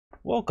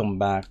Welcome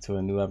back to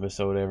a new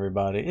episode,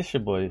 everybody. It's your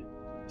boy,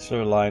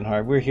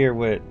 Sirlionhart. We're here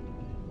with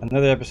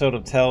another episode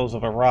of Tales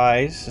of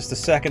Arise. It's the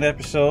second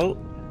episode.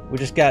 We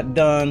just got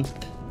done,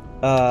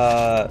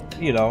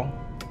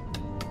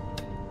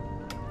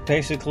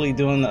 basically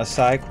doing a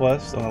side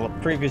quest. On the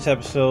previous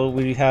episode,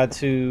 we had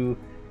to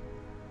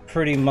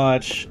pretty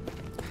much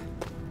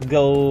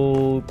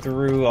go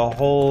through a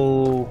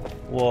whole,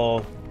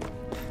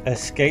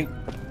 escape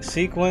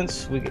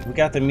sequence. We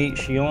got to meet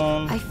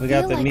Shionne. We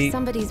got to meet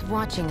somebody's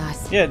watching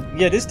us. Yeah,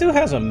 this dude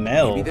has a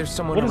mail. Maybe there's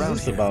someone around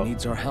here who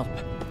needs our help.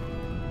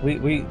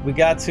 We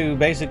got to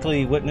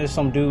basically witness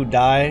some dude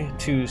die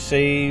to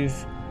save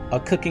a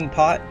cooking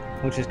pot,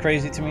 which is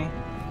crazy to me.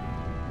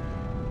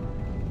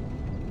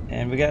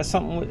 And we got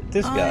something with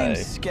this guy. I'm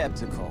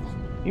skeptical.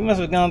 He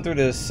must have gone through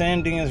the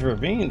Sandines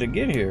ravine to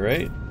get here,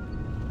 right?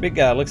 Big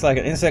guy looks like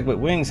an insect with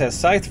wings, has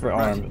scythe for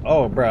arms. Right.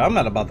 Oh, bro, I'm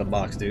not about the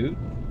box, dude.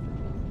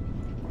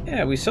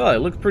 Yeah, we saw it.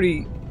 Looks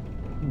pretty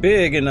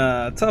big and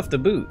tough to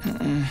boot.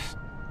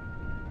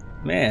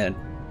 Man,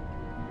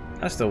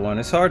 that's the one.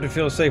 It's hard to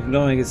feel safe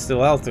knowing it's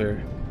still out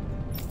there.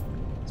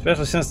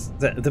 Especially since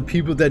the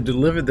people that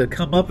delivered the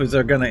comeuppance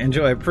are going to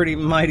enjoy a pretty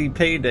mighty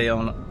payday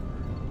on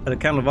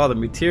account of all the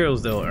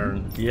materials they'll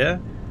earn. Yeah?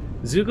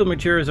 Zuko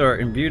materials are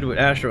imbued with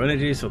astral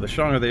energy, so the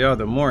stronger they are,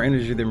 the more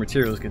energy their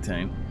materials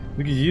contain.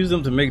 We can use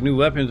them to make new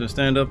weapons and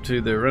stand up to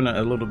the Renna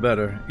a little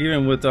better,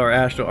 even with our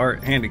astral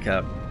art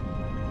handicap.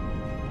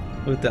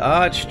 With the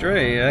odd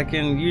stray, I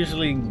can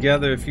usually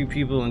gather a few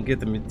people and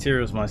get the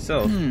materials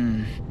myself.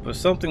 But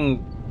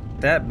something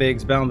that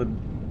big's bound to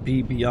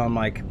be beyond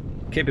my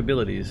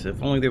capabilities.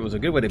 If only there was a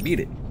good way to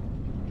beat it.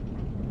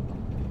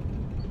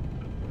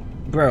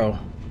 Bro,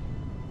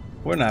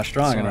 we're not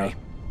strong enough.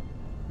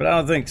 But I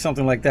don't think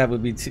something like that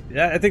would be too...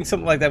 I think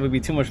something like that would be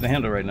too much to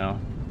handle right now.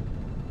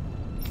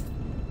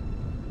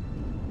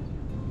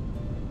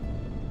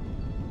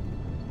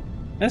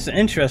 That's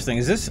interesting.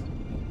 Is this...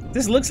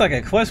 This looks like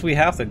a quest we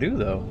have to do,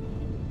 though.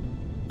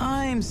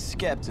 I'm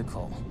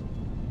skeptical.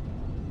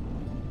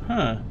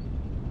 Huh.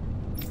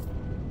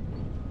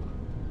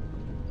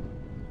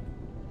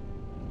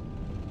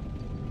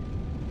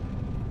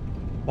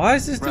 Why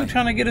is this dude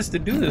trying to get us to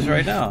do this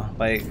right now?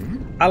 Like,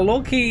 I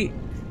low-key...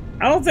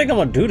 I don't think I'm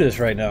gonna do this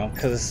right now,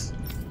 because...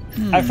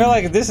 I feel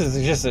like this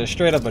is just a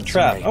straight-up a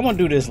trap. I'm gonna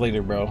do this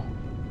later, bro.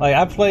 Like,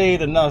 I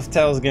played enough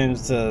Tales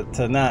games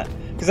to not...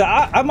 Because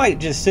I might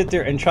just sit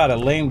there and try to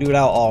lame dude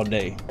out all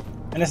day.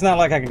 And it's not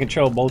like I can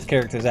control both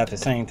characters at the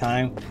same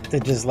time to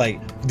just like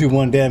do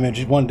 1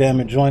 damage, 10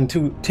 damage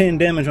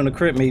on the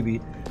crit maybe.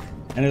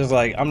 And it's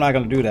like, I'm not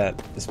gonna do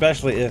that.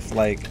 Especially if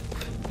like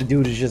the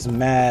dude is just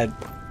mad.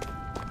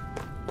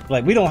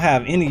 Like, we don't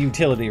have any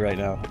utility right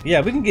now.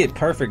 Yeah, we can get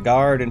perfect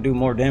guard and do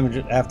more damage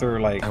after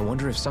like... I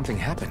wonder if something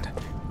happened.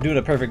 Do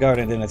the perfect guard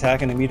and then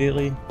attacking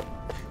immediately.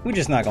 We're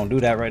just not gonna do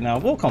that right now.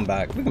 We'll come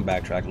back. We can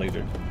backtrack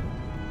later.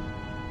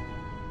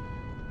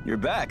 You're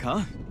back,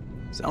 huh?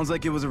 Sounds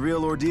like it was a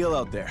real ordeal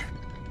out there.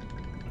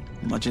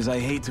 Much as I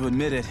hate to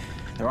admit it,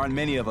 there aren't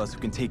many of us who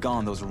can take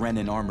on those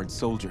Renan armored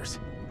soldiers.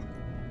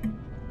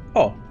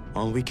 Oh.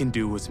 All we can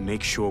do is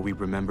make sure we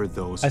remember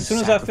those. As soon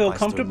as I feel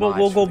comfortable,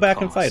 we'll go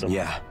back and fight them.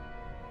 Yeah,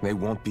 they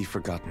won't be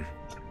forgotten.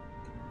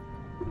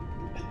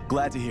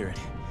 Glad to hear it.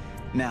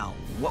 Now,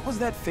 what was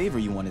that favor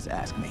you wanted to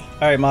ask me?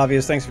 All right,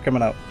 Mavius, thanks for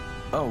coming out.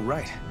 Oh,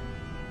 right.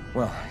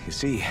 Well, you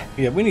see...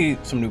 Yeah, we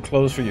need some new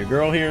clothes for your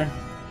girl here.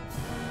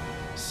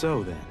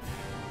 So then,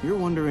 you're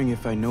wondering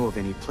if I know of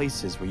any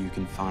places where you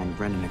can find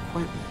Renan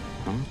equipment,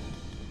 huh?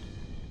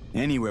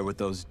 Anywhere with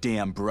those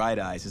damn bright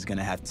eyes is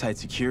gonna have tight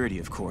security,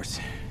 of course.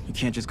 You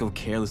can't just go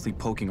carelessly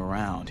poking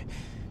around.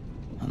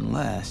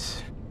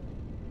 Unless...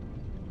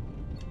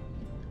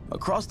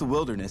 Across the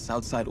wilderness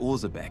outside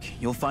Ulzabek,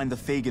 you'll find the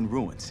Fagan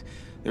Ruins.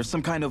 There's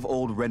some kind of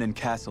old Renan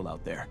castle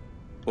out there.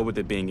 What with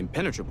it being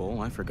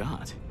impenetrable, I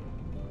forgot.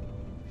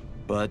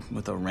 But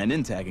with a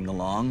Renan tagging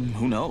along,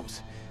 who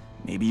knows?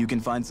 Maybe you can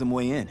find some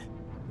way in.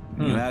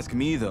 You ask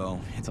me,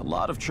 though, it's a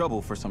lot of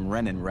trouble for some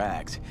Renan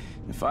rags.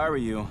 If I were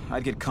you,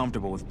 I'd get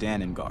comfortable with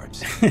Danon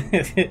guards.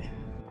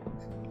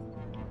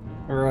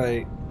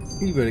 Right.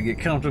 You better get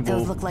comfortable.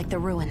 Those look like the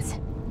ruins.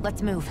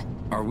 Let's move.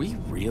 Are we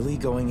really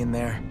going in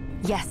there?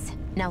 Yes.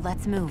 Now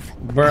let's move.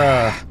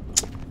 Bruh.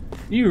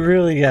 You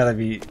really gotta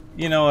be...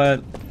 You know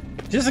what?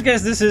 Just in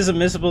case this is a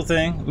missable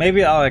thing,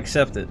 maybe I'll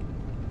accept it.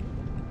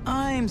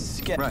 I'm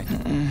skeptical.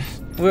 Right.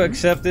 We'll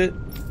accept it.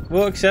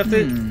 We'll accept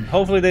it.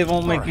 Hopefully they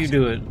won't make you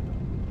do it.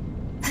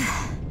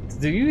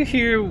 Do you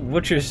hear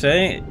what you're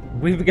saying?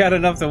 We've got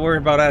enough to worry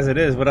about as it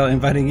is without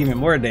inviting even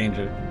more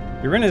danger.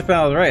 Your Renan's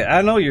pal is right.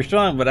 I know you're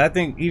strong, but I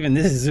think even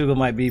this Zuko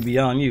might be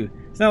beyond you.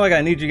 It's not like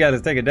I need you guys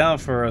to take it down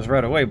for us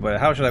right away, but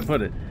how should I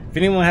put it? If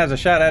anyone has a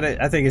shot at it,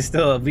 I think it's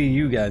still be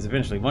you guys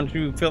eventually. Once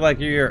you feel like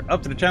you're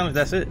up to the challenge,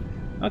 that's it.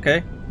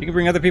 Okay. You can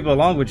bring other people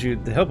along with you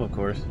to help, of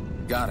course.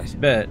 Got it.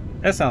 Bet.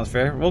 That sounds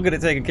fair. We'll get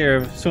it taken care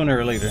of sooner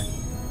or later.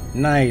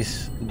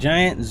 Nice.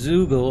 Giant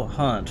Zugo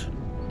hunt.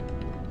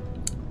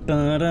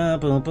 I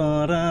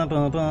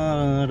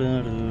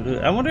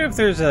wonder if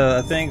there's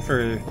a thing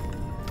for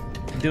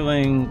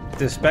doing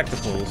the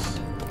spectacles.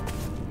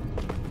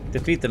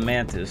 Defeat the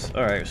Mantis.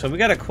 Alright, so we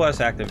got a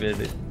quest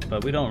activated,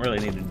 but we don't really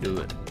need to do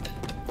it.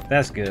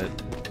 That's good.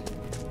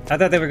 I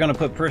thought they were going to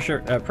put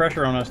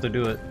pressure on us to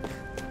do it.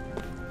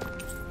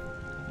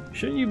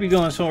 Shouldn't you be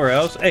going somewhere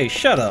else? Hey,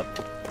 shut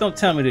up. Don't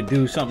tell me to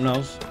do something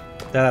else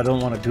that I don't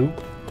want to do.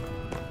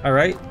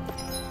 Alright?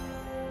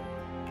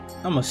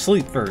 I'm gonna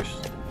sleep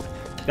first.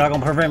 Y'all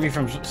gonna prevent me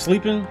from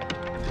sleeping?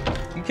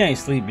 You can't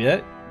sleep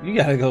yet. You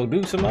gotta go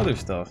do some other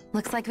stuff.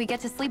 Looks like we get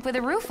to sleep with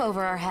a roof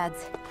over our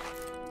heads.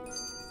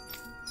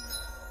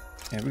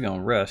 Yeah, we're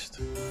gonna rest.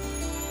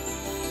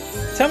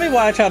 Tell me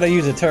why I try to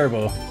use a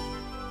turbo.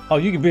 Oh,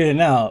 you can beat it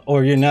now,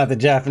 or you're not the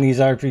Japanese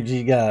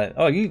RPG guy.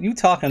 Oh, you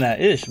talking that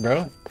ish,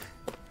 bro.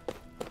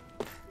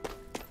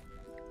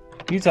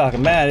 You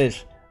talking mad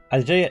ish. A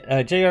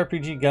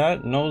JRPG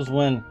god knows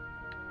when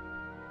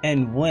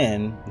and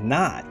when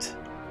not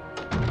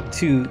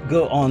to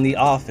go on the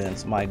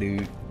offense, my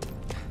dude.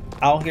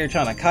 Out here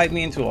trying to kite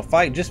me into a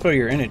fight just for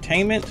your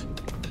entertainment?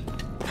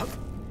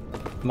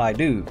 My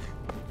dude.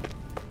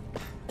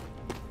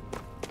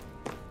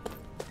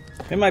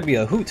 There might be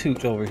a hoot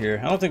over here.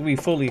 I don't think we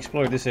fully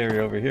explored this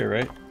area over here,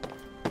 right?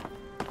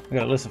 We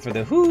gotta listen for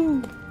the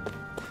hoo.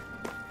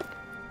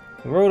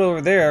 The road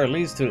over there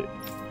leads to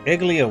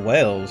Iglia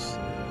Wastes.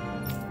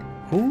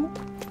 Who?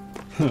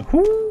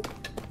 Who?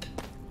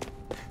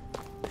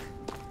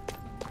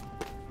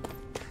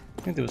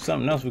 I think there was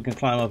something else we can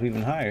climb up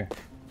even higher.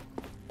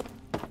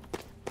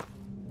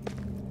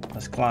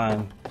 Let's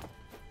climb.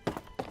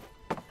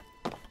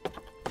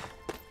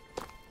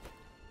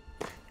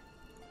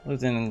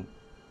 Lived in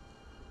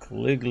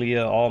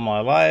Iglia all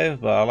my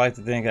life, but I like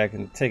to think I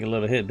can take a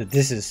little hit, but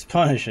this is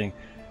punishing.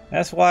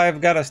 That's why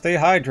I've got to stay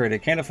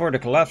hydrated. Can't afford to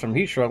collapse from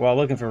heat stroke while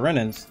looking for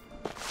renins.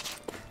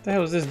 What the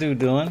hell is this dude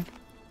doing?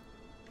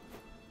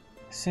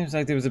 Seems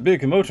like there was a big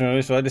commotion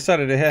earlier, so I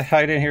decided to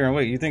hide in here and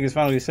wait. You think it's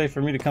finally safe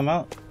for me to come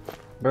out?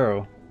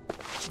 Bro,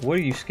 what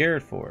are you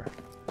scared for?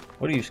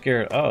 What are you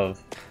scared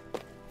of?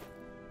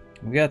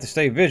 We got to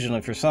stay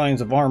vigilant for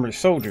signs of armored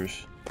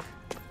soldiers.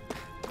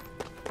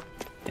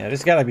 Yeah,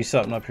 there's gotta be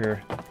something up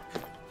here.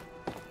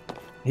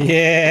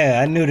 Yeah,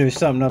 I knew there was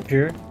something up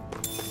here.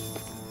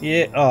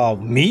 Yeah, oh,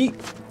 meat?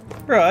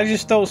 Bro, I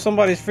just stole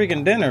somebody's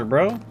freaking dinner,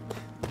 bro.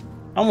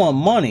 I want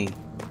money.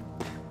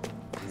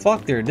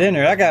 Fuck their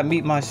dinner, I got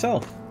meat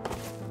myself.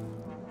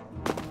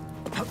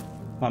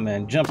 My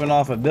man jumping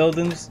off of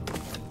buildings.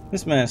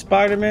 This man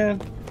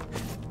Spider-Man.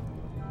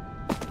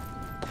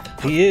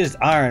 He is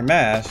Iron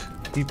Mask.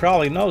 He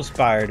probably knows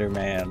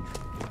Spider-Man.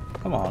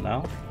 Come on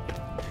now.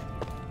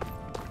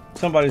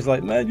 Somebody's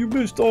like, man, you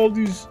missed all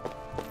these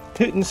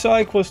hitting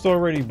side quests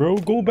already, bro.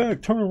 Go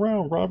back, turn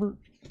around, Robert.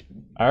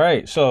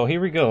 Alright, so here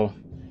we go.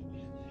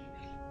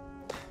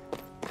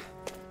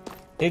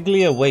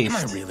 Iglia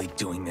Wastes. Am I really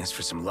doing this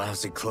for some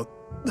lousy cloak?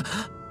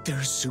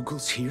 There's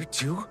Sugals here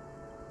too?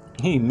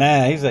 He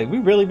mad. He's like, we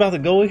really about to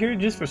go here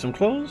just for some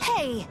clothes?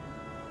 Hey!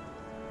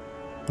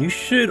 You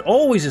should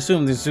always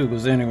assume there's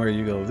Sugals anywhere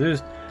you go.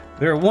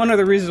 They're one of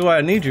the reasons why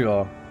I need you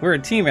all. We're a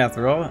team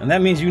after all, and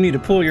that means you need to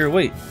pull your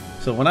weight.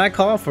 So when I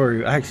call for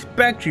you, I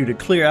expect you to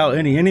clear out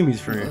any enemies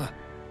for you.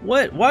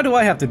 What? Why do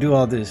I have to do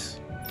all this?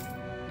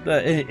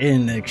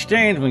 In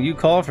exchange, when you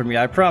call for me,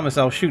 I promise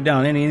I'll shoot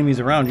down any enemies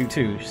around you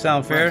too.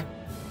 Sound fair?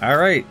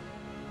 Alright.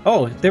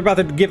 Oh, they're about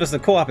to give us the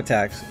co-op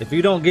attacks. If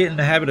you don't get in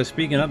the habit of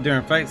speaking up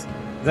during fights,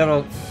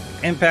 that'll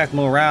impact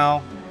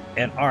morale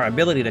and our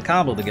ability to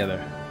combo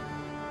together.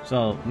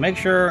 So make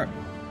sure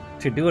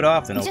to do it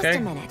often, okay? Just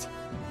a minute.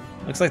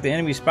 Looks like the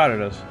enemy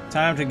spotted us.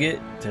 Time to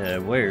get to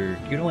work.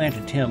 You don't have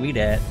to tell me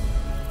that.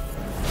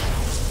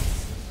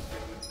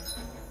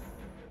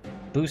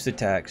 Boost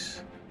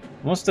attacks.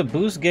 Once the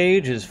boost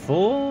gauge is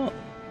full,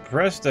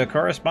 press the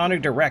corresponding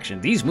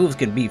direction. These moves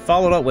can be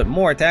followed up with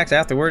more attacks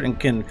afterward and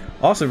can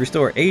also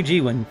restore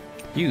AG when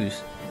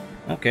used.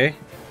 Okay.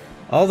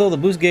 Although the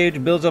boost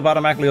gauge builds up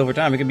automatically over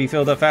time, it can be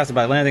filled up faster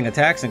by landing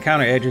attacks and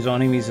counter edges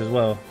on enemies as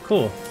well.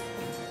 Cool.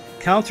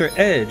 Counter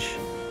edge.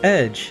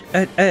 Edge.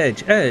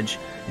 Edge. Edge.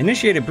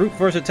 Initiate a brute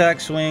force attack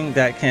swing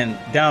that can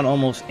down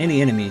almost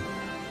any enemy.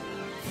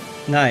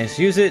 Nice.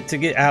 Use it to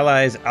get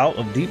allies out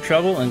of deep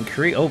trouble and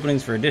create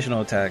openings for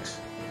additional attacks.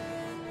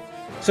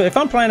 So if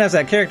I'm playing as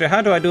that character,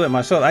 how do I do it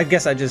myself? I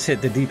guess I just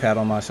hit the D-pad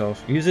on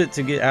myself. Use it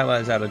to get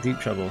allies out of deep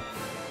trouble.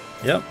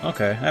 Yep,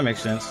 okay, that makes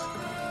sense.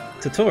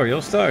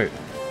 Tutorial start.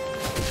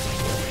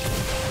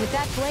 With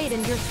that blade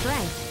and your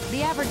strength,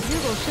 the average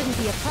Zoogle shouldn't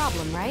be a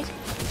problem, right?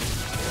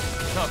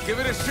 I'll give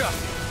it a shot.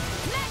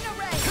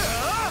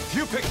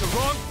 You picked the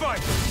wrong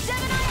fight.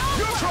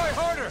 You try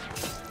harder.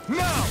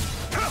 Now.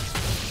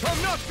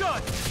 I'm not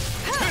done.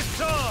 It's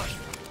on.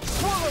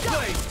 Swallow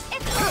blade.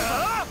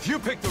 You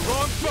picked the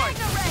wrong fight.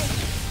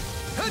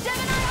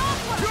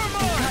 You're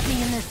mine. Got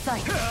me in this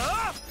sight.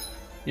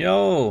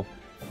 Yo.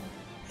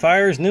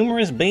 Fires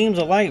numerous beams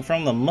of light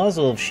from the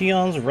muzzle of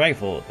Shionne's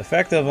rifle,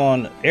 effective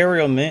on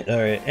aerial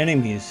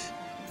enemies.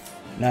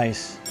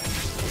 Nice.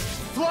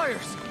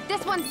 Flyers.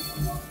 This one's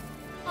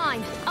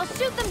fine. I'll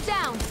shoot them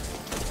down.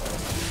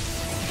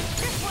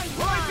 This one's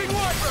Rising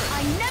Wyvern.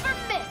 I never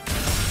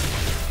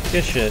miss.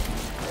 Good shit.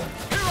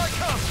 Here I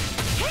come.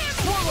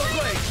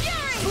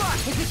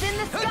 If it's in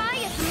the sky,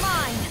 it's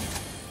mine.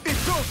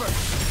 It's over.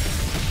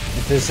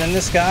 If it's in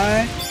the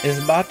sky,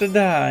 it's about to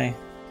die.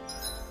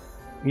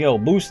 Yo,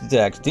 boost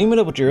attacks. Teaming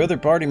up with your other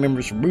party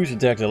members for boost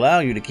attacks allow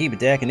you to keep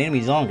attacking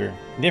enemies longer.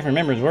 Different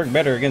members work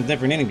better against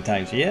different enemy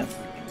types, yeah?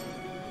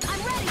 I'm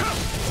ready.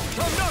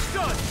 I'm not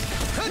done.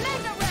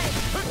 Mega Ray.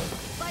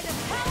 By the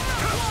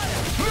power of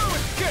water. No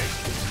escape.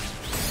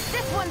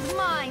 This one's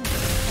mine.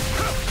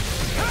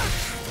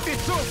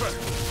 It's over.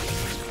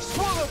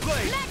 Swallow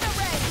blade. Mega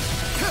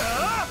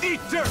Ray.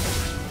 Eat dirt.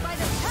 By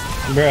the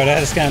power of Bro,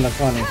 that is kind of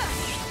funny.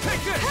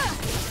 Take this.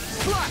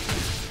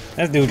 Slash.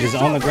 That dude just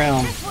on the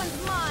ground. This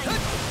one's mine.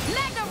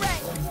 Mega Ray.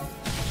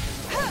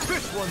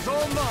 This one's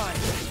all mine.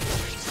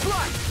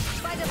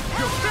 Slash. By the You're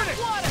power of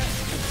finished. water.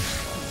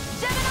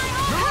 Gemini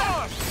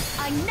Mirage.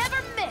 I never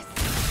miss.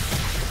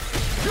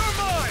 You're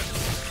mine.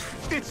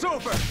 It's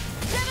over.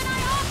 Gemini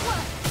Aqua.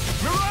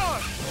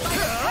 Mirage.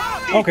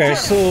 Eat Okay, dirt.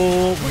 so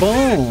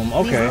boom. These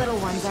Okay. little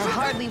ones are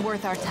hardly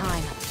worth our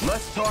time.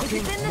 Less If talking,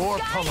 it's in the more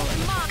sky, pummeling.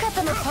 it's mine. Cut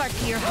them apart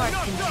to your heart's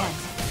content.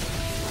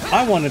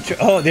 I want to.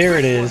 Oh, there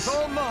it is. It's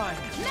all mine.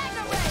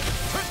 Mega Ray.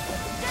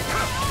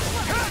 Gemini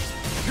Aqua.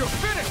 You're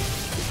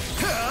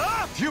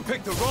finished. You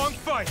picked the wrong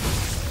fight.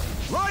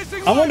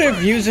 Rising. I wonder if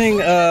Library. using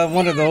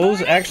one of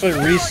those actually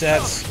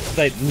resets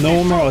like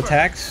normal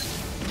attacks.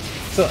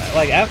 So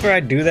like after I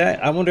do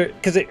that, I wonder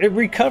because it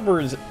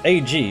recovers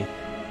AG,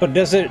 but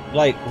does it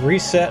like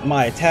reset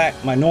my attack,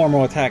 my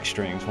normal attack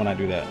strings when I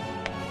do that?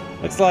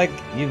 Looks like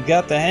you've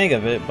got the hang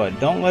of it, but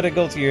don't let it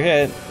go to your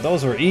head.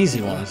 Those were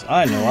easy ones.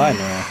 I know.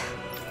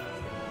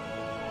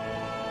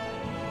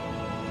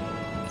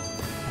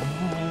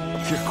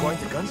 You're quite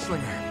the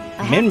gunslinger.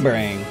 I have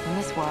Membrane. to in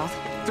this world.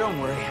 Don't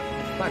worry,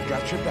 I've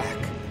got your back.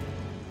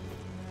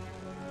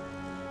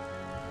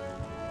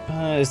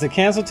 Is the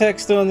cancel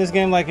text still in this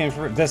game like in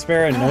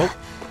Vespera? Nope.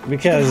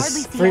 Because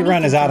hardly see free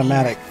run is anything from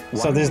automatic, here.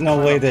 so there's no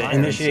way to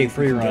initiate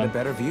free Get a run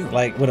better view.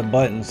 like with a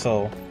button.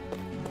 So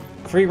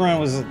free run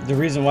was the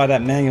reason why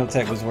that manual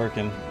tech was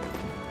working.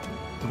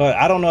 But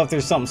I don't know if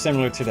there's something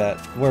similar to that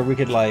where we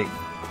could like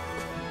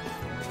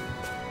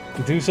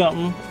do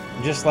something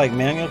just like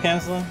manual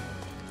canceling.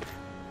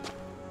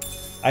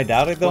 I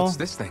doubt it though. What's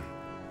this thing?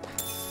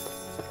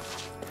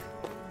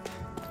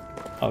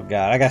 Oh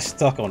god, I got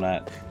stuck on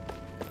that.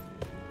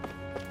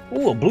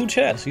 Ooh, a blue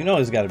chest. You know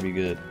it's got to be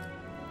good.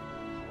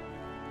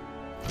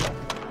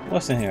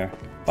 What's in here?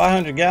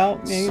 500 gal?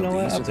 Yeah, you know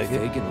what? I'll take it.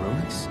 Fagan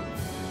Ruins?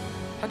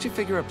 How'd you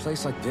figure a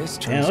place like this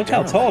turns Man, look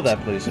how tall derelict?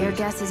 that place Your is.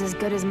 guess is as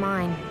good as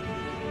mine.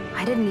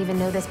 I didn't even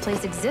know this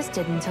place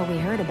existed until we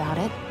heard about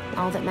it.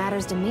 All that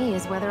matters to me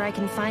is whether I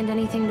can find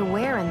anything to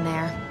wear in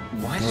there.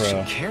 Why does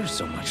Bruh. she care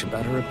so much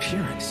about her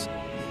appearance?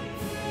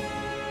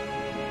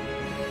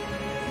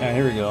 Alright,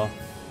 here we go.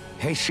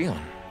 Hey, Shionne,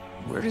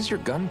 where does your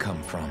gun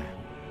come from?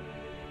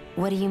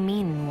 What do you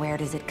mean, where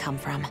does it come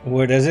from?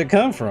 Where does it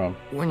come from?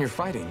 When you're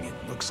fighting, it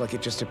looks like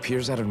it just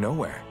appears out of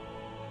nowhere.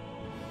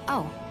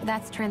 Oh,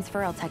 that's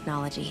transferal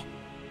technology.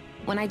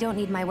 When I don't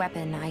need my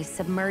weapon, I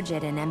submerge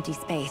it in empty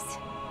space.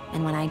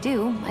 And when I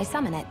do, I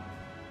summon it.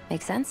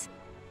 Make sense?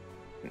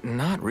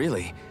 Not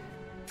really,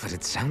 but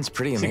it sounds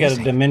pretty So you got a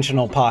amazing.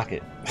 dimensional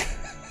pocket.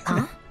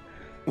 Huh?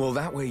 Well,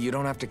 that way you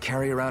don't have to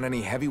carry around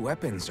any heavy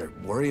weapons or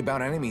worry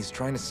about enemies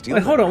trying to steal Wait,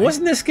 them, hold on. right?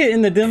 Wasn't this kid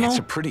in the demo? It's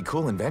a pretty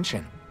cool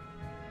invention.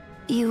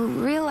 You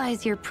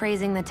realize you're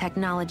praising the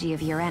technology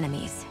of your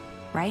enemies,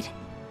 right?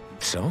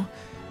 So,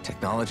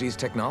 technology is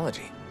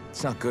technology.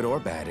 It's not good or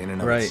bad in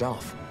and of Right.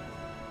 itself.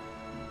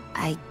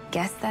 I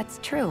guess that's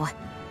true.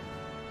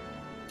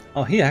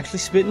 Oh, he actually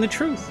spitting the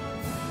truth.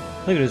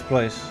 Look at this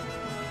place.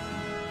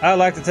 I'd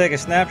like to take a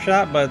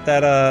snapshot, but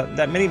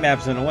that mini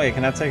map's in the way.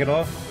 Can I take it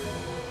off?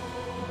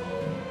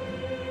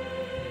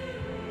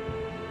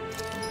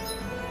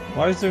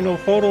 Why is there no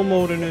photo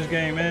mode in this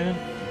game, man?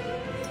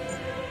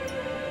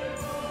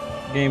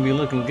 Game be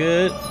looking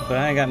good, but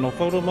I ain't got no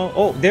photo mode.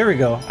 Oh, there we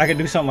go. I can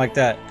do something like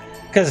that.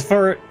 Cause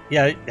for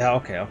yeah,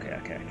 okay.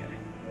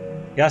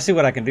 Y'all see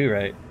what I can do,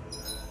 right?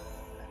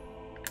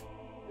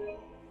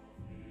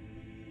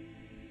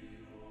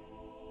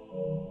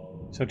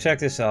 So check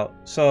this out.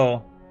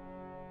 So,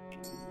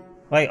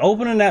 like,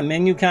 opening that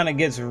menu kind of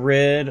gets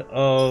rid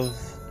of,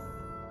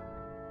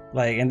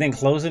 like, and then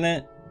closing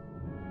it.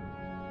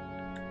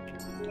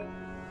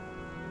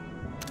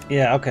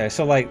 Yeah, okay.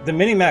 So, like, the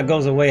mini-map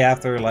goes away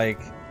after, like,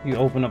 you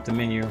open up the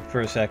menu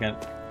for a second.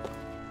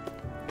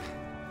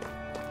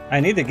 I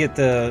need to get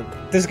the...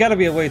 There's got to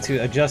be a way to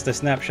adjust the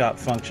snapshot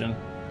function.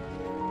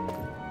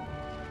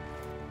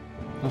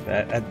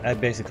 Okay, I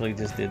basically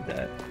just did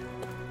that.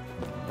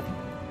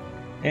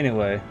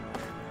 Anyway.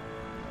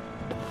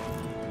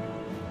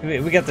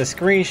 We got the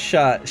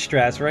screenshot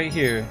strats right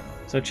here.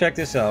 So check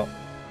this out.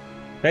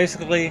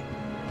 Basically...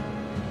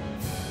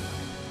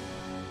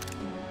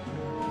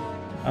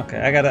 Okay,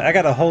 I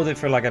gotta hold it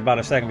for like about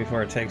a second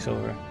before it takes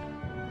over.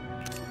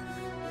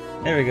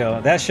 There we go.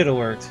 That should have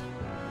worked.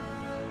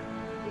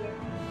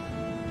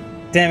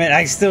 Damn it,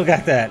 I still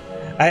got that.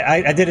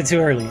 I did it too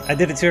early. I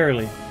did it too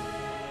early.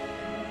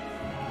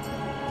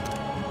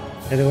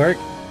 Did it work?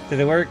 Did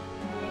it work?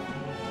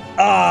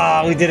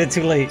 Ah, we did it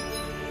too late.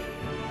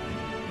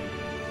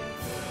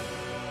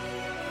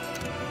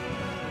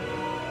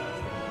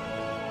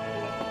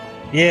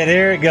 Yeah,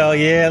 there we go.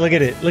 Yeah, look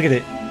at it. Look at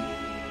it.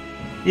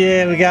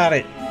 Yeah, we got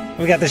it.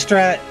 We got the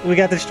strat. We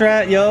got the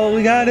strat. Yo,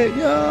 we got it.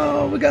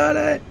 Yo, we got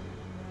it.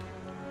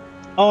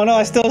 Oh no,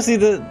 I still see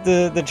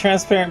the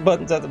transparent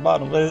buttons at the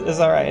bottom, but it's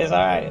all right. It's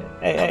all right.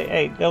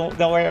 Hey, don't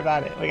worry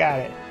about it. We got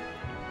it.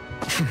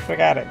 We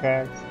got it,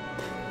 guys.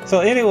 So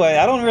anyway,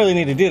 I don't really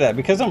need to do that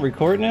because I'm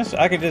recording this.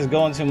 I could just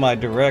go into my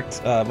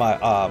direct,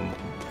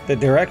 the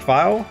direct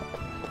file,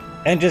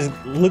 and just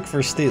look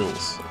for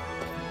stills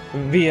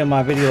via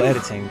my video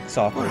editing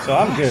software. So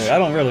I'm good. I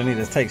don't really need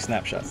to take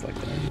snapshots like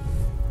that.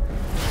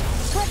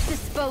 Let's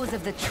dispose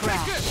of the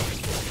trash.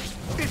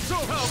 So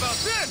how about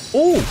this?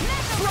 Ooh!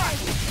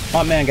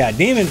 My man got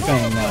demon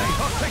fame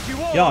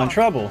now. Y'all in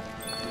trouble.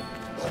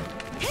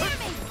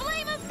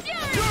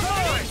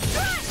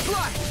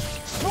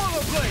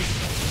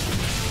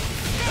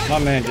 My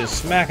man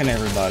just smacking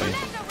everybody.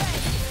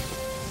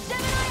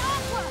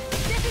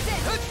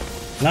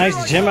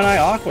 Nice Gemini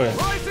Aqua.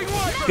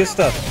 Good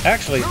stuff.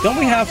 Actually, don't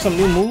we have some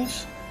new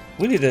moves?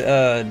 We need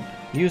to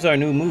use our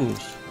new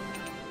moves.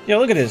 Yo,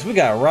 look at this. We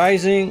got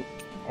Rising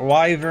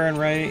Wyvern,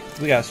 right?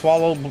 We got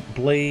Swallow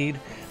Blade.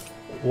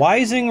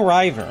 Rising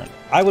Wyvern.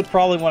 I would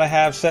probably want to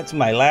have set to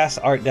my last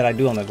art that I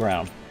do on the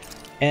ground.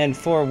 And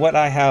for what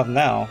I have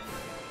now,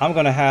 I'm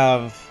going to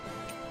have...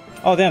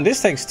 Oh, damn,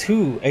 this takes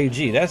 2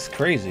 AG. That's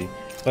crazy.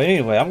 But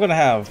anyway, I'm going to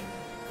have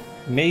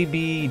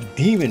maybe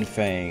Demon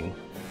Fang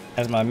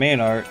as my main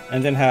art.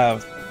 And then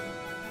have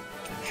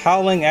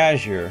Howling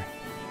Azure.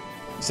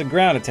 It's a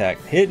ground attack.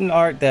 Hidden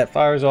art that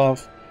fires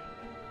off...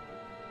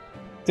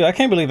 Dude, I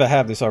can't believe I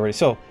have this already.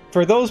 So,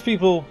 for those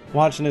people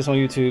watching this on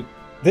YouTube,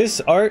 this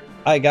art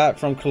I got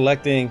from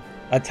collecting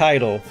a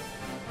title,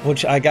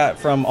 which I got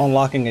from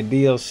unlocking a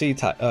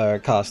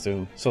DLC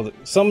costume. So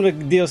some of the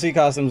DLC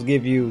costumes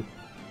give you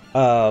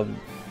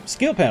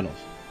skill panels.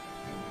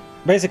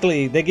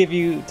 Basically, they give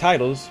you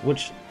titles,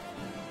 which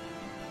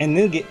in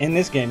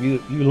this game you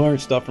learn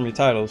stuff from your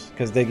titles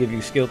because they give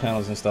you skill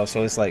panels and stuff.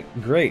 So it's like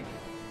great,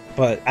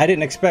 but I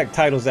didn't expect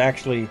titles to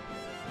actually,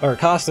 or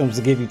costumes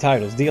to give you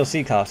titles,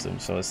 DLC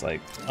costumes. So it's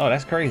like, oh,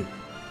 that's crazy.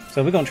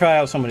 So we're gonna try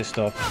out some of this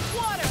stuff.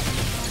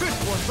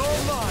 This one's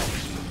all mine.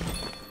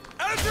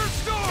 Azure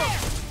Storm.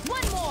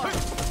 One more.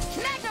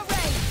 Mega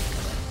Ray.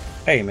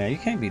 Hey man, you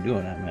can't be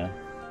doing that, man.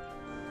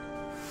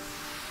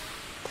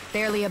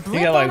 Barely a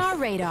blip on our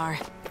radar.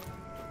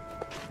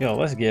 Yo,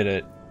 let's get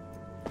it.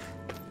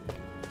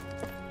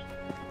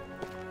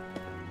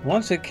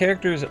 Once a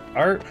character's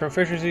art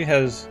proficiency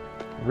has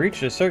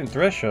reached a certain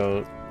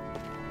threshold,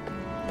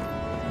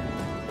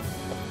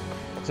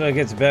 so it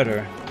gets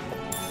better.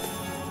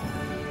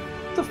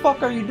 What the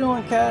fuck are you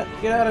doing, cat?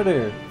 Get out of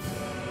there.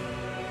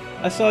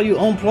 I saw you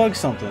unplug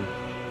something.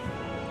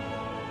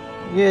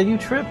 Yeah, you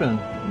tripping.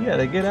 You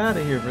gotta get out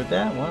of here for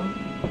that one.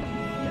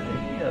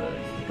 You gotta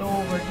go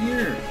over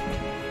here.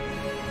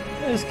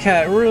 This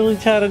cat really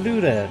tried to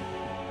do that.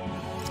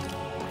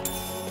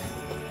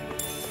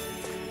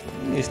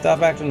 You need to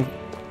stop acting.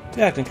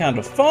 You're acting kind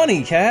of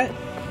funny, cat.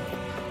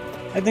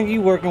 I think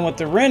you working with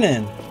the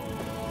Renin.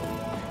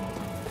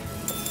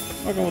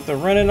 Working with the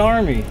Renin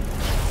army.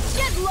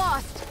 Get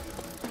lost.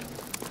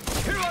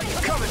 Here I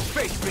come and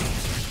face me.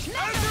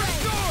 Azure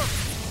Storm.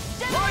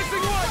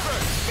 Rising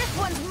Wyvern. This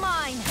one's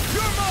mine.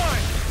 You're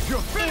mine.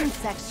 You're finished.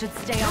 Insects should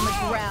stay on the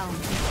ground.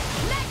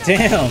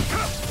 Damn,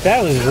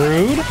 that was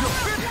rude.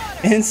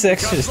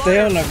 Insects should stay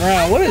on the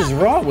ground. What is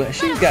wrong with her?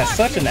 She's got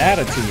such an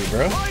attitude,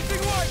 bro.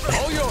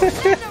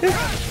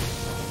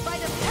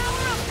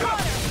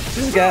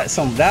 She's got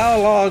some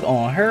dialogue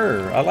on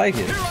her. I like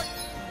it.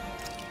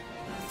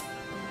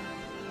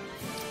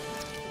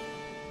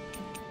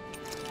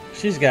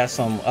 She's got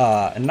some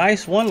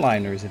nice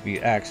one-liners, if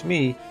you ask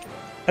me.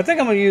 I think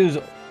I'm gonna use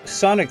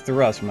Sonic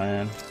Thrust,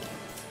 man.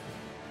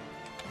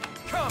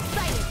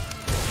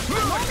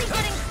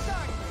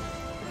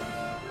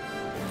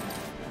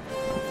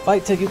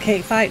 Fight till you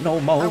can't fight no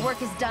more. Our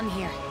work is done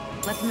here.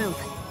 Let's move.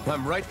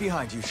 I'm right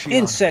behind you, Shionne.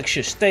 Insects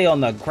should stay on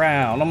the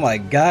ground. I'm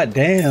like, god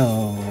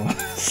damn.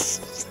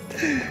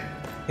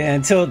 Yeah,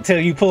 until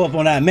you pull up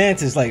on that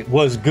mantis, like,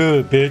 what's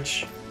good,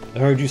 bitch? I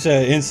heard you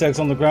said insects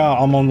on the ground.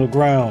 I'm on the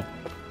ground.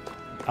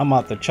 I'm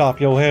about to chop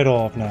your head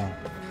off now.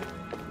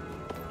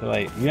 They're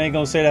like, you ain't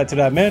gonna say that to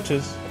that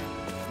mantis.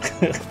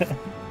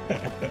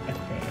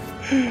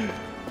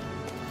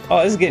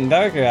 Oh, it's getting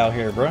darker out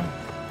here, bro.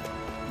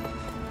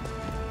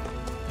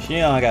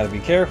 Shionne gotta be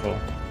careful.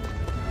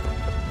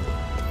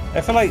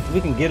 I feel like we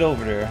can get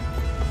over there.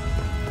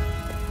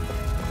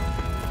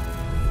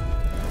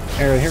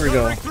 Alright, here we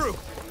go. Here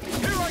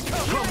I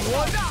come.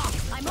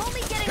 I'm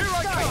only getting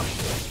started.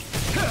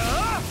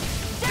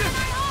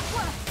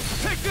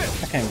 Take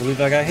this. I can't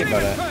believe I got hit by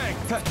that.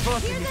 That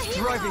buzzing is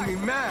driving me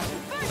mad.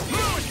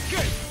 No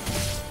escape.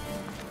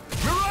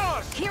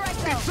 Mirage. Here I go.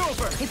 It's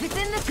over. If it's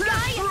in the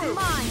sky, it's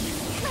mine.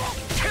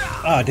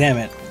 Oh, damn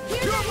it.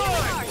 Here's You're the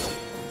mine. art.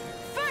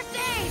 First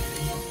aid.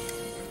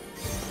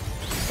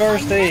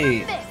 First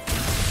aid.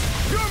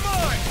 You're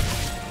mine.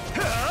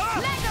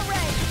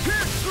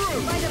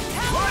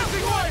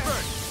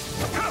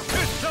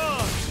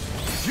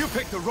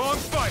 picked the wrong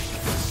fight.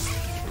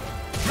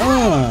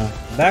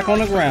 Back on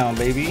the ground,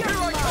 baby. Here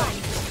I come.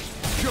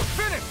 You're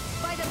finished.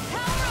 By the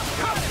power of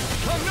God.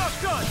 I'm not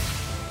done.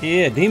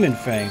 Yeah, Demon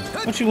Fang.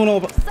 What you want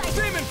over?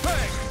 Demon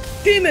Fang.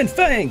 Demon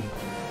Fang.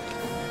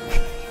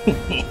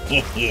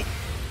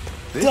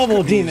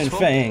 Double Demon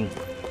Fang.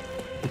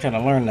 I'm trying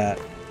to learn that.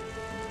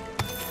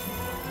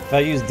 If I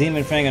use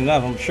Demon Fang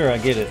enough, I'm sure I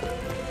get it.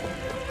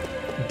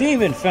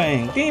 Demon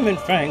Fang,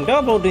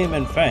 double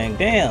Demon Fang.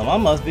 Damn, I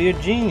must be a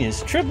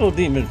genius. Triple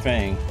Demon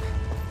Fang.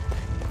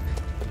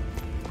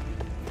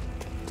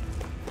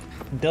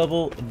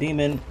 Double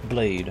Demon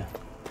Blade.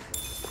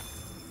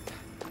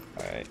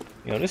 Alright.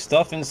 Yo, there's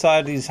stuff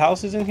inside these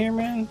houses in here,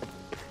 man.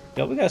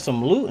 Yo, we got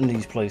some loot in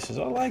these places.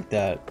 I like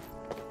that.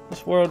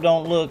 This world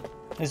don't look...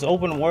 This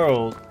open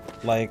world,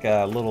 like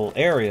a little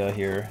area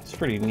here. It's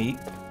pretty neat.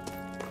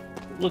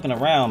 Looking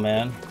around,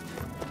 man.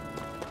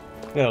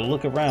 We gotta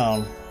look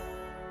around.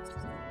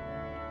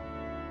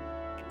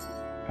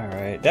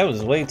 Alright, that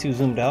was way too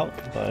zoomed out,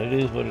 but it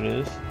is what it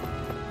is.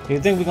 You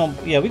think we're gonna...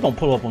 Yeah, we're gonna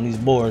pull up on these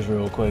boars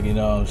real quick, you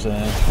know what I'm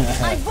saying?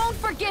 I won't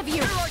forgive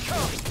you! Here I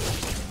come!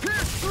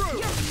 Pierce through!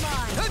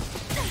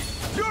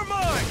 You're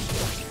mine!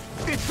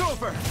 It's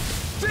over!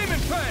 Demon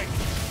Fang!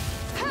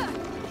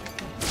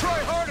 Try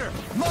harder!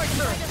 My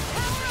turn!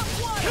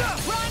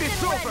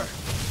 It's over!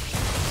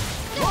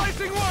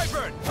 Rising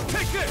Wyvern!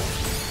 Take this!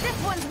 This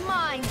one's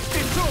mine!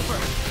 It's over!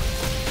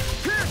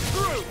 Pierce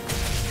through!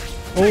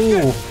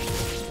 Oh!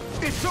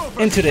 It's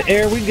over! Into the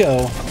air we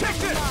go! Take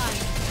this!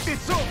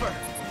 It's over!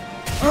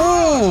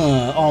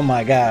 Oh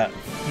my god.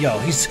 Yo,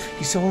 he's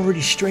already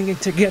stringing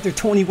together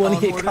 21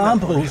 hit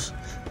combos.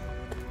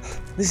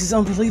 This is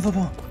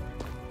unbelievable.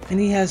 And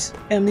he has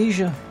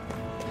amnesia.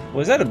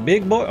 Was that a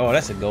big boy? Oh,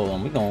 that's a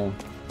golem.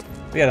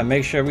 We gotta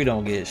make sure we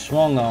don't get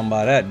swung on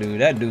by that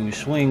dude. That dude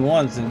swing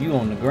once and you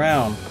on the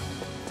ground.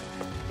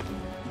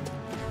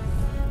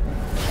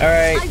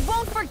 Alright. I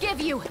won't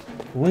forgive you.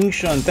 Wing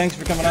Shun, thanks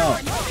for coming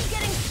out.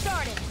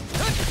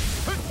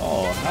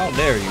 Oh, how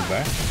dare you,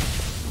 bro.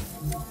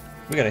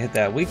 We gotta hit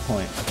that weak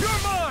point. You're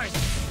mine!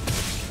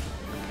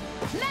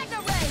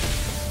 Magna Ray!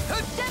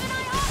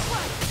 Gemini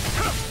Aqua!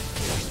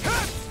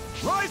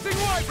 Rising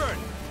Wyvern!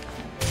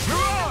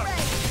 Mirage!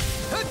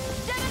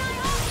 Gemini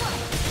Aqua!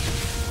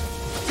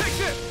 Take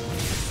this!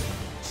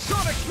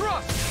 Sonic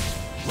Thrust!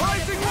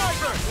 Rising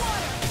Wyvern!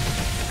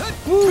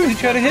 Ooh, he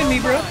tried to hit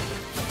me, bro.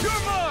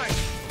 You're mine!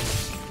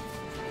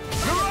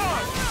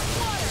 Mirage!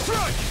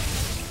 Strike!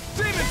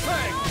 Demon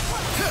Fang!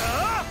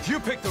 You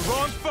picked the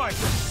wrong fight!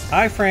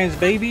 Iframes,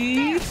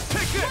 baby!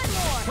 Take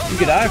it! You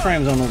get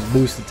iframes on those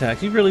boost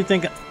attacks. You really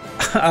think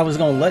I was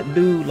gonna let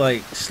dude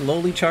like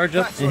slowly charge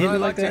up and hit me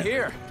like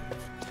that?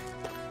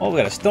 Oh, we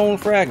got a stone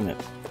fragment.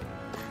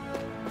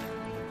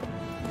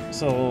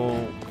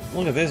 So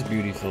look at this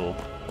beautiful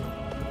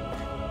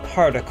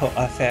particle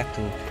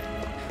effecto.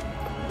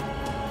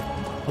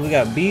 We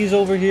got bees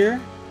over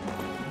here.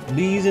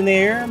 Bees in the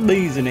air,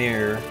 bees in the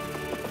air.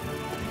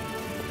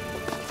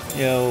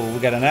 Yo, we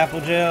got an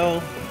apple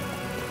gel.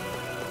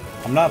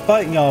 I'm not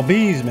fighting y'all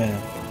bees, man.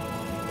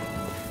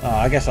 Oh,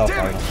 I guess I'll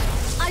fight them.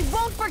 I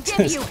won't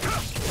forgive you.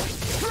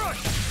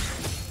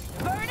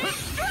 Burning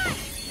strike!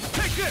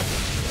 Take this!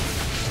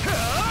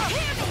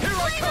 Here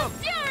I come!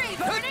 Fury!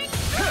 Burning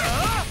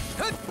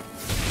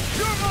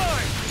You're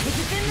mine!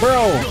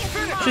 Bro,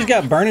 she's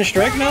got Burning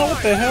Strike now?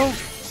 What the hell?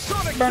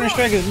 Burning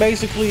Strike is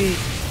basically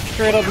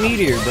straight up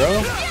meteor,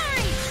 bro.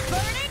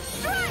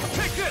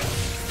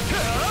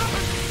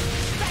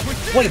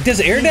 Wait,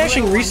 does air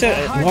dashing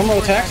reset normal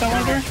attacks, I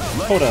wonder?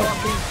 Hold up.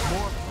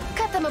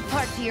 Cut them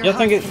apart to your Y'all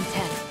think heart's it...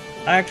 content.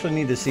 I actually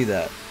need to see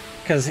that.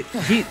 Because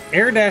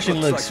air dashing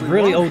looks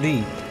really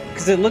OD.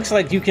 Because it looks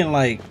like you can,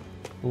 like,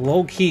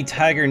 low-key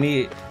Tiger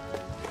Knee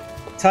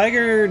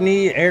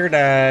air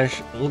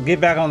dash. We'll get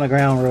back on the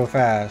ground real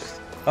fast.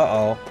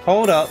 Uh-oh.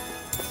 Hold up.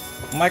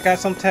 We might got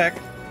some tech.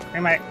 We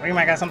might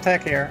got some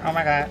tech here. Oh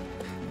my god.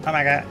 Oh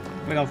my god.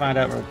 We're gonna find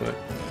out real quick.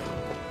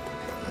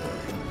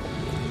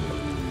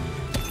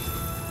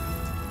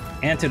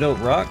 Antidote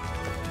rock.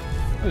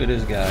 Look at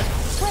this guy.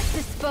 Let's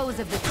dispose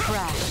of the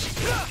trash.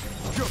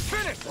 You're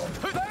finished!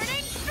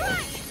 Burning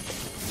strike!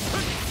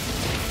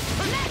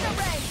 Mega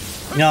ray!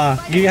 Nah,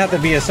 you have to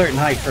be a certain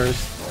height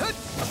first.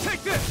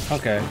 Take this!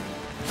 Okay.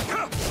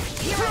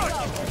 Here I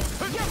go!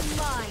 You're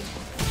mine!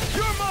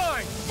 You're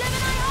mine!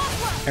 Gemini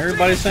Aqua!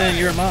 Everybody's saying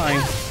you're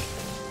mine.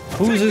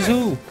 Whose is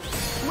who?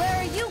 Where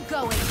are you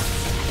going?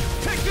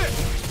 Take this!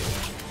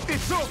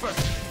 It's over!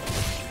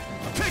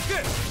 Take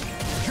this!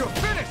 You're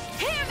finished!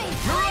 Hear me!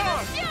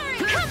 Mirage! Fury!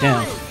 Come Damn.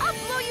 on! I'll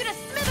blow you to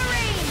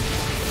smithereens!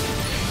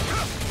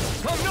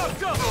 I'm not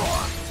done!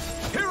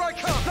 Here I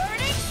come!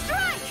 Burning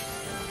strike!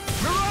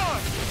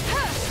 Mirage!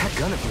 That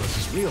gun of yours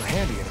is real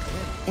handy in a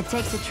pinch. It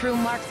takes a true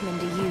marksman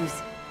to use.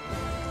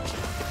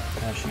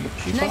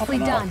 She Nicely popping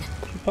done.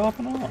 Off. She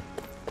popping off.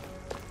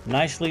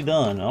 Nicely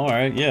done. All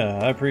right, yeah,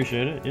 I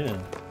appreciate it. Yeah.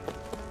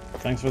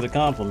 Thanks for the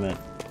compliment.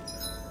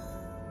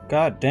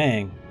 God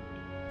dang.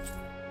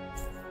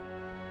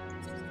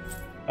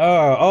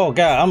 Oh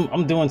god,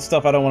 I'm doing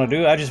stuff I don't want to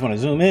do. I just want to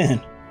zoom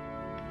in.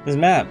 This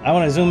map. I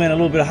want to zoom in a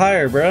little bit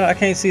higher, bro. I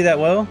can't see that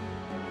well.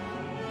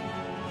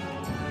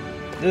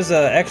 There's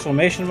an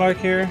exclamation mark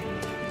here.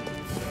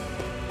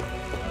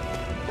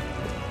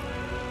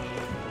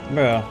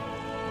 Bro,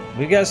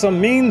 we got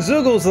some mean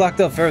Zoogles locked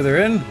up further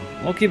in.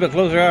 We'll keep a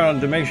closer eye on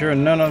to make sure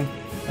not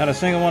a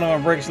single one of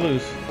them breaks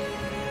loose.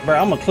 Bro,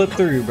 I'm gonna clip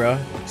through you, bro.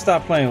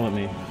 Stop playing with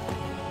me.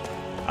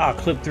 I'll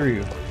clip through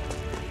you.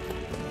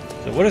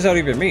 So what does that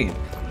even mean?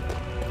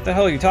 What the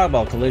hell are you talking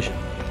about, collision?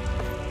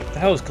 What the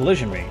hell does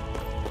collision mean?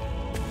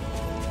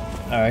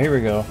 Alright, here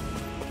we go.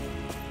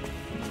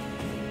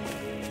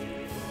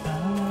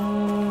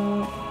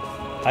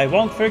 I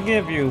won't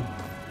forgive you.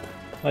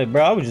 Like,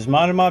 bro, I was just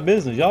minding my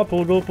business. Y'all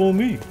pulled up on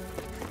me.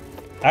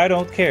 I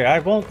don't care. I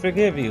won't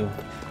forgive you.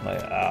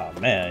 Like, ah,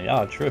 man,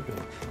 y'all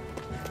tripping.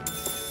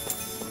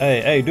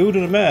 Hey, dude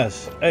in the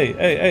mask.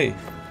 Hey.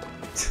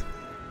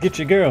 Get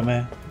your girl,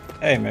 man.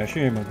 Hey, man,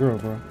 she ain't my girl,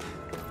 bro.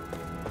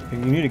 You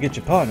need to get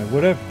your partner,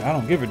 whatever. I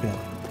don't give a damn.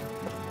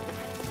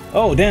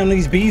 Oh, damn,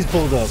 these bees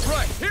pulled up.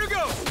 Right, here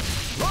goes.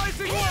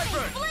 Rising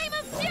Wyvern. Flame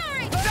of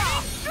fury!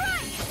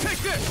 Strike! Take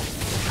this.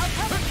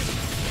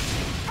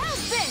 Help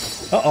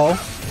this! Uh-oh.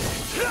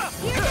 Here's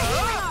the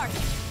healing arc!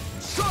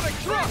 Sonic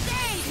thrust.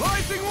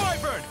 Rising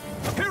Wyvern.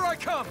 Here I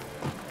come.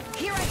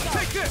 Here I go!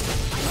 Take this.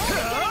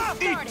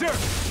 Eat dirt.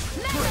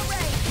 Mega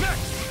ray!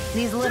 Next.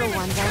 These little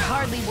ones are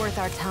hardly worth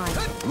our time.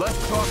 Less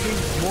talking,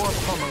 more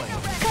pummeling.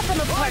 Cut them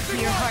apart to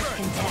your heart's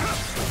content.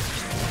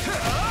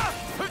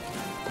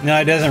 No,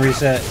 it doesn't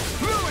reset.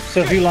 So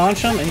if you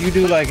launch them and you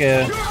do like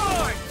a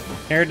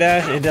air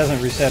dash, it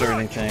doesn't reset or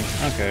anything.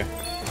 Okay.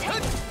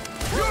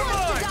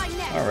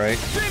 Alright.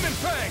 Demon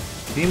Fang.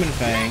 Demon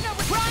Fang.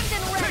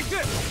 Take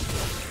this.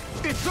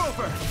 It's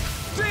over.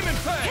 Demon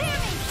Fang.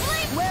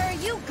 Where are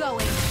you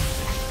going?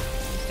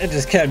 It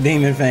just kept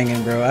Demon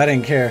Fanging, bro. I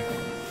didn't care.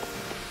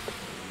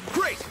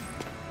 Great.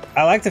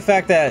 I like the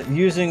fact that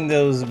using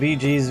those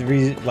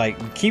BGs like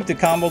keep the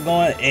combo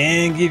going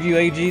and give you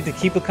AG to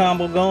keep a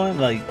combo going.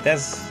 Like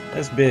that's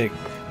big.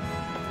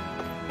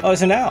 Oh,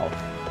 it's an owl.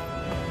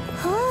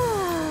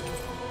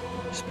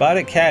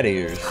 Spotted cat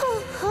ears.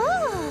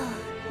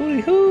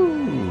 Hooty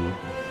hoo.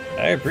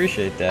 I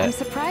appreciate I'm that.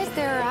 surprised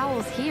there are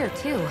owls here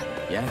too.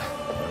 Yeah,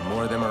 there are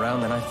more of them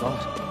around than I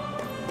thought.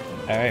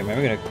 All right, man.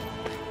 We're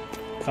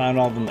gonna find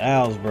all them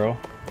owls, bro.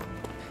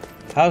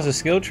 How's the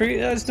skill tree?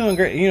 It's doing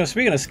great. You know,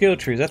 speaking of skill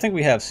trees, I think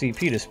we have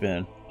CP to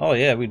spend. Oh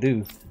yeah, we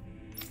do.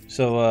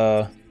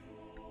 So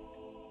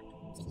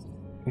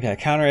we got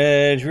counter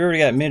edge. We already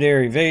got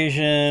mid-air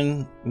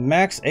evasion.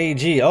 Max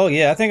AG. Oh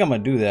yeah, I think I'm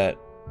gonna do that.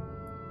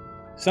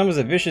 Summons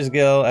a vicious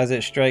gale as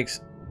it strikes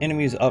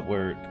enemies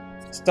upward.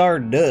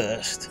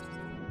 Stardust.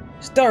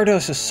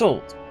 Stardust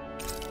assault.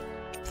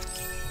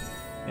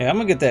 Yeah, I'm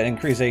gonna get that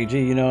increased AG.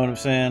 You know what I'm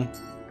saying?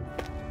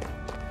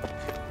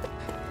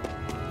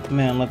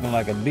 Man, looking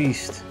like a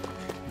beast.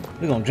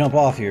 We're gonna jump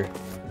off here.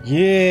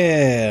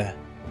 Yeah.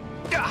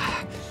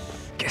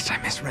 Guess I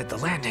misread the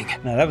landing.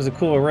 Now that was a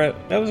cool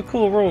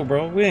roll,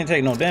 bro. We didn't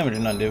take no damage or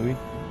nothing, did we?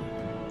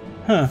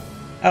 Huh.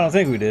 I don't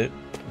think we did.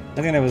 I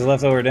think that was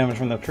leftover damage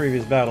from the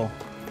previous battle.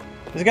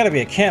 There's gotta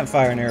be a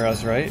campfire near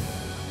us, right?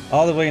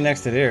 All the way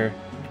next to there.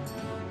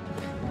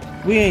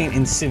 We ain't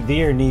in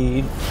severe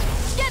need.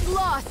 Get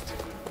lost!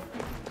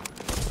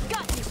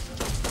 Got you!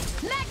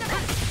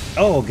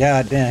 Oh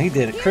god damn, he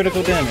did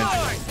critical damage.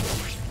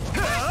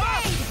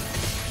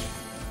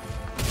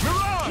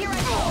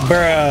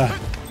 Bruh.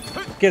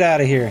 Get out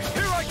of here.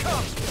 Here I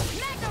come.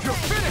 You're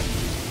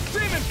finished.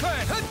 Demon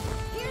Fang.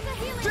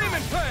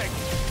 Demon Fang.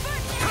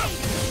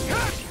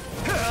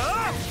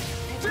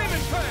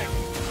 Demon Fang.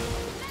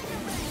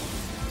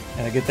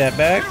 Can I get that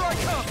back? Here I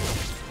come.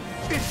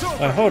 It's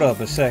over. Wait, hold up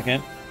a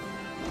second.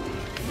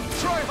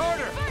 Try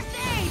harder.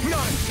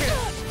 Not a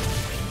chance.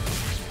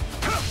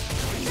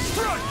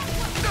 Strike.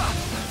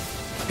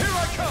 Here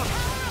I come.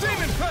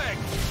 Demon Fang.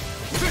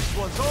 This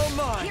one's all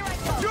mine.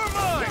 You're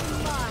mine.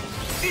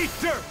 Eat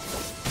dirt.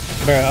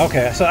 Bruh,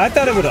 okay, so I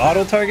thought it would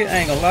auto target, I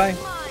ain't gonna lie.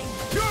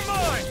 You're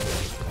mine.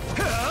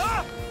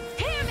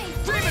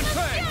 Demon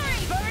Fang.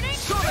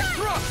 Sonic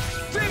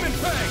thrust. Demon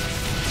Fang.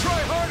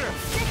 Try harder.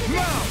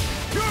 Now.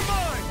 You're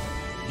mine.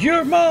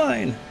 You're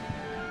mine!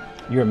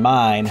 You're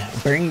mine.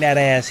 Bring that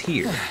ass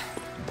here.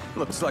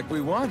 Looks like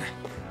we won.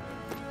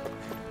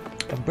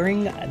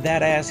 Bring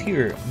that ass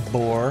here,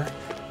 boar.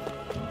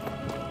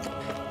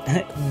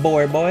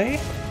 Boy.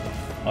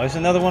 Oh, it's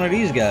another one of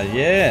these guys,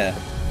 yeah.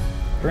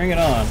 Bring it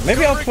on.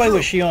 Maybe I'll play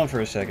with Shionne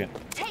for a second.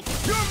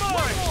 You're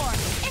mine.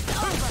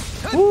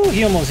 Ooh,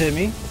 he almost hit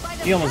me.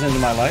 He almost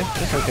ended my life.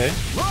 That's okay.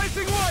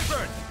 Rising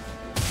Wyvern.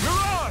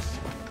 Mirage.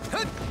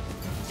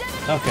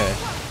 Okay.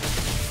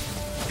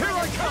 Here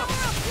I come.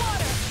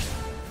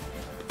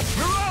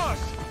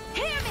 Mirage.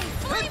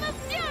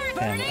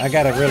 Damn, I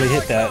gotta really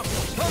hit that.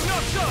 I'm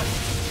not done.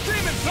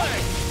 Demon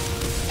Fang.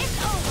 It's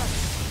over!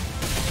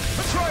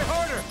 Try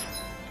harder.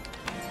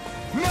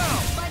 Now.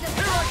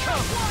 Here I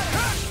come.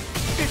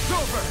 It's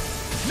over.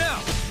 Now,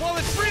 while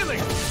it's reeling.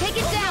 Take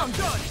it down!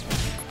 Done.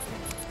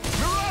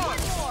 Mirage.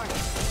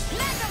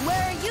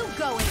 Where are you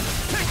going?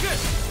 Take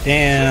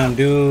Damn,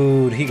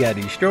 dude, he got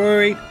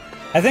destroyed.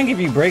 I think if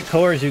you break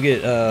cores, you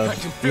get,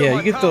 yeah,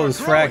 you get those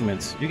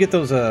fragments. You get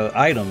those,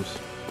 items.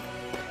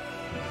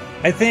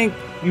 I think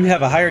you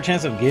have a higher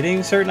chance of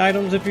getting certain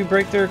items if you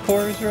break their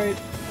cores, right?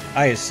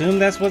 I assume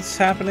that's what's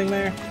happening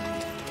there.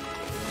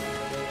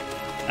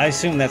 I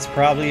assume that's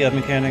probably a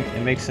mechanic.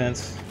 It makes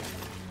sense.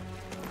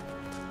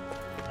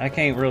 I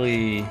can't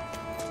really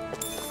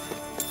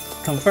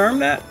confirm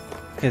that,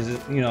 because,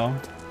 you know,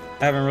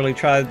 I haven't really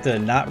tried to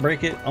not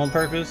break it on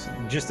purpose,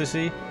 just to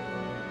see.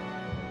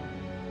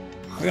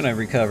 We're gonna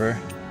recover.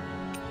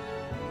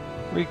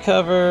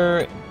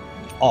 Recover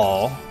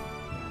all.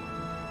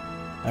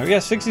 Now we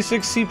got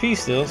 66 CP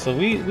still, so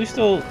we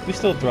still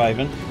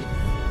thriving.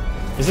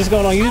 Is this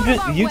going on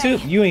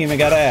YouTube? You ain't even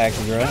gotta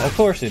ask, bro. Of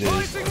course it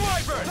is.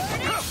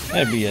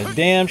 That'd be a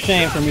damn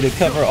shame for me to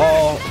cover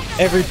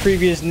every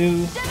previous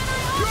new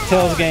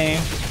Tales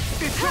game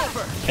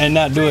and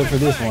not do it for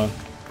this one.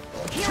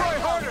 Try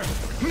harder.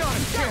 Not a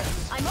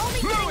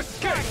chance. No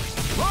escape.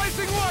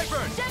 Rising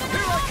Wyvern.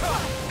 Here I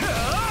come.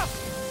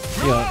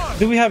 Yo,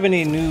 do we have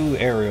any new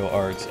aerial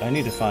arts? I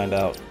need to find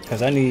out,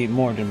 because I need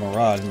more than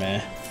Mirage,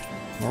 man.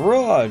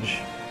 Mirage.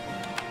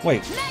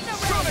 Wait,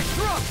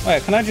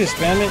 can I just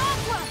spam it?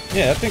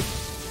 Yeah, I think.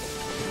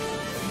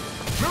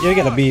 Yeah, you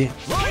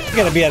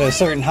gotta be at a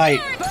certain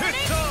height.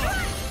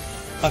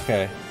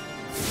 Okay.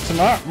 So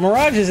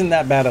Mirage isn't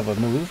that bad of a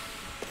move,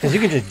 because you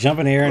can just jump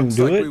in the air and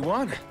do it.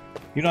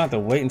 You don't have to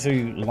wait until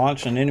you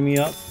launch an enemy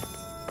up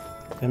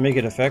and make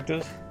it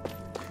effective.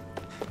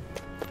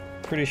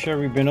 Pretty sure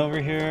we've been over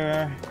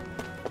here.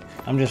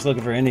 I'm just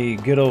looking for any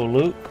good old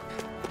loot.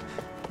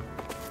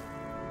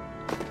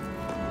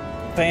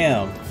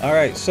 Bam.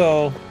 Alright,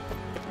 so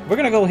we're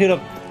gonna go hit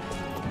up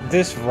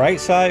this right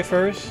side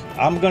first.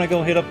 I'm gonna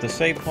go hit up the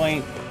save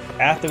point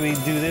after we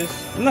do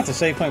this. Not the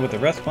save point, but the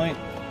rest point.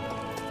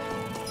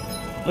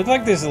 Looks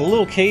like there's a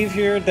little cave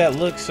here that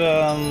looks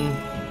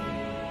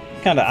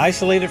kind of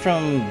isolated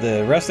from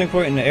the resting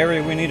point in the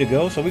area we need to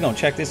go. So we're gonna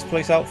check this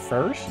place out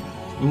first.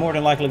 More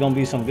than likely gonna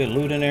be some good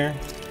loot in there.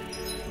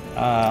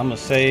 I'm gonna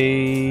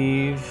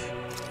save.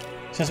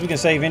 Since we can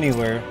save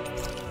anywhere,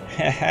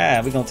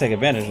 we're gonna take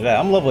advantage of that.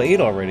 I'm level 8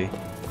 already.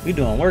 We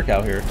doing work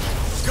out here.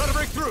 Gotta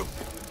break through.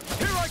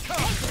 Here I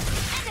come.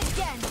 And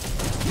again.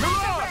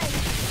 Mirage.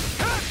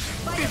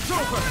 It's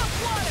over.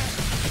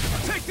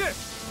 Take this.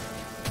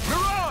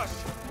 Mirage.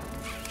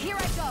 Here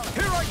I go.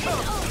 Here I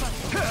come.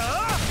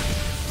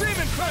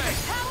 Demon Fang.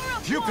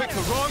 You picked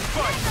the wrong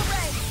fight.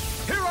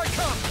 Here I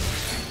come.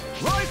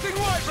 Rising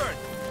Wyvern.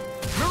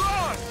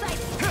 Mirage.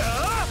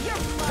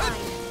 You're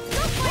mine.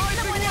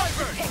 Rising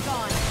Wyvern.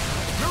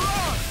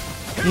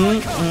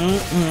 Mirage.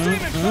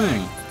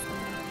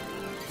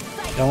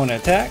 Don't want to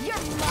attack?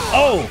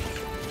 Oh!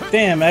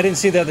 Damn, I didn't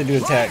see the other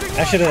dude attack.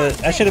 I should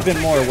have been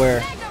more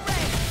aware.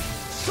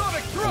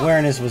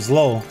 Awareness was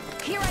low.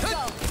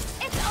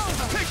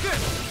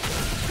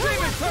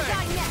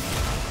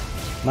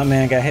 My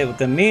man got hit with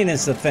the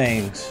meanest of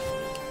things.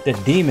 The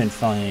Demon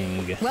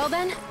Fang. Well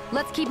then,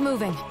 let's keep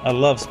moving. I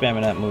love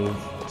spamming that move.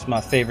 It's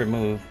my favorite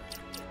move.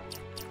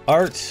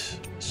 Arts,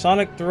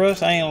 Sonic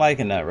Thrust, I ain't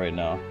liking that right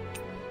now.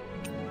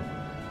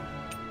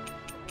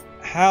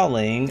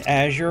 Howling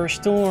Azure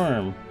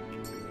Storm.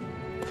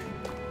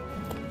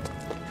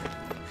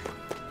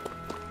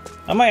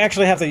 I might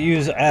actually have to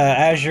use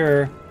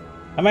Azure.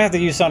 I might have to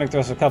use Sonic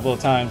Thrust a couple of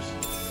times.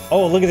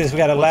 Oh, look at this. We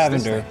got a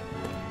Lavender.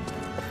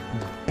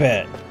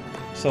 Bet.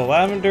 So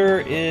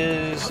Lavender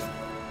is...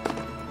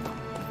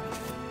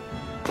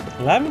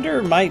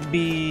 Lavender might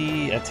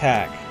be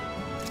attack.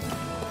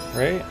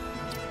 Right?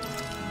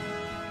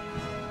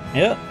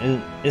 Yep.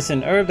 It's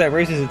an herb that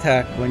raises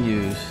attack when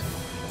used.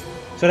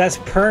 So that's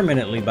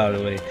permanently, by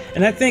the way.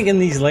 And I think in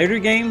these later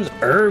games,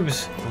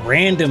 herbs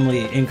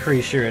randomly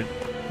increase your...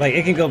 Like,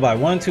 it can go by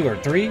 1, 2, or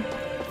 3.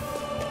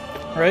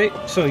 Right?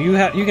 So you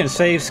can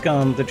save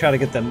scum to try to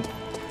get the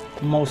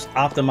most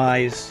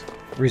optimized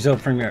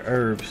result from your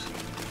herbs.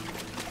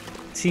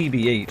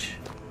 TBH.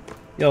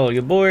 Yo,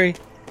 your boy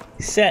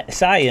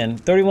Shionne,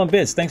 31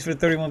 bits. Thanks for the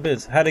 31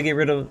 bits. How to get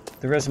rid of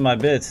the rest of my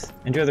bits.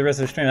 Enjoy the rest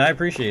of the stream. I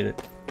appreciate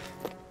it.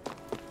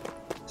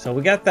 So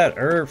we got that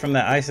herb from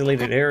that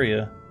isolated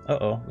area.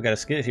 Uh-oh, we got a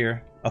skid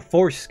here. A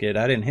force skid.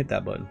 I didn't hit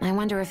that button. I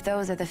wonder if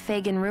those are the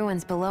Fagan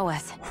Ruins below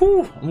us.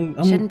 Whew,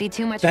 Shouldn't be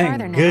too much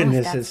farther now. Thank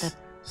goodness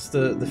it's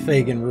the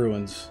Fagan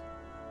Ruins.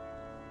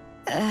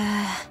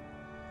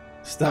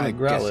 Stomach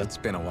growling. I guess it's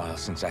been a while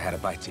since I had a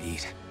bite to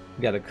eat.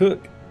 You gotta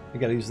cook. You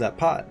gotta use that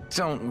pot.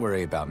 Don't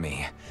worry about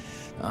me.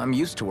 I'm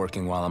used to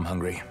working while I'm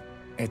hungry.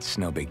 It's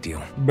no big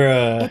deal.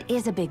 Bruh. It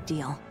is a big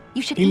deal.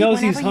 You should He eat knows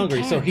he's whenever hungry,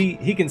 you can. so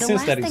he can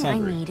sense that he's hungry.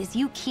 The last thing I need is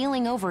you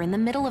keeling over in the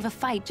middle of a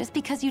fight just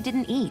because you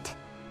didn't eat.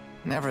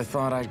 Never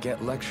thought I'd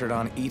get lectured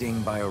on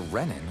eating by a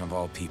Renin, of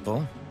all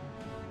people.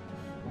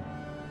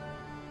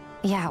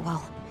 Yeah,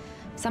 well,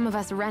 some of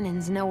us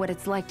Renins know what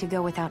it's like to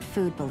go without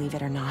food, believe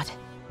it or not.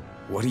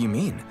 What do you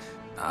mean?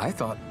 I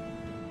thought...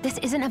 This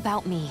isn't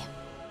about me.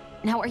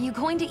 Now, are you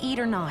going to eat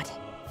or not?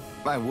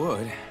 I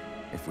would,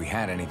 if we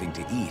had anything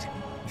to eat.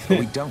 But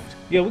we don't.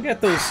 Yeah, we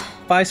got those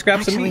buy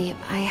scraps of Actually, meat.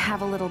 I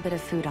have a little bit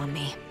of food on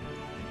me.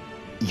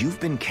 You've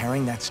been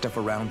carrying that stuff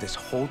around this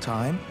whole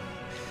time?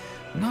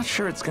 I'm not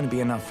sure it's gonna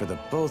be enough for the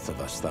both of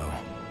us, though.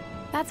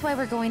 That's why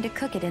we're going to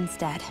cook it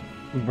instead.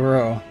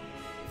 Bro,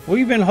 where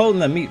you been holding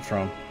that meat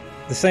from?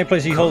 The same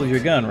place you hold your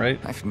gun, right?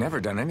 I've never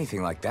done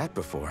anything like that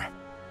before.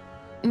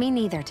 Me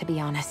neither, to be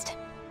honest.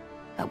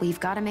 But we've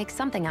got to make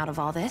something out of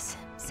all this,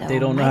 so They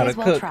don't know might how to as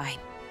well cook. try.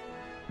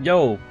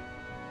 Yo,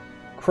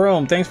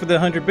 Chrome, thanks for the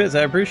 100 bits.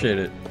 I appreciate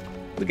it.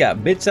 We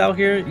got bits out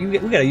here. We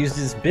gotta use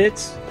these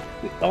bits.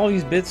 All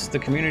these bits the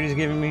community's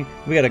giving me,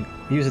 we gotta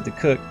use it to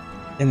cook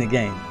in the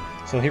game.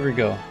 So here we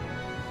go.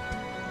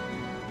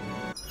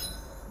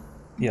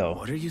 Yo.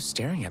 What are you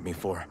staring at me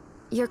for?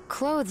 Your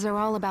clothes are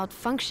all about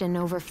function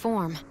over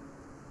form.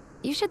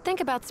 You should think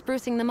about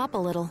sprucing them up a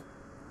little.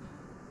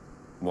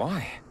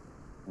 Why?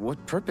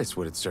 What purpose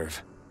would it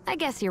serve? I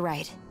guess you're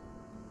right.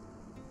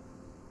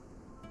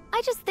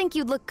 I just think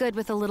you'd look good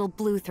with a little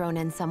blue thrown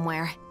in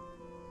somewhere.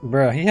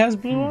 Bruh, he has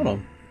blue on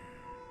him.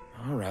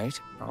 All right,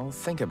 I'll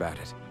think about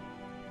it.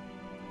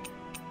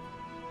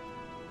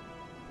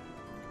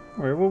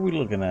 Wait, what are we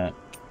looking at?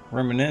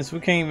 Reminisce? We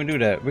can't even do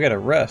that. We gotta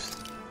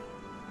rest.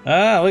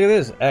 Ah, look at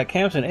this. At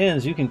camps and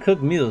inns, you can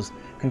cook meals,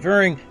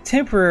 conferring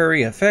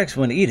temporary effects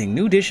when eating.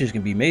 New dishes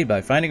can be made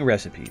by finding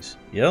recipes.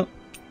 Yep.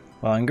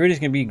 While ingredients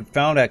can be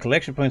found at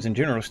collection points and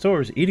general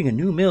stores, eating a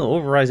new meal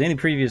overrides any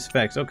previous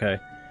effects. Okay.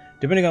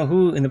 Depending on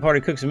who in the party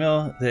cooks a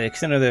meal, the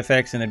extent of the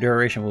effects and the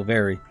duration will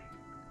vary.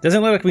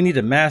 Doesn't look like we need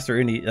to master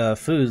any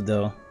foods,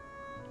 though.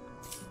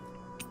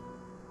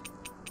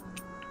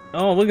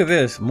 Oh, look at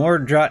this. More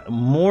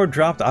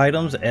dropped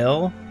items,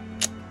 L.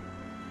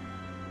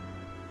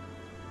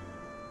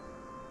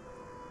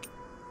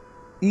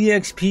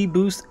 EXP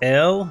boost,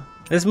 L.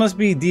 This must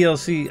be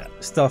DLC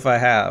stuff I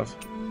have.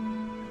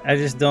 I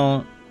just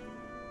don't...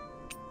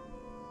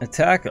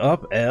 Attack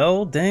up,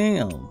 L?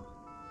 Damn.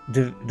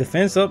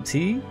 Defense up,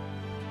 T?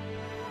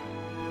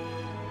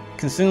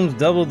 Consumes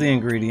double the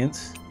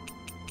ingredients.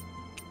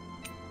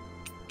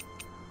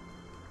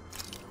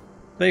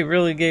 They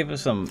really gave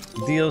us some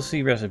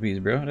DLC recipes,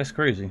 bro. That's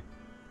crazy.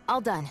 All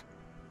done.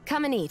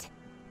 Come and eat.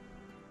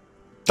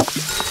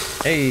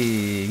 Hey,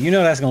 you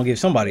know that's gonna give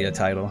somebody a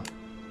title.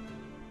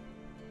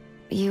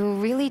 You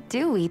really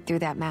do eat through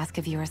that mask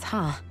of yours,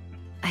 huh?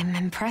 I'm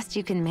impressed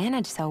you can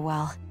manage so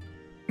well.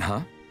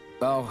 Huh?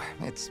 Oh,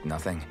 it's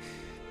nothing.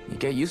 You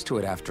get used to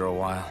it after a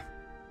while.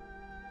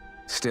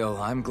 Still,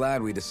 I'm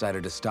glad we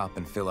decided to stop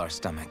and fill our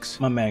stomachs.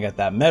 My man got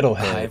that metal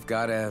head. I've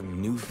got a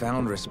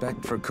newfound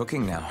respect for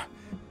cooking now.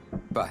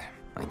 But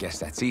I guess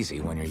that's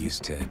easy when you're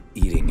used to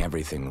eating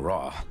everything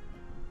raw.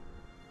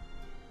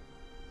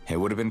 It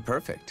would have been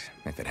perfect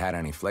if it had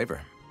any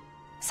flavor.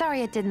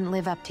 Sorry it didn't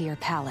live up to your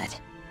palate.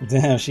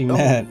 Damn, she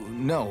mad. Oh,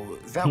 no,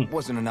 that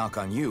wasn't a knock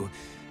on you.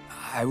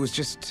 I was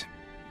just...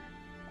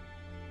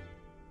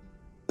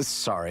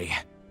 Sorry.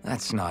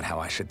 That's not how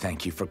I should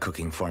thank you for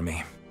cooking for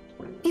me.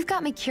 You've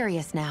got me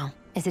curious now.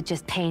 Is it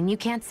just pain you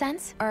can't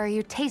sense? Or are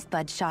your taste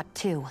buds shot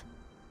too?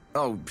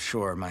 Oh,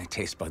 sure, my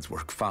taste buds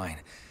work fine.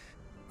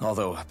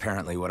 Although,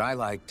 apparently what I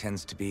like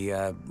tends to be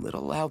a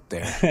little out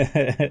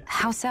there.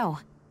 How so?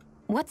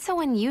 What's so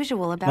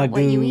unusual about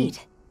what you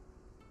eat?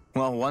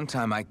 Well, one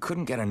time I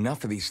couldn't get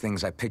enough of these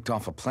things I picked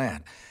off a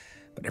plant,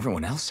 but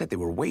everyone else said they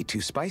were way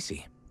too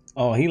spicy.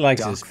 Oh, he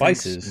likes his Doc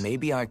spices. thinks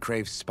maybe I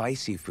crave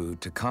spicy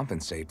food to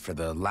compensate for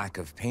the lack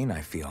of pain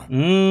I feel.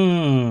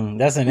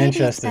 That's an Maybe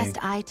interesting. it's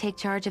best I take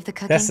charge of the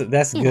cooking.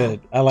 That's You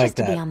good. know, I like just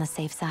that. to be on the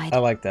safe side. I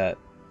like that.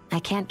 I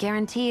can't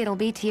guarantee it'll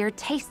be to your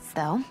tastes,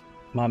 though.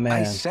 My man.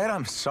 I said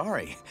I'm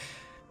sorry.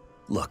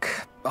 Look,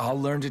 I'll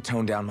learn to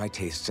tone down my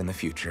tastes in the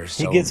future,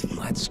 so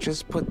let's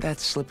just put that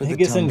slip of the tongue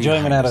behind us already. He gets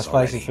enjoyment out of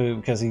spicy food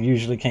because he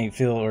usually can't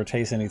feel or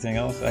taste anything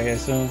else, I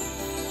assume.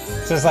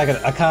 So it's like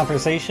a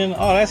conversation.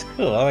 Oh, that's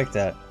cool. I like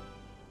that.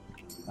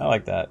 I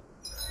like that.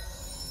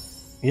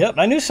 Yep,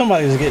 I knew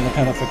somebody was getting a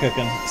penalty for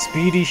cooking.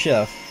 Speedy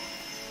Chef.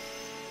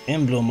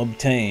 Emblem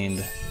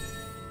obtained.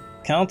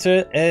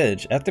 Counter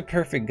edge. After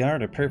perfect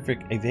guard or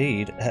perfect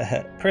evade,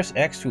 press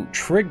X to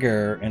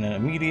trigger an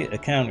immediate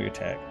counter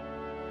attack.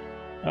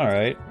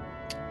 Alright.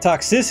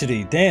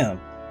 Toxicity. Damn.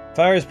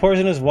 Fires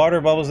poisonous water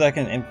bubbles that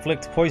can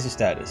inflict poison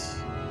status.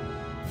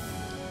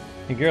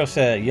 The girl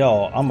said,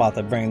 yo, I'm about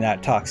to bring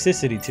that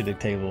toxicity to the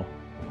table.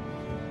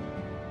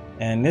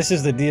 And this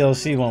is the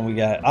DLC one we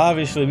got.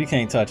 Obviously, we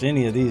can't touch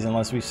any of these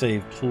unless we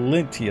save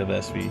plenty of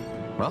SP.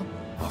 Well,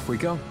 off we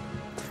go.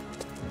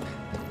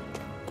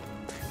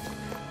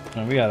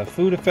 And we got a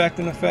food effect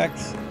and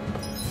effects.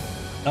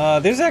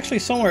 There's actually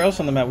somewhere else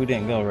on the map we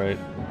didn't go, right?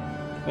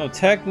 Well,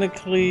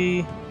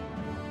 technically...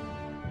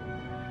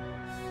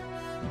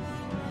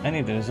 I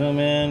need to zoom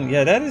in.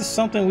 Yeah, that is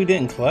something we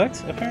didn't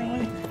collect,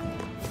 apparently.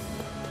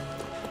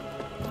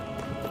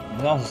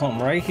 There's also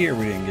something right here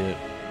we didn't get.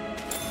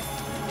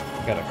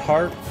 Got a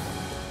cart.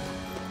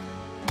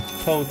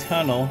 Tow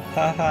tunnel.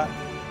 Haha.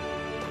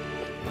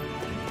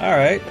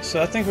 Alright,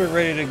 so I think we're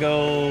ready to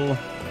go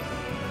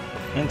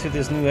into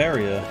this new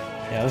area.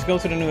 Yeah, let's go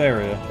to the new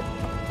area.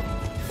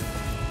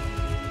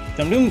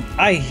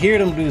 I hear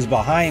them dudes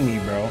behind me,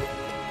 bro.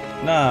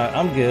 Nah,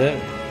 I'm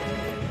good.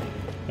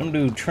 Them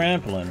dudes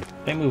trampling.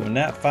 They moving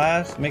that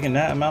fast, making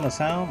that amount of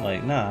sound.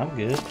 Like, nah, I'm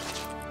good.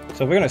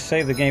 So we're gonna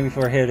save the game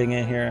before heading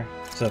in here.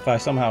 So if I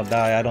somehow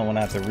die, I don't want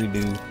to have to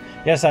redo.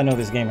 Yes, I know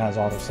this game has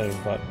autosave,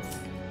 but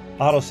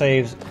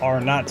autosaves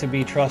are not to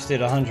be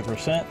trusted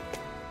 100%.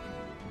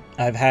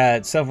 I've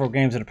had several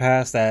games in the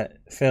past that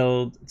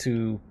failed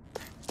to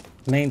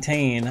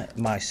maintain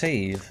my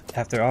save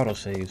after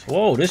autosaves.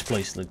 Whoa, this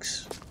place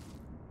looks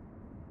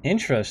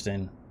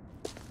interesting.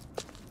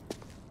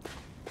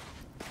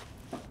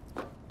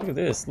 Look at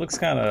this. Looks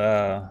kind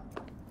of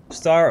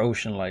Star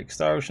Ocean-like.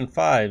 Star Ocean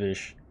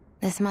 5-ish.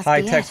 This must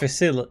high-tech be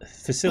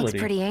facility. Looks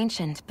pretty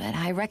ancient, but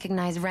I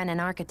recognize Renan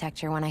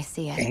architecture when I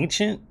see it.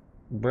 Ancient?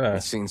 Bruh.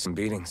 I've seen some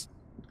beatings.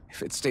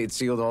 If it stayed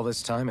sealed all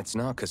this time, it's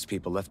not because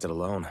people left it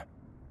alone.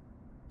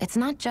 It's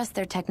not just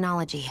their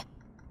technology.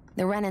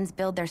 The Renans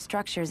build their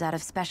structures out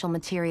of special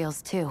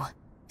materials, too.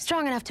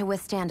 Strong enough to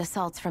withstand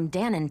assaults from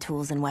Danon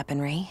tools and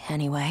weaponry,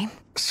 anyway.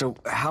 So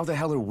how the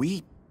hell are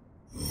we?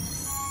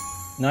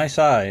 Nice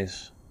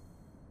eyes.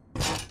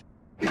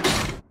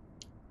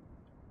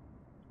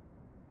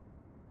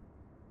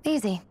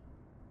 Easy.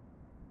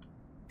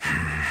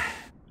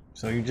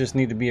 So you just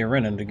need to be a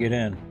Renan to get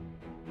in.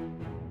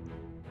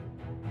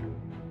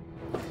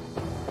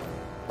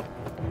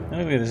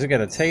 Look at this. It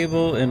got a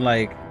table and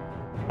like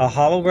a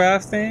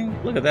holograph thing.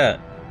 Look at that.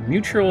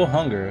 Mutual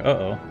hunger.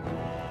 Uh-oh.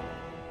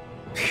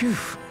 Phew.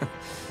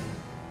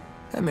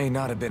 That may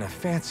not have been a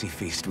fancy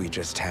feast we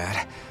just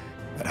had,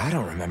 but I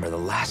don't remember the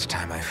last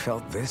time I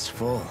felt this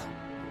full.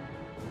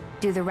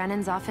 Do the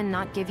Renans often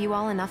not give you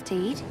all enough to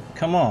eat?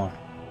 Come on.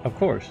 Of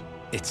course.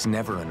 It's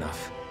never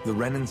enough. The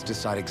Renans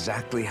decide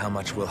exactly how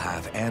much we'll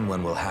have and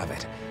when we'll have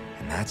it.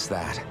 And that's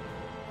that.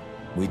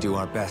 We do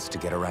our best to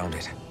get around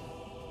it.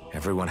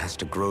 Everyone has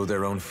to grow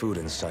their own food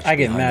and such. I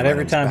get mad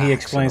every time he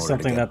explains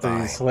something that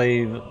the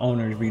slave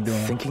owners be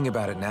doing. Thinking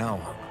about it now,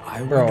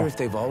 I wonder if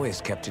they've always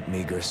kept it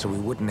meager so we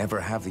would never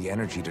have the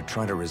energy to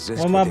try to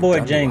resist. Well, my boy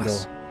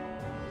Django.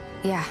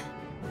 Yeah.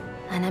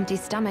 An empty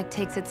stomach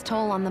takes its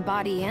toll on the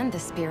body and the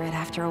spirit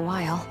after a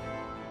while.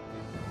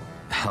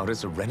 How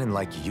does a Renan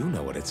like you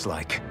know what it's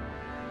like?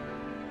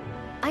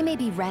 I may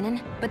be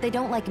Renan, but they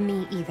don't like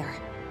me either.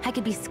 I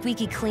could be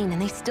squeaky clean and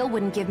they still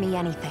wouldn't give me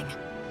anything.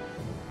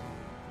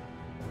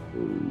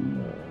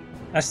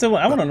 I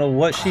want to know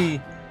what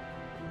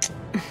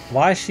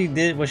why she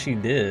did what she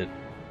did.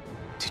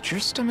 Did your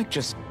stomach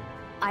just...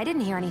 I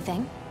didn't hear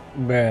anything.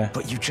 Bruh.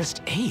 But you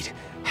just ate.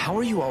 How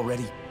are you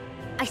already...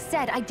 I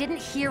said I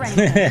didn't hear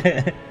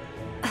anything.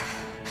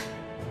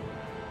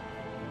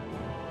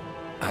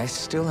 I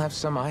still have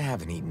some I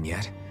haven't eaten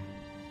yet.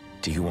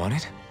 Do you want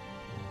it?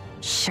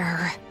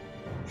 Sure.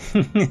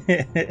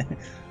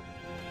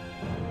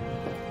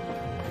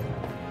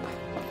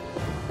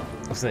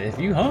 So if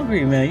you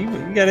hungry,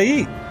 man, you gotta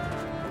eat.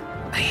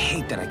 I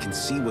hate that I can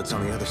see what's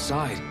on the other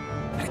side,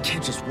 and I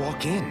can't just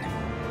walk in.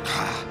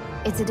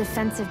 It's a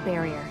defensive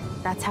barrier.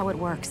 That's how it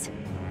works.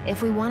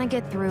 If we want to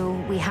get through,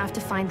 we have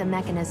to find the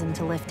mechanism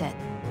to lift it.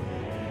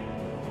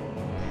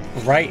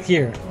 Right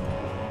here.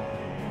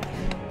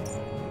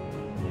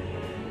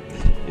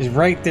 It's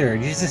right there.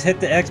 You just hit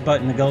the X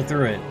button to go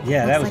through it.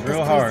 Yeah, that was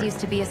real hard. This place used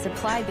to be a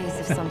supply base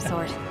of some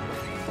sort.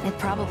 It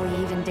probably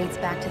even dates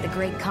back to the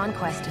Great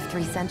Conquest of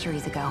 3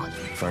 centuries ago.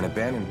 For an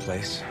abandoned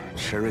place,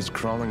 sure is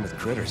crawling with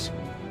critters.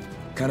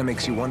 Kinda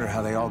makes you wonder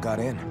how they all got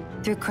in.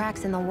 Through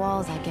cracks in the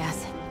walls, I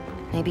guess.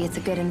 Maybe it's a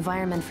good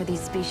environment for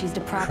these species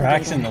to propagate.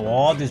 Cracks in the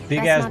wall? This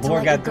big-ass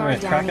boar got through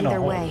and crack in the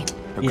hole.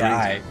 Yeah,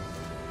 alright.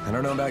 I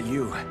don't know about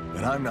you,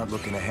 but I'm not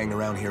looking to hang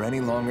around here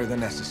any longer than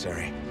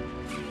necessary.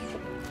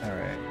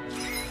 Alright.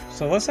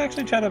 So let's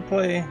actually try to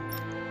play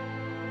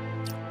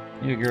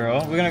you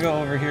girl. We're gonna go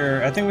over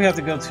here. I think we have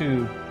to go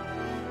to...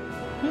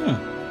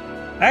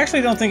 I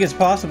actually don't think it's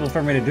possible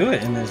for me to do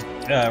it in this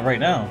right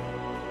now.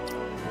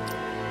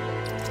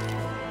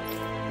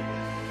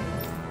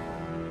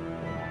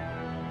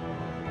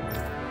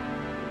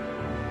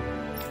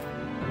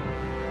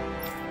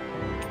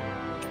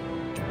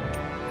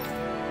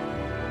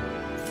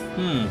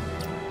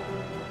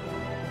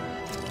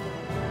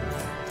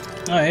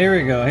 Oh, here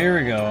we go, here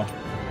we go.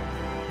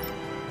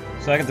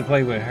 So I get to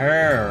play with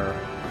her.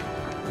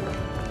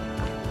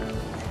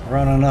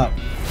 Running up.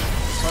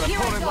 An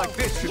opponent like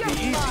this should be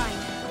easy.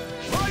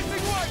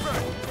 Rising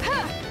Wyvern!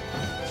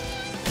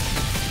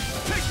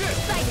 Take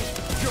this!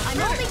 I'm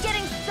only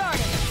getting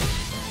started.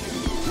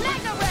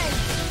 Magna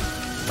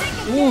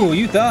Ray! Ooh,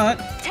 you thought.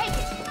 Take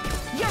it!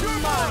 You're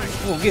mine!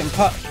 Oh, getting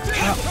popped.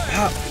 Pop,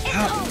 pop,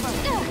 pop.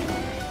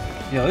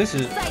 Yo, this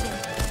is...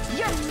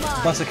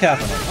 Bust a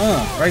cap on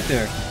it. Right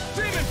there.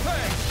 Demon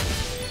Fang!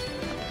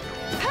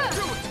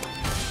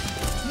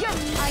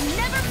 I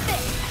never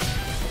fit!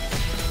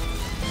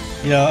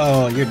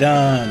 Yo, you're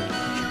done.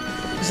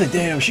 It's like,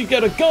 damn, she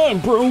got a gun,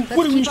 bro.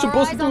 What are we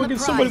supposed to do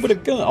against somebody with a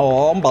gun?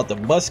 Oh, I'm about to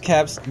bust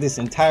caps this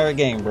entire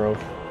game, bro.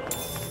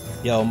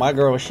 Yo, my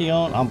girl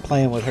Shionne, I'm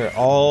playing with her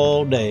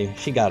all day.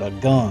 She got a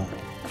gun.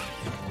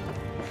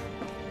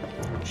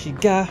 She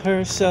got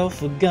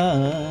herself a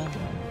gun.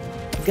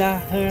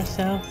 Got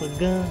herself a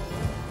gun.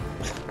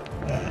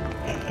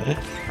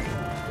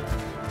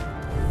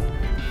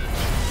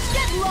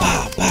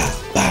 Bow, bow,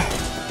 bow.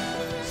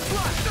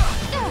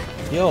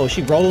 Yo,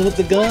 she rolling with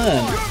the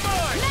gun.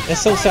 It's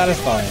so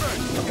satisfying.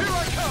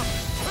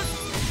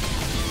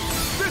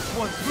 This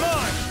one's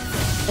mine.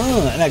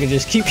 And I can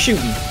just keep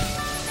shooting.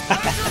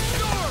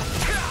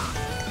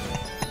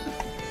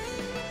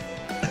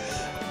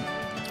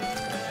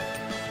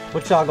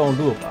 What y'all gonna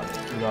do about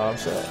it? You know what I'm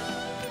saying?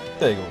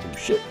 They ain't gonna do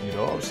shit, you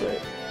know what I'm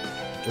saying?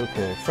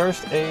 Okay,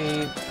 first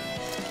aid.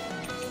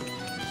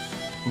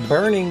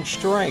 Burning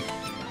strike.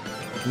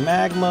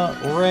 Magma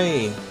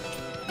ray.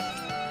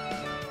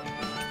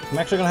 I'm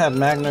actually gonna have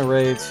magma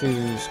ray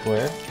to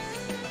square.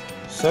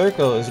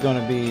 Circle is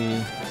gonna be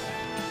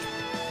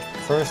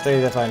first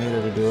aid if I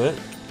needed to do it.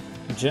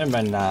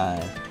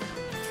 Gemini.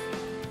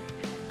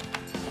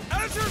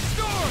 Azure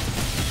Storm!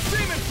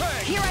 Demon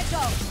Fang! Here I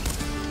go.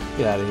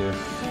 Get out of here.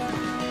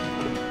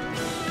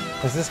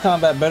 Is this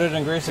combat better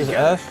than Grace's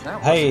F?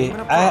 Hey,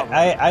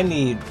 I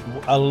need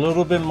a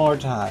little bit more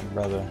time,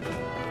 brother.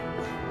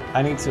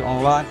 I need to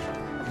unlock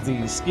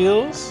these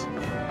skills.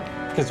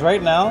 Because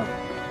right now,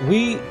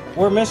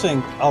 we're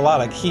missing a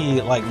lot of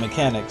key like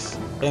mechanics.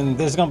 And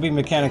there's gonna be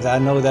mechanics I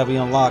know that we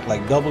unlock,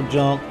 like double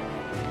jump.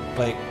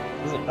 Like,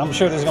 I'm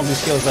sure there's gonna be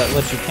skills that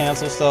let you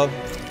cancel stuff.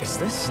 Is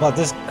this? But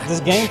this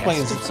gameplay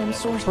is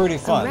pretty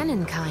fun. The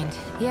Renin kind,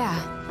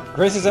 yeah.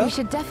 Grace's F? We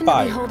should definitely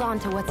Fire. hold on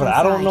to what's But inside.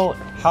 I don't know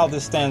how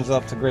this stands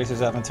up to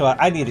Grace's F until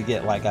I need to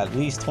get like at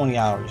least 20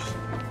 hours.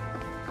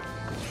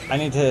 I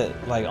need to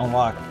like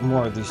unlock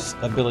more of these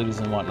abilities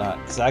and whatnot,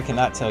 because I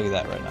cannot tell you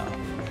that right now.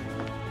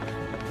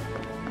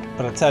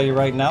 But I'll tell you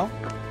right now,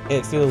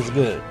 it feels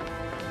good.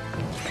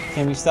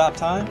 Can we stop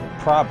time?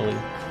 Probably.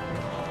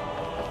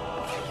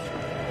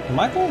 Am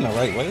I going the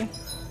right way?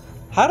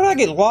 How did I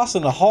get lost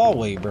in the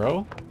hallway,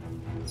 bro?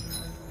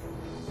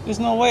 There's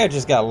no way I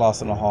just got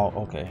lost in the hall.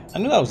 Okay, I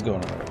knew I was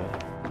going the right way.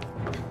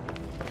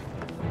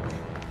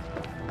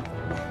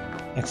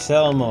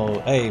 Excel mode.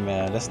 Hey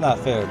man, that's not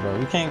fair, bro.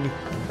 We can't be...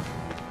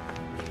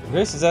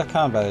 Grace's F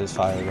combat is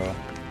fire, though.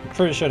 I'm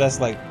pretty sure that's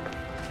like,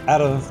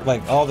 out of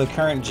like all the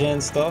current gen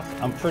stuff,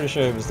 I'm pretty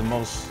sure it was the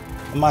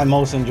my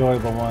most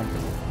enjoyable one.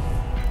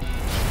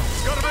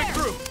 Gotta make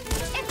through!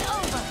 It's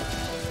over.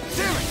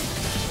 Damn it!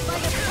 By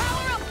the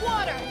power of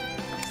water.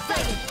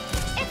 Sighted.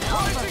 It's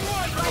over.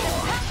 By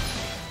the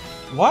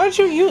Why'd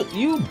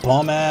you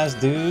bum ass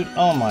dude?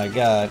 Oh my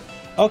god.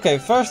 Okay,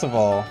 first of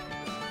all,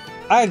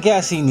 I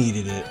guess he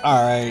needed it.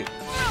 Alright.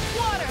 power of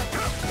water.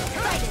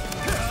 Sighted.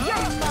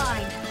 You're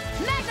mine.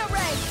 Magna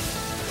ray.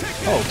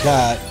 Oh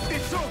god.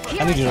 It's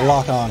over! I need you to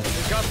lock on.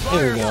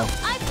 There we go.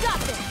 I've got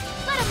this.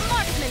 Let a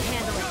marksman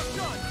handle it.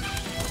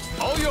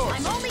 All yours!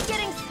 I'm only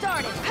getting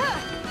started.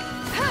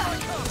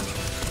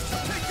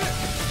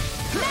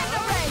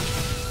 Magna ray.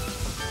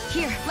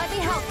 Here, let me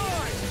help.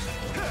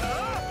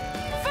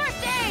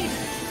 First aid.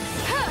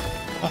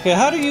 Okay,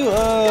 how do you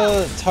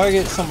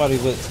target somebody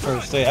with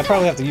first aid? I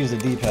probably have to use the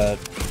D-pad.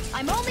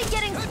 I'm only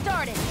getting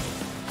started.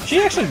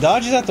 She actually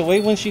dodges out the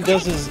way when she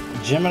does his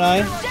Gemini.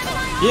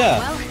 Yeah.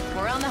 Well,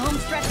 we're on the home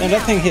stretch And now.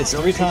 that thing hits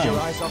 3 Take your times.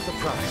 eyes off the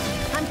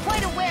prize. I'm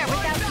quite aware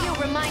without you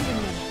reminding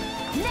me.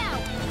 Now,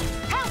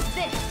 how's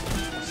this?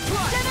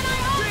 Gemini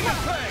Demon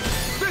Alpha! Fang!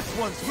 This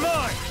one's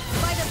mine!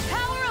 By the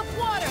power of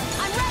water,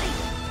 I'm ready.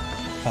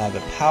 By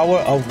the power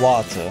of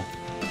water.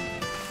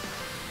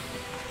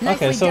 Okay,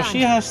 Nicely so done.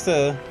 she has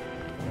to...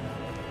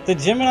 The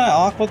Gemini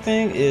Aqua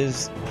thing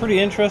is pretty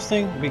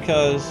interesting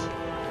because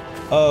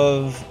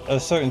of a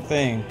certain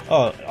thing.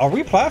 Oh, are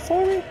we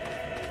platforming?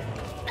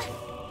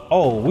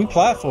 Oh, we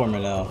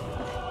platforming now.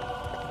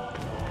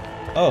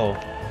 Oh.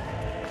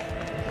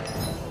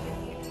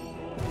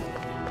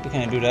 We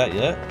can't do that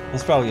yet.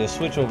 There's probably a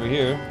switch over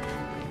here.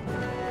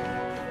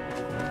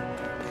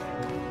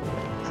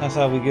 That's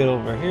how we get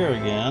over here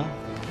again.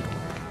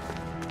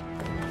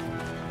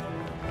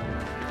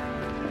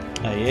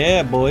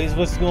 Yeah, boys,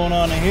 what's going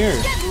on in here?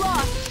 Get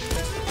lost!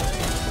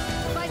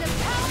 By the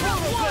power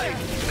of water!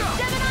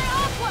 Gemini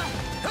Aqua!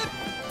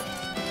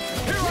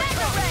 Here I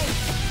Mega come! Ray!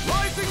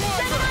 Rising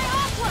water! Gemini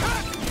Aqua!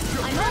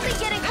 I'm only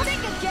getting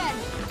sick again!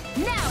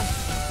 Now!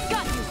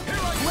 Got you!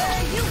 Where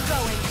are you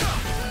going?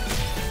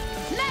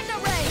 Mega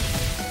Ray!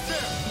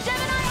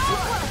 Gemini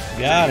Aqua!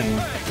 Got him.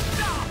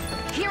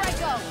 Here I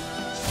go!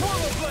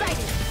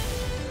 Sighted!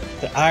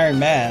 The Iron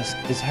Mask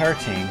is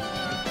hurting.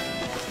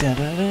 A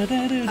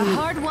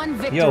hard-won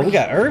victory. Yo, we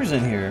got herbs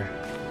in here.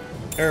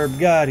 Herb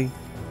Gotti.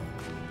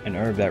 An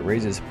herb that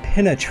raises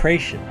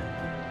penetration.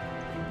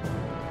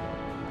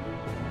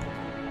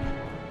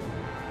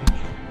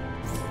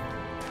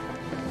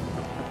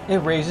 It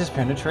raises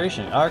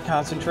penetration. Our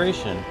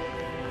concentration.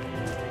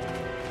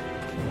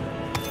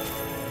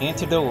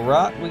 Antidote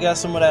rock. We got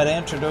some of that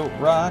antidote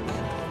rock.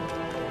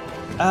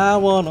 I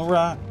wanna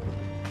rock.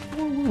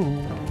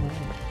 Ooh,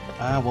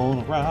 I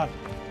wanna rock.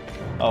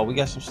 Oh, we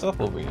got some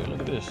stuff over here. Look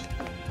at this.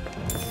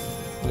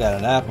 We got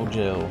an apple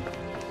gel.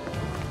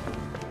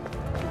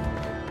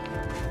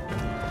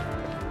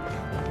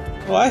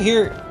 Well, I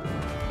hear...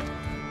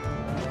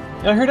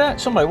 Y'all hear that?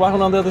 Somebody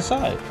walking on the other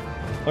side.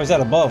 Or is that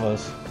above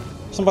us?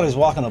 Somebody's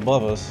walking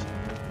above us.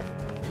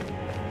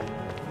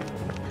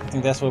 I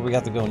think that's where we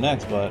got to go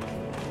next, but...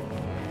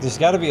 There's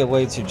got to be a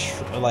way to,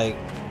 like,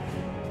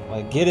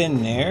 get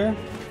in there.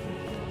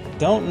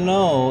 Don't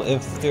know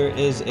if there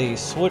is a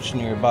switch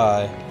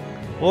nearby.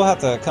 We'll have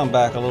to come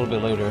back a little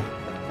bit later.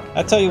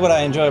 I tell you what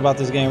I enjoy about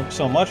this game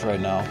so much right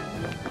now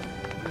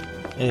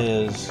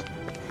is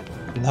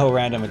no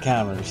random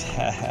encounters.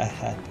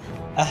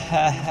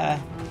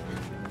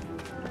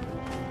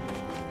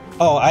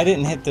 Oh, I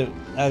didn't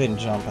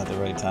jump at the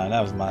right time.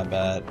 That was my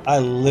bad. I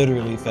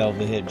literally failed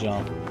to hit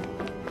jump.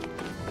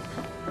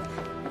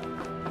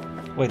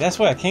 Wait, that's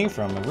where I came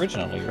from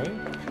originally, right?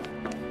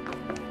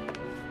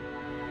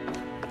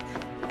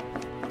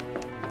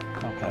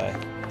 Okay.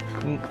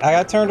 I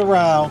got turned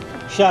around.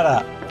 Shut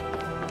up.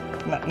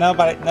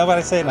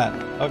 Nobody say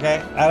nothing,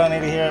 okay? I don't need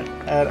to hear it.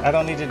 I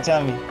don't need you to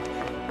tell me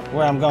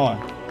where I'm going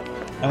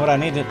and what I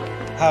need to,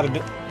 how to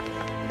do.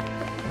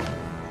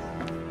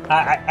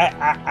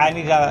 I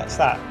need y'all to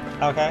stop,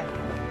 okay?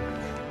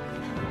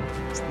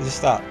 Just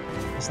stop.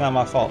 It's not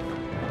my fault.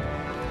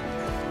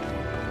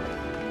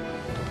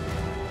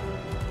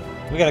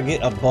 We gotta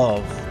get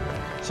above.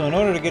 So in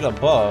order to get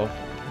above,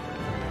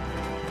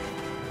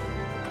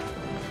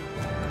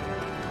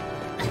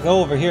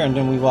 go over here and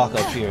then we walk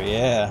up here,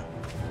 yeah.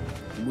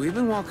 We've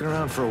been walking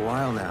around for a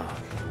while now.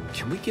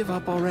 Can we give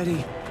up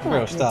already?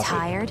 Bro, stop.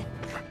 Tired?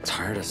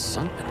 Tired of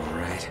something, all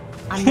right.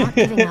 I'm not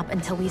giving up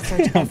until we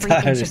search every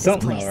inch of this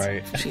place. All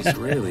right. She's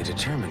really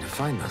determined to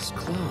find those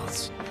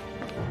clothes.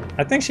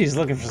 I think she's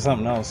looking for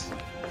something else.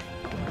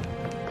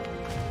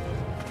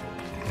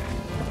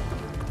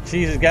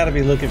 She's got to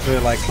be looking for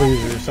like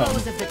clues or something.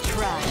 Of the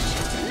trash.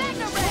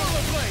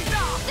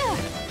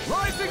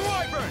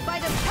 By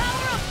the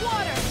power of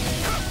water.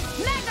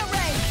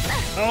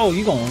 Oh,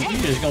 you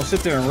just gonna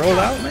sit there and roll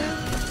out, man?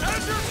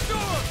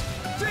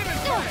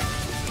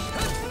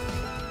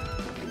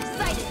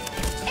 Sighted.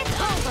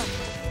 It's over.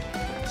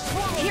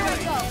 Here I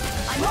go.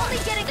 I'm only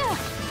getting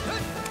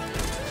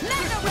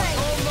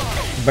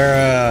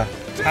Bruh,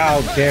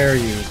 how dare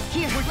you?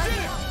 Here.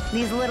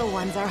 These little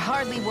ones are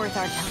hardly worth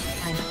our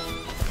time.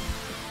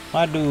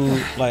 My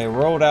dude like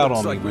rolled out Looks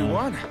on like me, we man.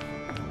 won.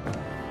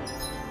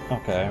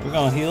 Okay, we're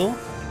gonna heal.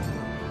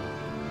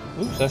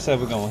 Oops, I said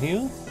we're gonna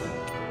heal.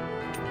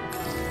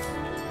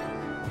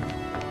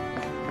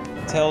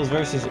 Tails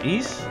versus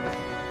East.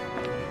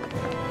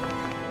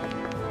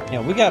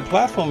 Yeah, we got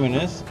platforming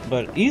this,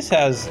 but East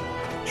has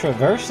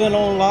traversing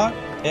on lock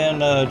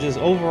and just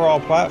overall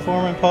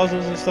platforming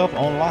puzzles and stuff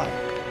on lock.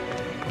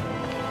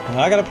 And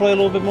I gotta play a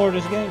little bit more of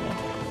this game, man.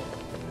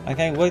 I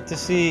can't wait to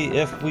see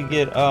if we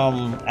get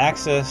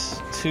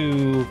access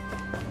to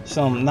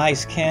some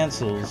nice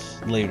cancels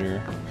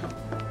later.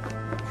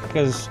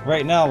 Because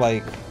right now,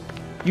 like,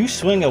 you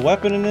swing a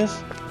weapon in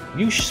this,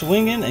 you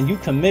swinging and you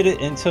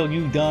committed until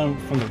you done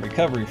from the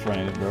recovery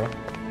frames, bro.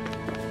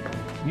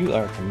 You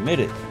are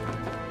committed.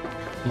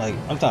 Like,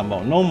 I'm talking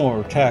about no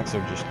more attacks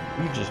or just,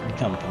 you just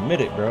become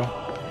committed, bro.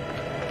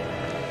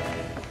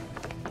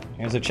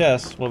 Here's a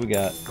chest. What we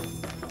got?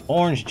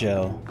 Orange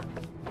gel.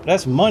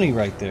 That's money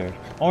right there.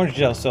 Orange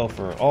gel sell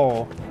for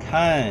all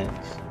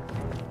kinds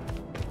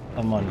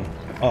of money.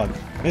 Oh,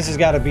 this has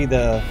got to be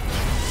the...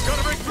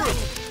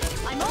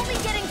 I'm only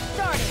getting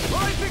started.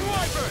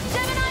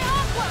 Gemini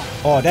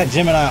Aqua. Oh, that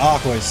Gemini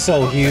Aqua is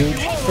so huge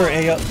for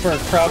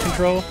crowd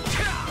control.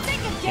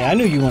 Yeah, I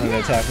knew you wanted to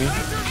attack me.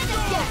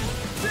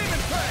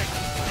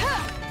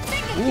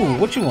 Ooh,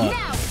 what you want?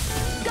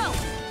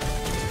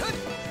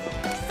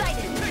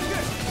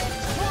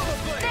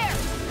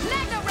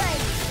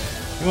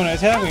 You want to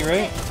attack me,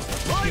 right?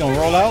 You gonna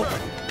roll out?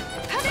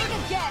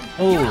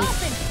 Oh.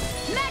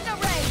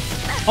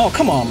 Oh,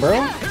 come on, bro.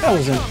 That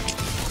wasn't...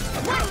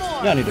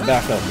 Y'all need to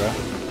back up, bro.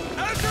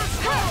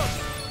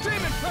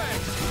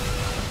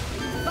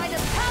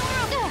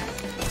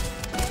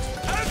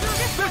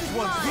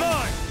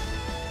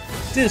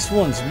 This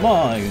one's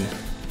mine.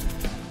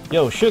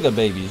 Yo, sugar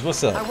babies,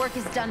 what's up? Our work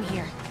is done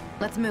here.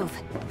 Let's move.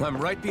 I'm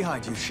right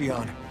behind you,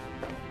 Shionne.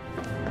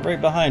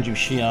 Right behind you,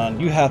 Shionne.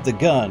 You have the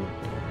gun.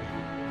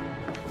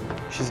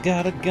 She's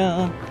got a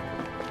gun.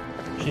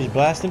 She's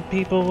blasting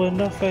people in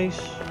the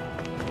face.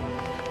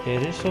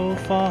 It is so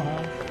fun.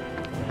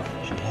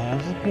 She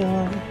has a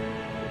gun.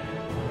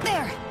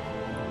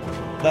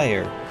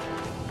 There.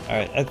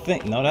 Alright, I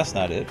think... No, that's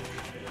not it.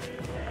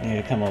 I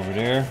need to come over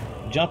there.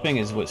 Jumping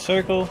is with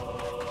circle.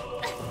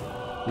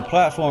 The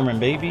platforming,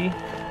 baby.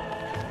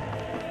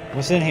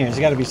 What's in here? There's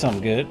got to be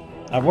something good.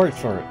 I worked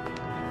for it.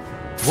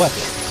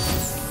 Weapon.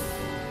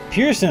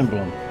 Pierce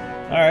emblem.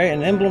 Alright,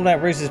 an emblem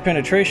that raises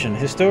penetration.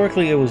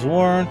 Historically, it was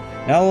worn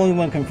not only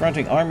when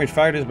confronting armored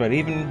fighters, but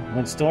even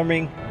when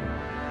storming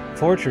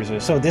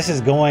fortresses. So this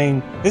is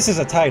going... This is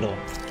a title.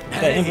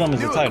 That emblem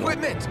is a title.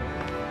 Equipment.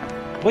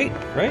 Wait,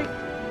 right?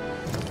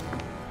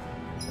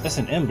 That's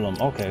an emblem.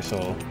 Okay,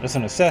 so that's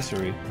an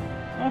accessory.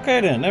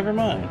 Okay then, never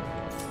mind.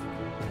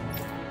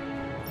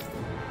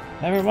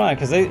 Never mind,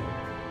 because they...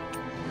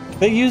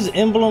 They use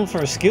emblem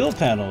for skill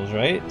panels,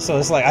 right? So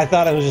it's like, I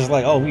thought it was just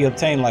like, oh, we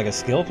obtained like a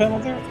skill panel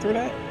through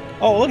that.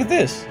 Oh, look at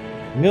this.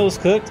 Meals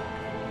cooked.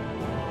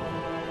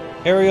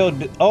 Aerial,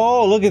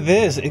 oh, look at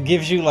this. It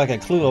gives you like a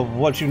clue of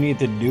what you need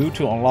to do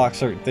to unlock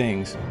certain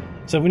things.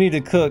 So we need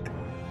to cook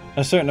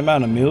a certain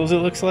amount of meals, it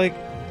looks like.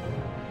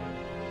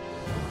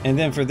 And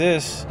then for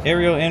this,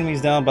 aerial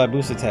enemies down by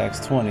boost attacks,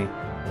 20.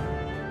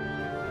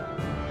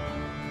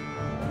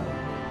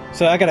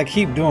 So I gotta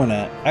keep doing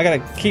that. I gotta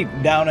keep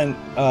downing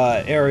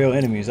aerial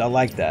enemies. I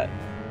like that.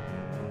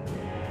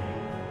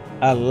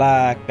 I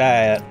like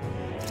that.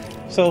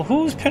 So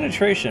who's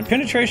penetration?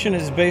 Penetration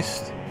is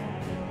based.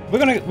 We're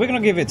gonna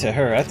give it to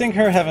her. I think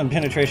her having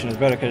penetration is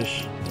better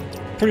because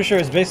pretty sure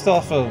it's based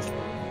off of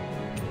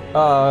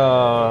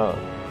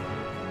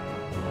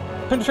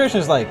penetration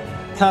is like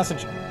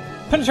constant.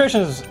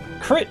 Penetration is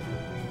crit,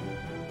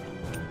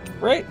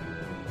 right?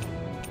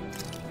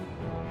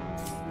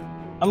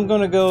 I'm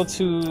gonna go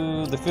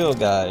to the field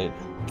guide.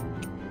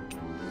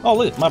 Oh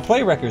look, my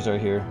play records are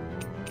here.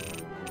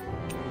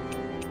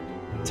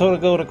 Total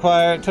gold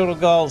acquired, total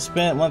gold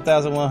spent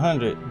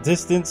 1,100.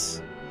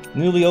 Distance,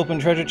 newly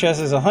opened treasure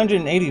chest is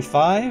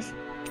 185.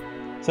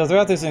 So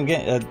throughout this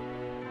game,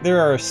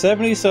 there are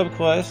 70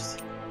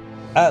 subquests,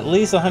 at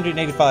least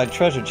 185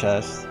 treasure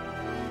chests.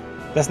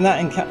 That's not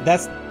in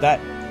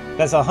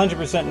that's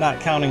 100% not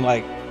counting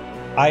like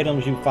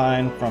items you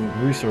find from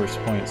resource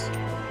points.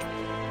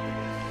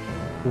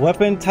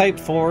 Weapon type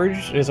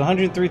forged. There's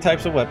 103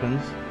 types of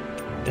weapons.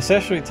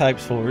 Accessory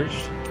types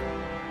forged.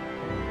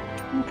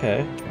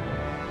 Okay.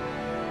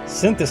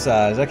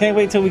 Synthesize. I can't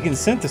wait till we can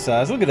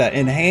synthesize. Look at that.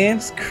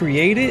 Enhanced,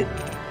 created.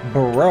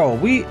 Bro,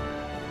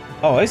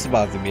 oh, it's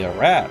about to be a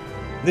wrap.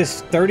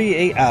 There's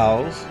 38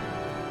 owls.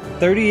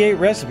 38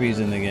 recipes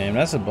in the game.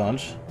 That's a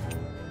bunch.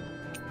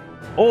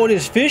 Oh,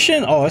 there's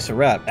fishing? Oh, it's a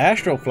wrap.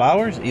 Astral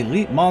flowers.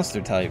 Elite monster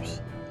types.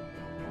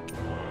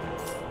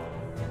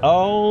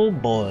 Oh,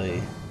 boy.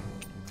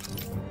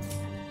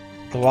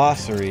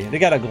 Glossary. They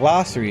got a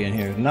glossary in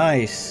here.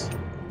 Nice.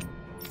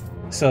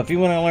 So if you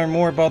want to learn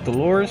more about the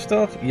lore and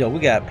stuff, yo, we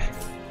got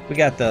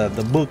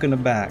the book in the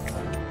back.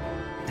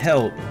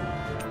 Help.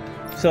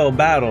 So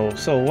battle.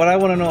 So what I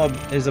want to know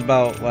is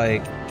about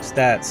like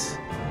stats.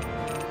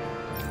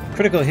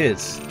 Critical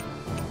hits.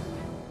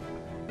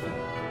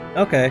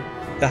 Okay.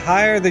 The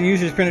higher the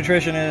user's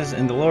penetration is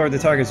and the lower the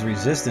target's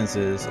resistance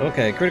is.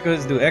 Okay, critical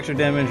hits do extra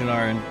damage and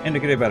are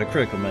indicated by the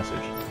critical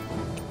message.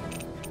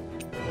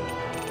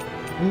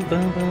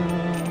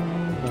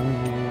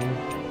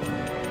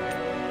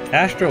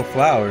 Astral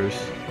flowers.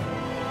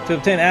 To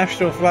obtain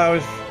astral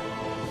flowers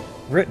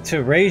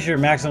to raise your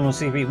maximum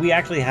CP, we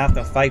actually have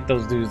to fight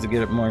those dudes to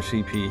get more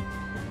CP.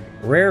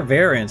 Rare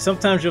variants.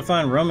 Sometimes you'll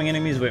find roaming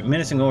enemies with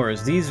menacing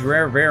auras. These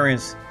rare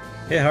variants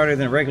hit harder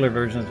than regular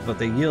versions, but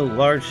they yield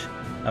large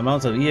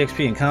amounts of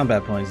EXP and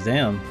combat points.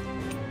 Damn.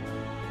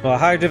 While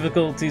higher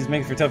difficulties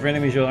make for tougher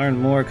enemies, you'll earn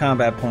more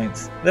combat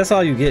points. That's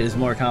all you get is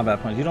more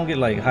combat points. You don't get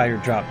like higher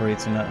drop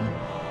rates or nothing.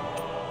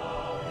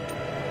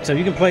 So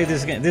you can play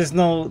this game. There's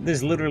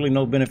literally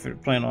no benefit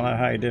of playing on a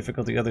higher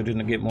difficulty other than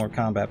to get more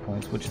combat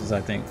points, which is, I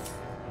think,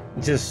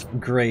 just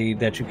grade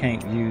that you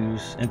can't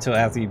use until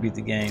after you beat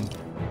the game.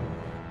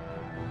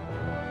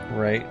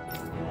 Right?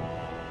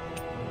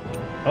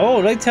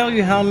 Oh, they tell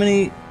you how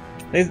many.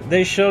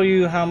 They show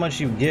you how much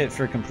you get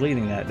for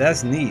completing that.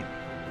 That's neat.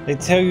 They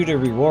tell you the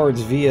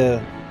rewards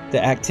via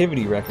the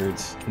activity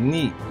records.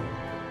 Neat.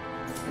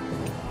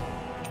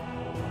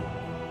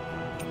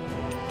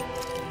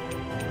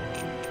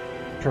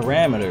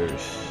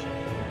 Parameters.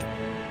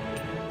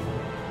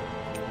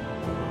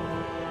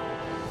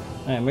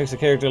 And it makes the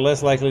character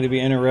less likely to be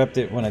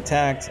interrupted when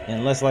attacked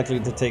and less likely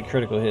to take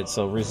critical hits.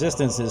 So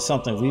resistance is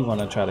something we want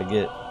to try to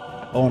get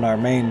on our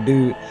main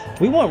dude.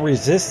 We want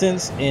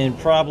resistance and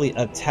probably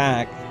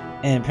attack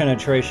and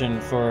penetration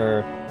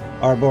for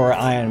our boy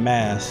Iron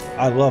Mask.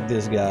 I love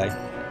this guy.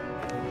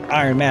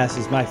 Iron Mask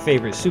is my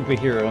favorite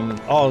superhero in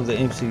all of the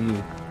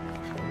MCU.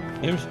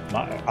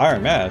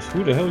 Iron Mask?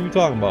 Who the hell are you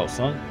talking about,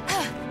 son?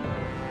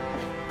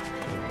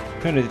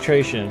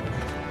 Penetration.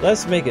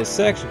 Let's make a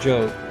sex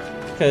joke.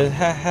 Cause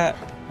haha,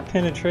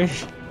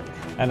 penetration.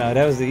 I know,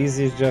 that was the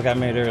easiest joke I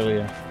made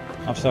earlier.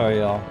 I'm sorry,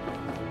 y'all.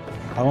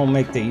 I won't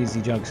make the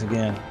easy jokes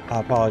again.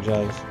 I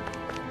apologize.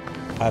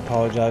 I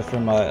apologize for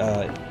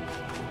my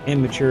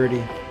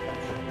immaturity.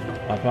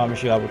 I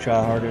promise you I will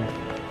try harder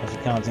as a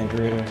content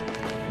creator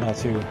not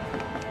to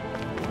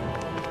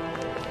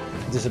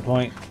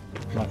disappoint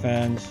my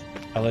fans.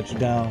 I let you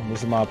down.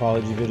 This is my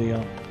apology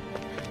video.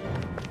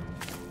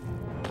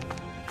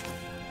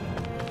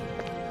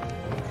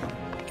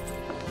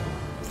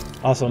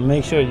 Also,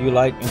 make sure you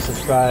like and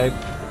subscribe.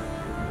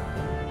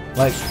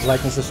 Like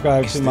and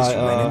subscribe to my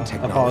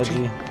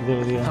apology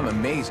video. I'm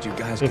amazed you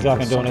guys if y'all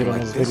can donate on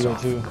this video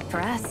too.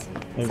 For us,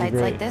 sites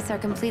like this are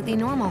completely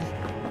normal.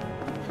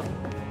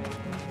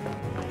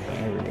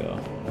 There we go.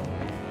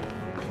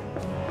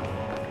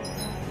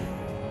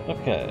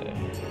 Okay.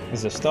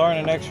 There's a star in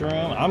the next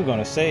room. I'm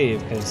gonna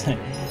save because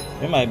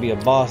there might be a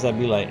boss that'd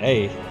be like,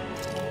 hey,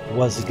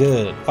 what's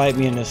good? Fight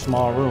me in this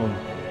small room.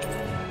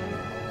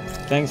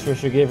 Thanks for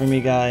forgiving me,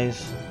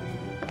 guys.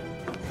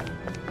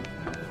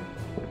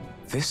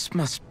 This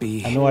must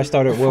be... I know I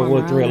started World War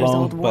III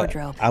alone, but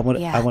wardrobe. I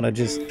want to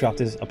just drop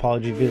this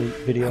apology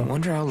video. I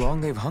wonder how long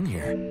they've hung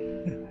here.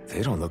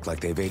 They don't look like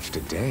they've aged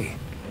a day.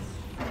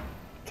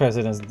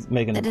 President's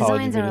making The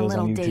apology designs are a videos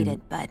little on YouTube.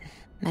 dated, but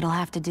it'll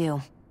have to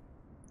do.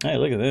 Hey,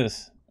 look at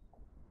this.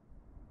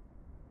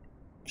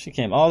 She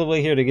came all the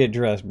way here to get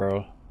dressed,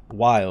 bro.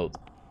 Wild.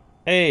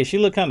 Hey, she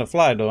look kind of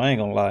fly, though. I ain't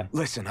gonna lie.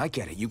 Listen, I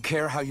get it. You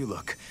care how you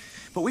look.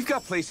 But we've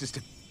got places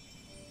to...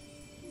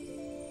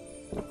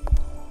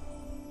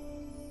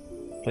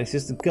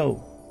 Places to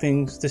go.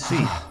 Things to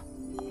see.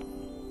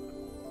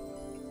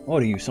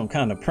 What are you, some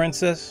kind of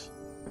princess?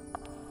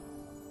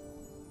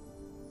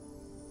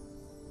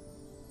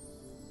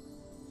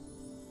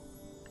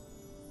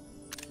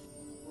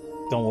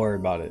 Don't worry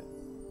about it.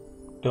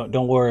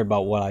 Don't worry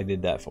about what I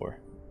did that for.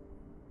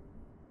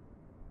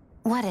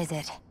 What is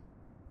it?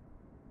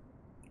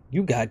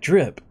 You got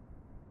drip.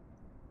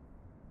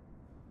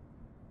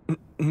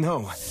 No.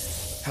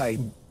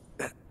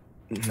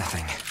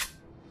 Nothing.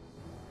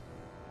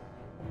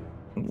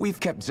 We've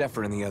kept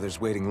Zephyr and the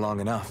others waiting long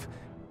enough.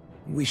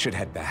 We should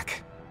head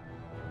back.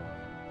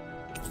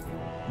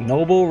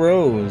 Noble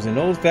Rose, an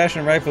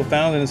old-fashioned rifle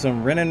found in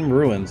some Renin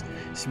ruins.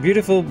 Its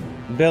beautiful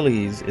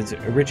bellies its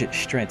rich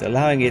strength,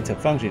 allowing it to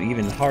function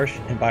even in harsh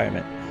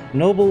environment.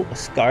 Noble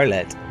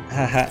Scarlet,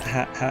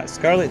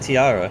 Scarlet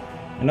Tiara,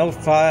 an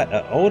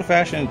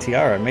old-fashioned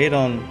tiara made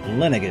on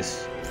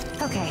Lenegus.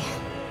 Okay,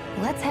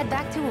 let's head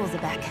back to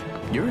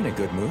Ulzebek. You're in a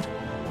good mood.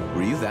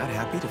 Were you that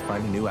happy to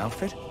find a new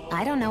outfit?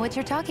 I don't know what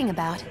you're talking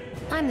about.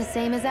 I'm the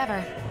same as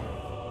ever.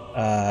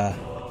 I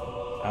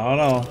don't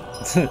know.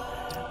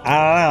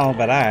 I don't know,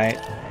 but alright.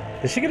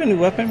 Did she get a new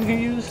weapon we can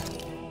use?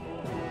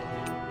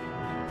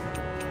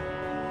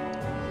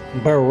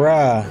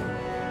 Bruh.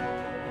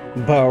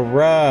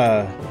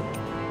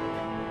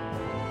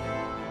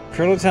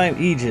 Prototype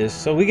Aegis.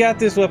 So we got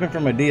this weapon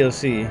from a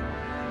DLC.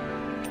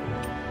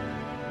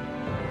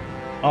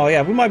 Oh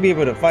yeah, we might be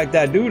able to fight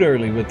that dude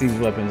early with these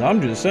weapons.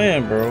 I'm just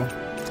saying, bro.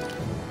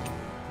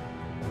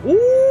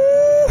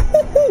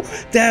 Ooh,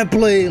 that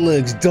blade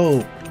looks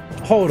dope.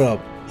 Hold up.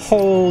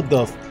 Hold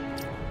the...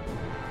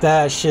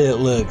 That shit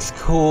looks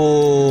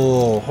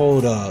cool.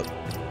 Hold up.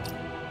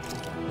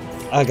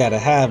 I gotta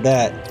have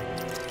that.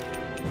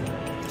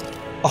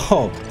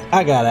 Oh,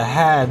 I gotta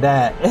have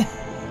that.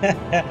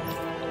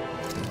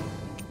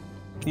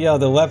 Yo,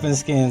 the weapon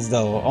skins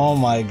though. Oh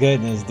my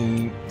goodness,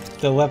 dude.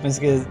 The weapon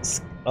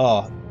skins.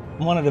 Oh,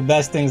 one of the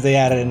best things they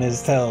added in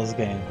this Tales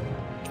game.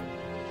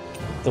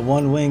 The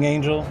one wing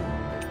angel.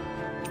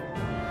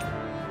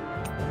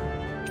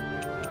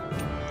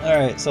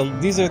 Alright, so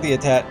these are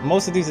the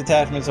most of these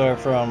attachments are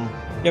from...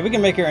 Yeah, we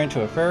can make her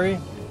into a furry.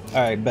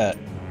 Alright, bet.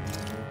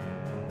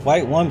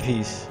 White One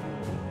Piece.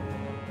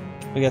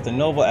 We got the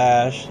Noble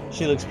Ash.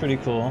 She looks pretty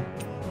cool.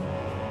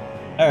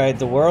 Alright,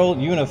 the World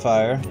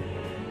Unifier.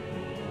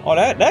 Oh,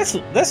 that's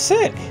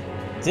sick.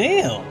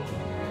 Damn.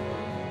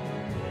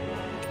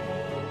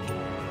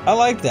 I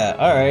like that.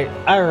 Alright.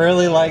 I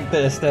really like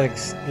the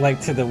aesthetics, like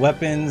to the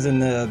weapons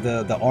and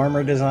the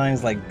armor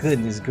designs. Like,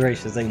 goodness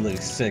gracious, they look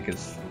sick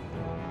as...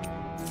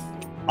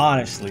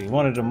 Honestly,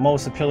 one of the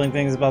most appealing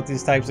things about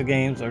these types of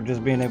games are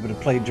just being able to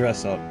play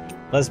dress up.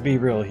 Let's be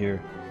real here.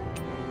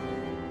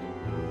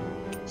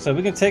 So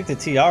we can take the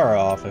tiara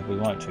off if we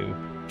want to.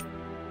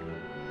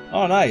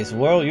 Oh, nice.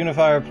 World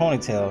Unifier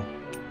Ponytail.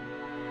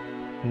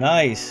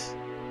 Nice.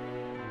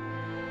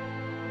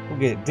 We'll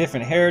get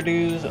different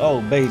hairdos.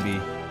 Oh, baby.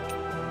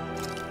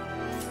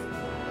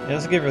 Yeah,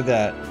 let's give her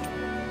that.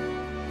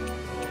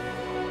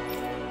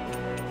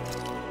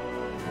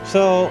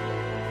 So...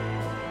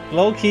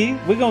 Low key,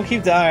 we're gonna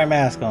keep the iron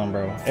mask on,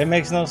 bro. It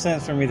makes no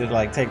sense for me to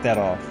like take that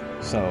off.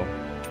 So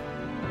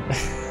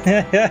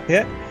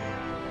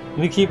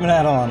we keeping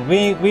that on.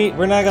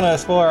 We're not gonna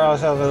explore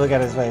ourselves and look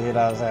at his face, you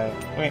know what I'm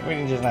saying?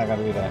 We're just not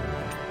gonna do that.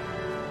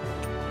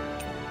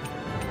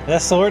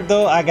 That sword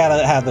though, I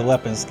gotta have the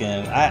weapon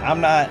skin.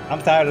 I'm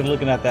tired of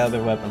looking at the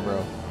other weapon,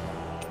 bro.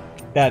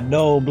 That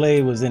dull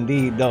blade was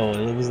indeed dull.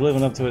 It was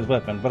living up to his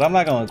weapon, but I'm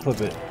not gonna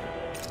equip it.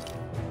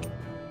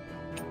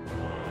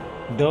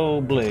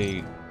 Dull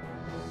blade.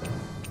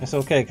 It's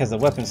okay, because the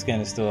weapon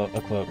skin is still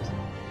equipped.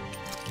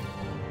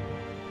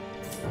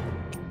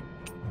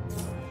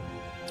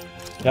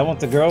 Y'all want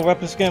the girl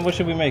weapon skin? What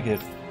should we make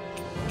it?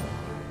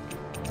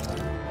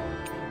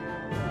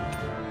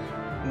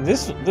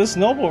 This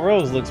Noble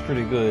Rose looks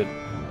pretty good.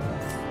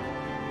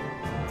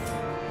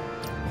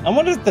 I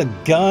wonder if the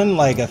gun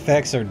like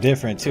effects are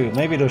different too.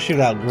 Maybe they'll shoot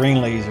out green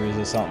lasers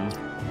or something.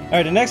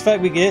 Alright, the next fight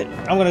we get,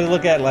 I'm gonna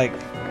look at like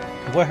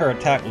what her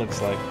attack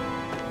looks like.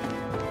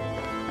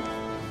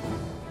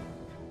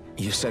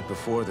 You said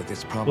before that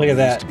this probably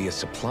used to be a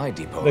supply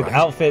depot, Look, right?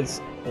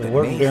 outfits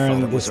work during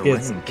the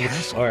skits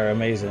which are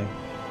amazing.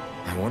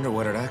 I wonder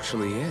what it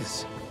actually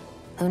is.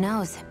 Who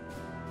knows?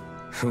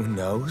 Who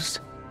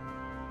knows?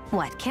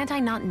 What, can't I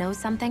not know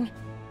something?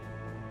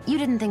 You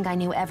didn't think I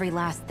knew every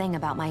last thing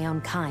about my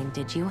own kind,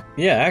 did you?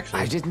 Yeah,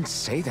 actually. I didn't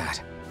say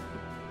that.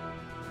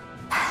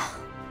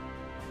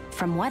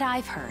 From what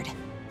I've heard,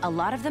 a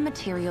lot of the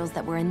materials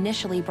that were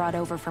initially brought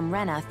over from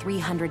Rena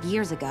 300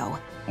 years ago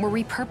were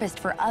repurposed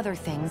for other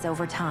things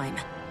over time.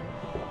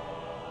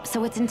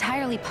 So it's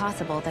entirely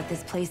possible that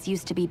this place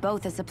used to be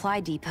both a supply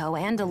depot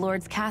and a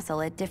lord's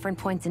castle at different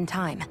points in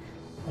time.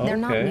 They're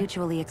not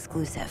mutually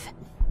exclusive.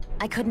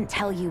 I couldn't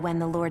tell you when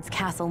the lord's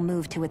castle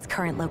moved to its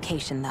current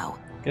location, though.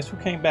 Guess who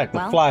came back?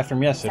 The fly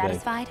from yesterday.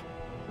 Satisfied?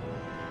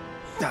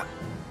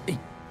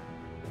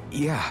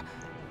 Yeah.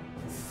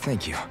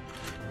 Thank you.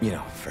 You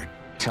know, for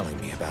telling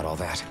me about all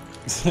that.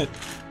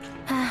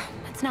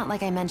 It's not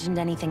like I mentioned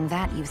anything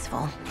that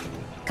useful.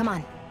 Come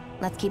on,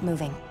 let's keep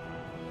moving.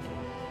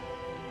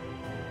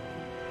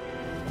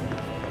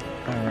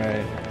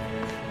 Alright.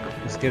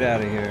 Let's get out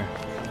of here.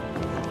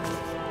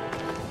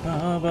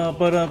 Whoa,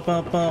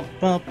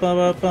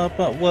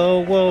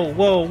 whoa,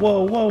 whoa,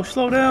 whoa, whoa,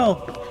 slow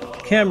down.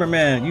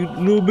 Cameraman, you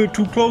a little bit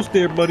too close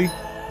there, buddy.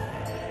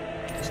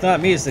 It's not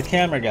me, it's the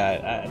camera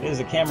guy. There's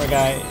a camera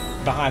guy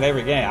behind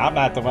every game. I'm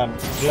not the one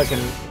looking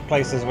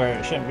places where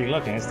it shouldn't be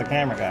looking. It's the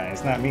camera guy.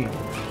 It's not me.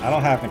 I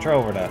don't have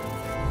control over that.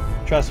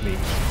 Trust me.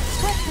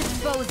 Let's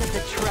dispose of the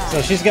trash.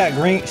 So she's got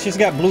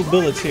blue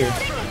bullets here.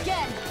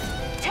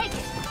 Take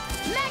it.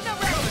 Magna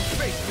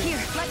Ray. Here,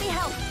 let me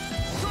help.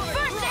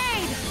 First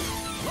aid.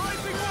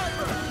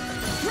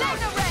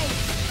 Magna Ray.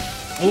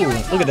 Ooh,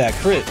 look at that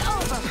crit. We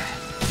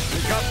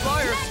got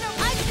fire.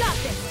 I've got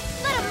this.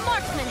 Let a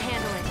marksman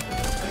handle it.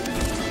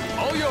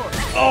 All yours.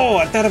 Oh,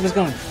 I thought it was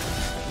going.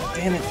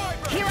 Damn it.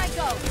 Here I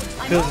go.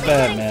 Feels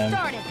bad, man.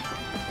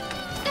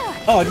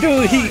 Oh,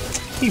 dude,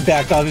 he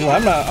backed off. He's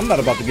like, I'm not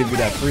about to give you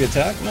that free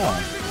attack. No.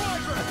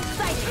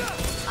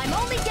 I'm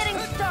only getting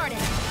started.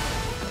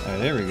 All right,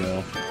 there we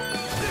go.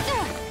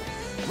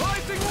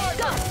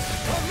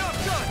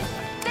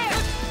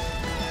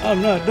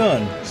 I'm not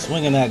done.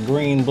 Swinging that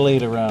green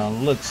blade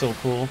around. Looks so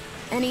cool.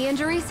 Any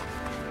injuries?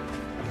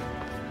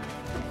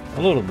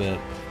 A little bit.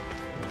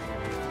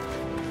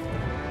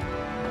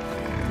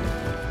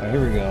 All right,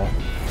 here we go.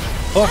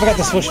 Oh, I forgot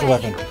to switch the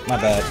weapon. My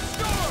bad.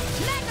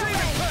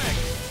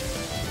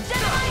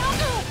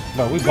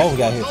 But we both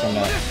got hit from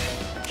that.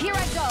 Here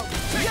I go.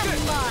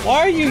 Why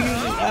are you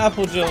using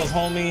apple gels,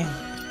 homie?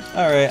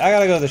 Alright, I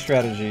gotta go to the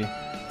strategy.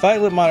 Fight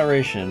with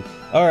moderation.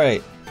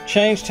 Alright,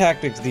 change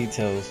tactics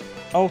details.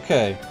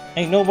 Okay,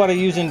 ain't nobody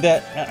using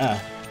that.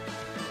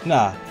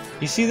 Nah.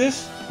 You see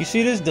this? You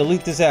see this?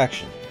 Delete this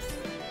action.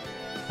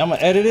 I'm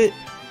gonna edit it.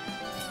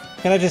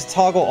 Can I just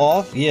toggle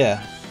off?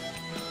 Yeah.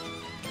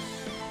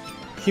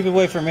 Keep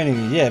away from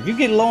enemies. Yeah, if you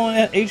get low on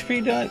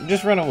HP,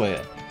 just run away.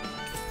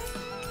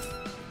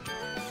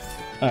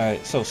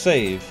 Alright, so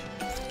save.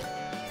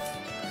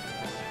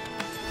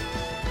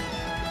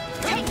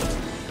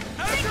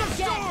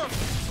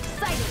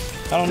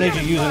 I don't need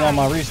you using all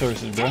my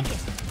resources, bro. It's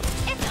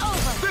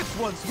over. This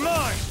one's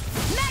mine.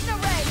 Magna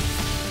Ray.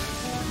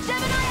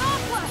 Gemini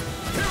Aqua.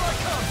 Here I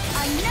come.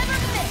 I never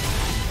miss.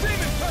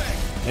 Demon Fang.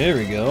 There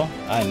we go.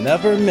 I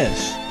never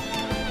miss.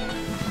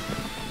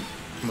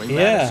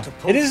 Yeah,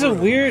 it is a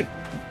weird.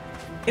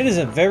 It is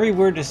a very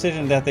weird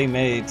decision that they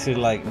made to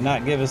like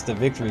not give us the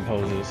victory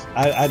poses.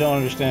 I don't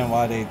understand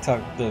why they took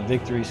the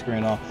victory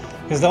screen off.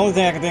 Because the only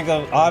thing I can think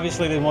of,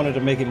 obviously they wanted to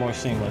make it more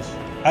seamless.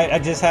 I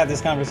just had this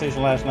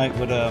conversation last night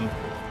with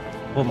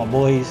my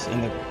boys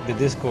in the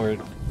Discord.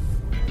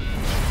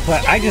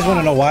 But I just want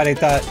to know why they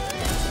thought,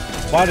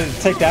 why did it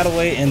take that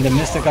away and the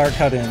Mystic Art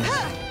cut-ins?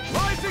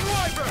 Rising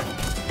Wyvern.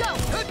 Go.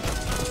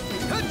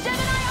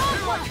 Gemini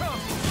Aqua.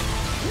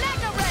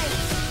 Magna Ray.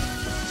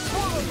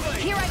 Swallow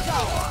Blade. Here I go.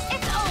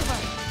 It's over.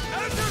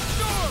 Enter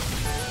Storm.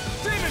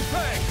 Demon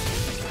Fang.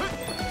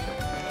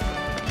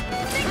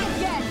 Think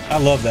again. I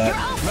love that.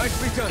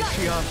 Nicely done,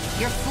 Shionne.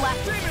 You're flat.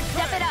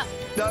 Step it up.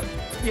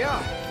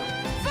 Yeah.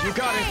 You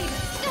got it.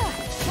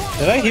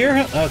 Did I hear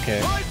him?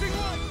 Okay. Rising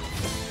Wyvern.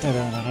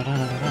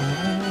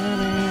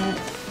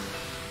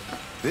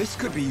 This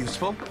could be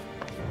useful.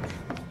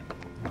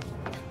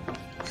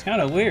 It's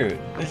kind of weird.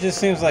 It just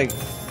seems like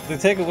they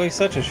take away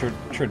such a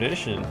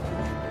tradition.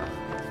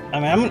 I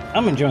mean,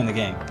 I'm enjoying the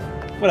game,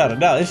 without a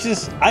doubt. It's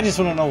just I just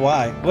want to know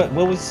why. What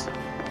was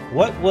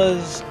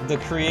the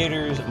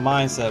creator's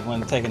mindset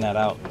when taking that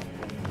out?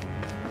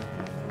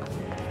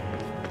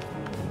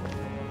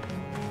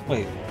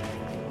 Wait,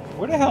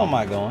 where the hell am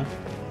I going?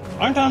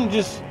 Aren't I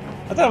just?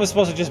 I thought I was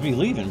supposed to just be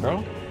leaving,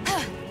 bro.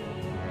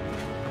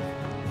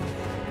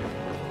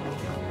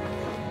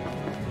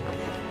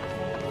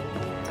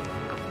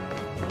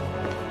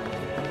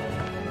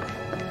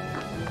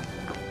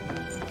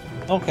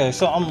 Okay,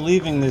 so I'm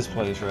leaving this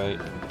place, right?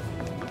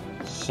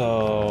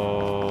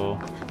 So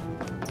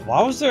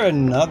why was there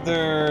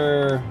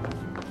another?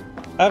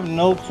 I have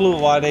no clue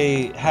why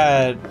they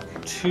had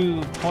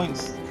 2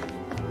 points.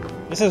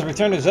 It says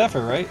return to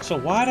Zephyr, right? So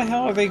why the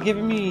hell are they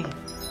giving me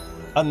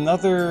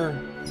another?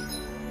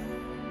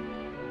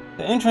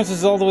 The entrance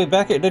is all the way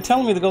back here. They're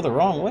telling me to go the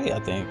wrong way, I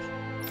think.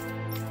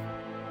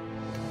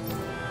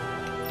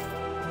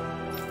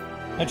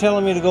 They're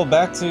telling me to go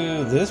back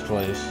to this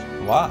place.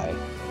 Why?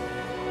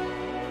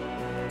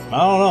 I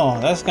don't know.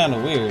 That's kind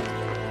of weird.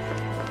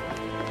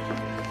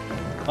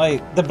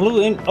 Like the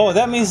blue in oh,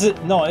 that means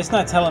it, no, it's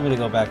not telling me to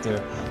go back there.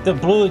 The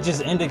blue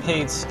just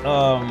indicates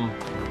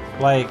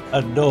like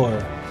a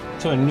door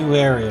to a new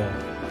area.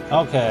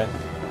 Okay.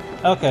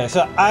 Okay,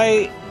 so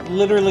I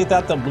literally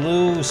thought the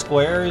blue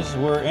squares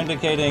were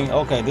indicating,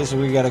 okay, this is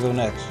where you gotta go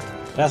next.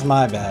 That's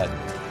my bad.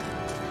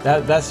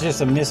 That's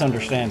just a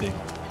misunderstanding.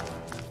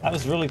 I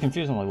was really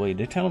confused. I'm like, wait,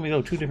 they're telling me to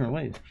go 2 different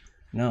ways.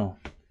 No.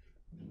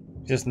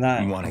 Just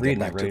not. You want to get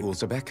back to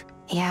Ulzebek?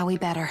 Yeah, we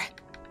better.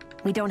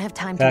 We don't have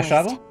time Fast to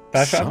waste. travel?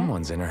 Fast travel?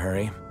 Someone's in a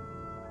hurry.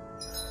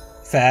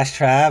 Fast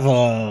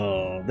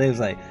travel. They was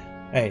like,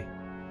 hey,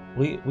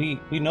 we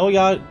know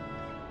y'all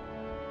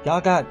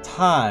got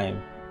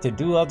time to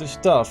do other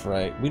stuff,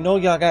 right? We know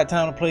y'all got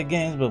time to play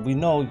games, but we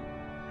know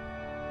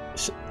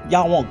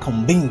y'all want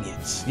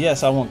convenience.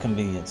 Yes, I want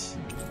convenience.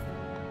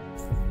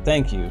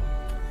 Thank you.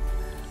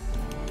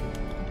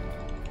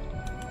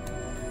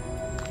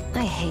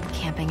 I hate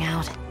camping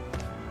out.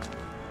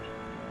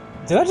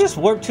 Did I just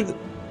warp to the...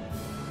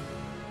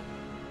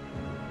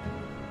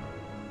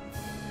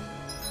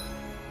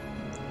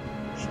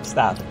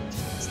 Stop it.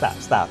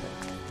 Stop it.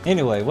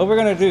 Anyway, what we're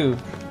gonna do...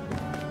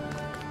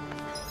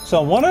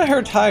 So one of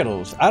her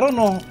titles, I don't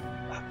know...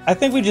 I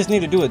think we just need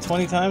to do it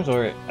 20 times,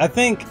 or... I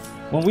think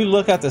when we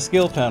look at the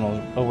skill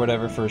panel or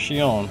whatever for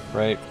Shionne,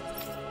 right?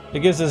 It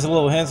gives us a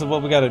little hints of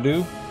what we gotta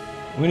do.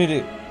 We need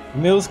to...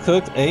 Meals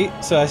cooked, 8.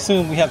 So I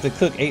assume we have to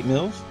cook 8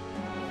 meals.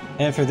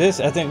 And for this,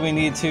 I think we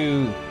need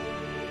to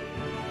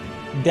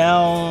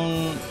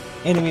down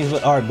enemies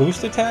with our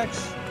boost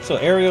attacks. So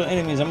aerial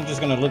enemies, I'm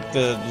just gonna look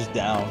to just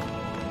down.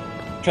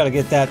 Try to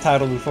get that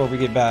title before we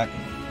get back.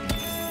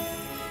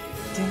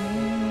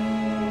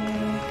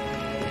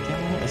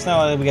 It's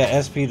not like we got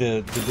SP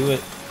to do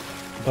it,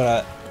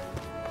 but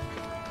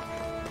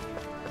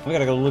we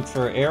gotta go look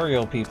for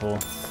aerial people.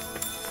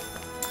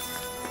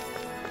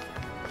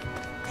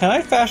 Can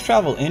I fast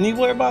travel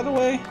anywhere, by the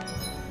way?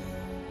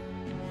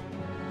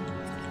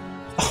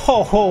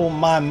 Oh,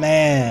 my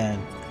man.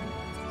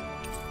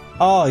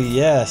 Oh,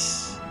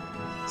 yes.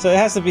 So it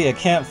has to be a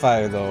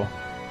campfire, though.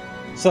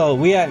 So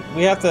we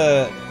have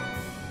to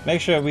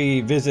make sure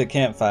we visit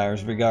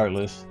campfires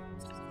regardless.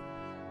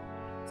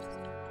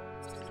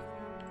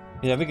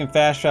 Yeah, we can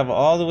fast travel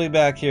all the way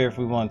back here if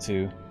we want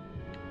to.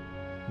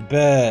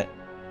 Bet.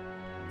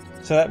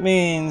 So that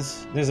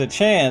means there's a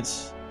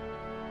chance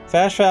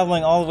fast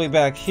traveling all the way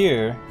back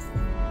here.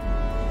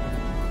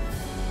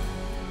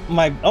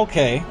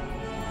 Okay.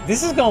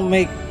 This is gonna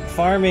make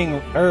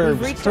farming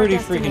herbs pretty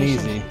freaking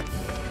easy.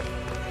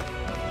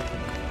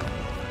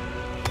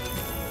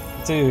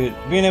 Dude,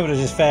 being able to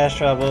just fast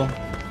travel,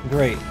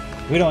 great.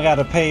 We don't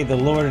gotta pay the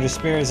Lord of the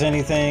Spirits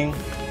anything.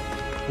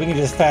 We can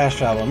just fast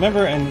travel.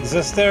 Remember in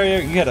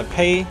Zesteria, you had to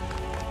pay. You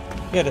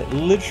had to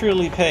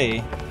literally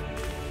pay.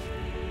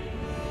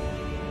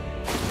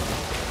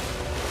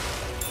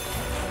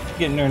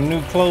 Getting their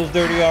new clothes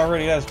dirty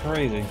already, that's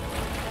crazy.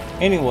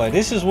 Anyway,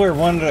 this is where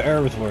one of the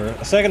herbs were.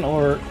 A second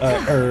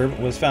herb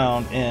was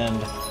found in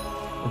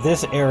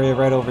this area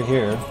right over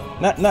here.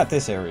 Not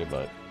this area,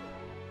 but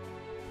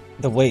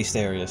the waste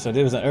area. So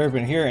there was an herb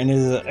in here, and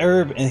there's an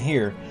herb in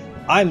here.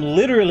 I'm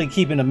literally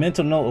keeping a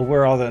mental note of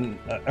where all the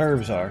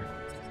herbs are.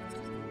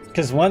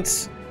 Because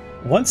once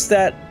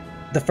the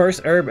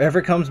first herb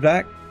ever comes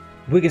back,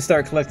 we can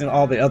start collecting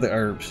all the other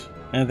herbs.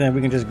 And then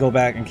we can just go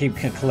back and keep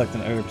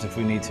collecting herbs if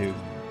we need to.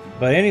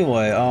 But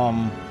anyway,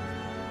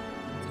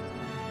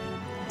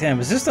 damn,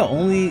 is this the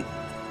only...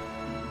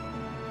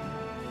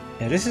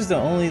 Yeah, this is the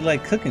only,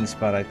 like, cooking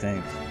spot, I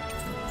think,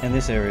 in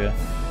this area.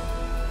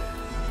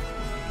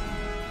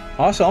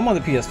 Also, I'm on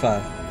the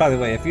PS5. By the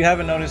way, if you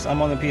haven't noticed,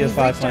 I'm on the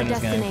PS5 playing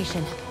this game.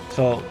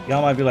 So,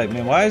 y'all might be like,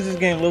 man, why is this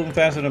game loading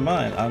faster than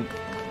mine? I'm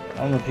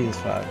on the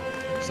PS5.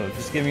 So,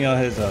 just give me y'all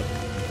heads up.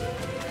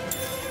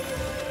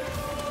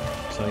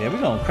 So, yeah,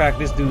 we're gonna crack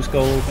this dude's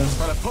skull open.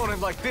 An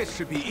opponent like this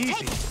should be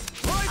easy.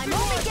 I'm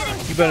only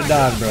getting You better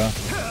dodge, bro.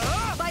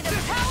 by the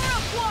power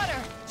of water.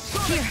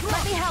 Here,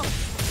 let me help.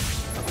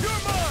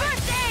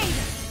 First aid.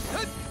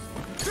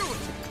 Do it.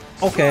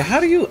 Okay, how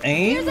do you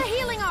aim? Here's a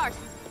healing art.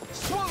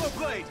 Swallow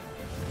blade.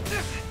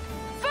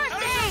 First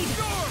aid.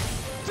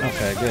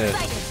 Okay, good.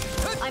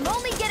 I'm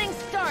only getting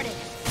started.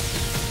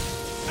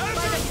 By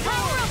the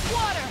power of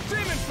water.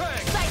 Demon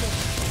fang. Sighted.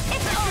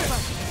 It's over.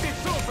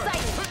 It's over.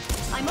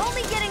 Sighted. I'm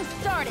only getting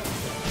started.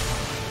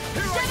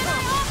 Here I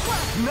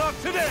come. Not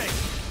today.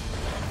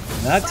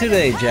 Not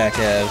today,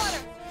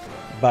 jackass.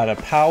 By the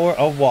power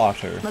of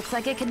water. Looks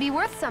like it could be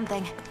worth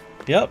something.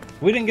 Yep,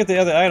 we didn't get the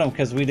other item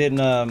because we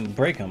didn't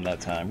break him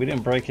that time. We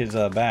didn't break his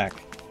back,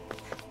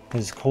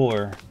 his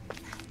core.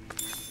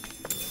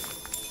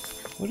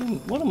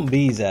 What them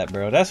bees at,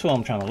 bro? That's what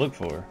I'm trying to look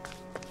for.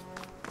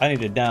 I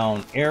need to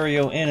down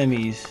aerial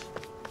enemies.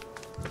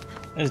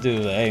 This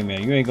dude's like, hey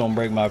man, you ain't gonna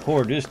break my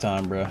core this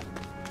time, bro.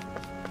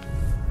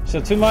 So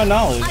to my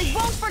knowledge, I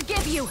won't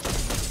forgive you.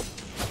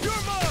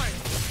 You're mine.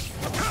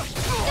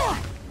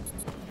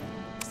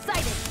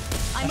 Sighted.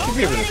 I'm I should only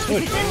be able to getting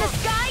switch, who's in the right?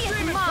 sky is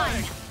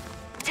mine.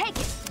 Take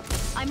it.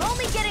 I'm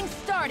only getting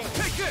started.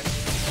 Take this.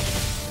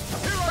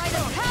 Here By I the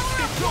come. power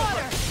of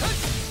water.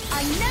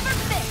 I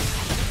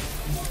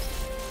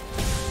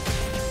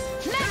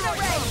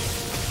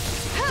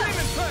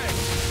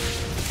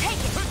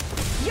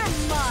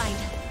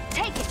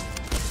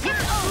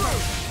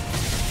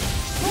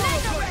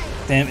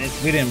Damn it,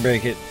 we didn't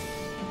break it.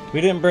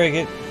 We didn't break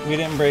it. We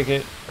didn't break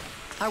it.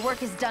 Our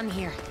work is done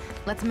here.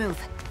 Let's move.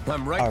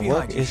 I'm right Our behind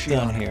work you, is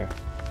done Shionne. here.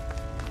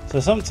 So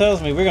something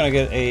tells me we're gonna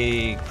get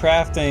a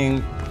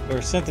crafting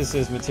or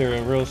synthesis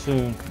material real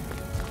soon.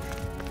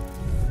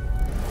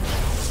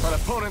 An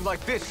opponent like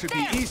this should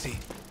be easy.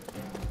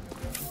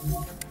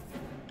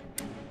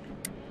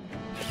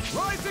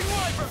 Rising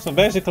Wyvern! So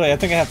basically, I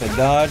think I have to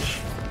dodge.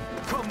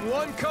 Come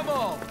one, come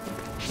all!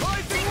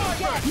 Rising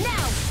Wyvern!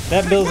 Now!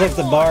 That builds up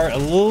the bar a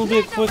little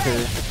bit quicker.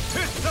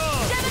 It's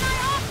on!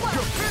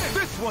 You're finished!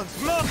 This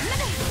one's mine!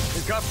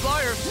 He's got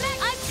flyers!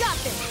 I've got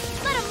this!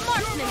 Let a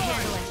marksman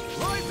handle it!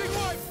 Rising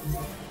Wyvern!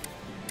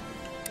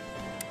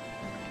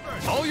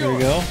 All Here we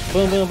yours! go.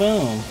 Boom, boom,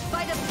 boom.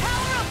 By the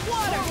power of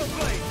water!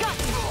 Got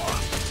you!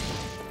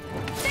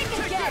 Think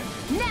again!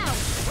 Now!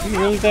 You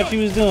really thought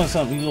you was doing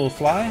something, you little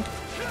fly?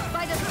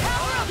 By the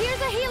power of... Here's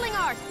a healing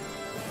art!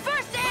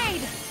 First aid!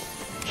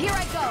 Here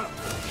I go!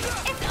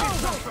 It's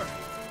over!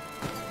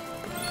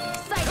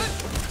 Sight!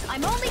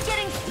 I'm only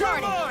getting You're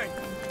started! mine!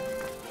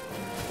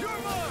 You're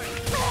mine!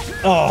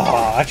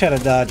 Oh, I try to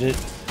dodge it.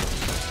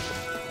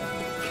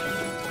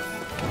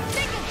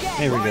 Think again!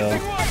 There we go.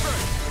 Rising Wyvern!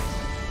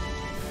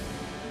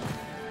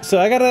 So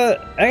I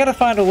gotta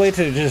find a way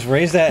to just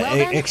raise that Well then,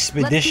 let's keep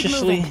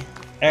expeditiously. moving.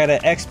 I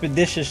gotta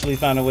expeditiously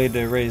find a way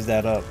to raise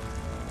that up.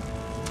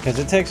 Because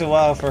it takes a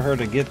while for her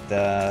to get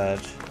that.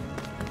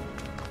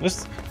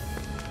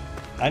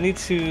 I need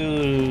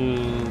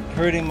to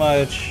pretty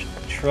much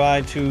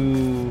try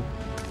to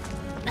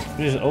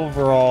just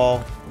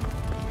overall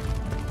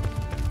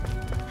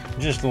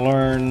just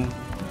learn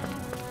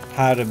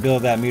how to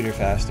build that meter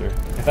faster.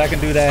 If I can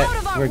do Out of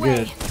that, our we're way.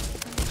 good.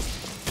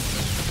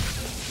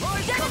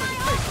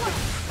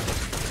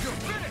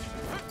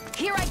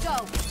 Here I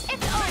go!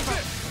 It's over!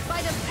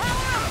 By the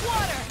power of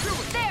water!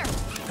 There!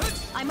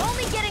 I'm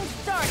only getting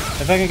started!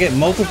 If I can get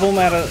multiple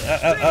at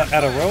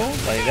a row,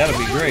 like that'll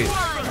be great.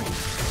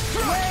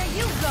 Where are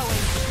you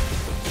going?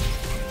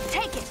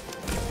 Take it!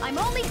 I'm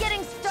only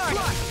getting started!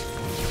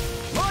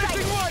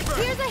 Rising Wyvern!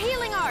 Here's a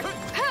healing art!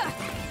 Huh.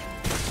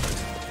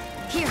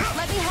 Here,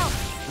 let me help!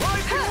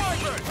 Rising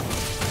Wyvern!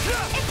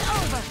 It's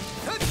over!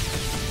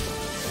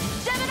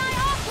 Gemini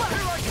Aqua!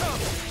 Here I come!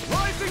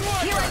 Rising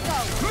Wyvern! Here I go!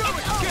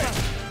 It's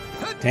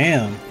over!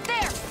 Damn.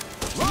 There!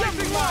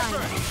 Rising You're mine!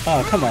 Wyvern!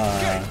 Oh, come on.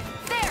 There!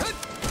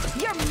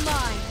 You're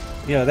mine!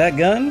 Yo, that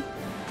gun?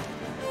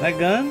 That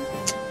gun?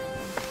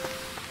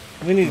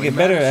 We need to get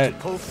better Managed at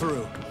to pull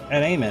through.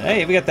 aiming.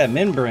 Hey, we got that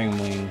membrane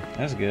wing.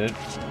 That's good.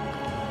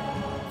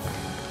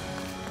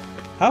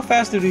 How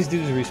fast do these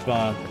dudes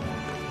respawn?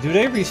 Do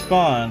they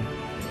respawn?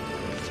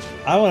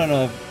 I want to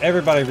know if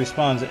everybody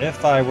respawns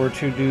if I were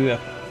to do a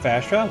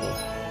fast travel.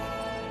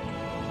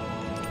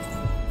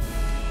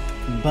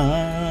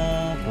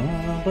 Bum,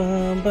 bum,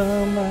 bum,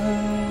 bum,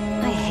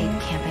 bum. I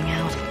hate camping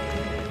out.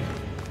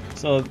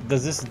 So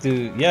does this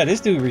dude? Yeah, this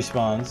dude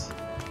respawns.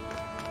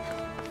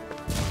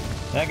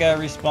 That guy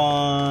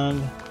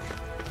respawned.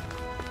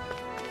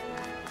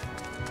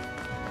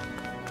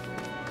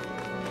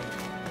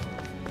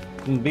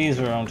 And bees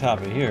are on top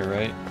of here,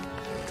 right?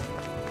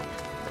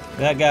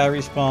 That guy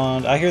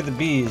respawned. I hear the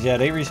bees. Yeah,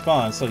 they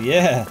respawn. So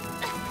yeah,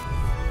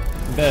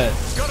 bet.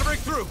 Gotta break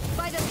through!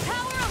 By the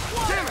power of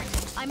water!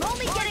 I'm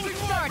only getting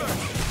started!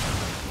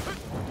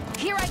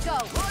 Here I go!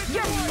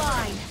 You're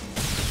mine!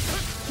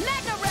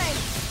 Magna Ray!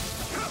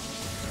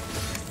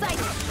 Sight!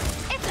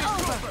 It's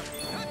over!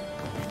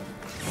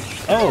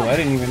 Oh, I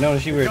didn't even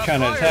notice you were trying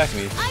to attack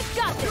me. I've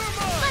got this!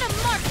 Let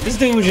him mark This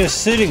dude was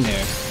just sitting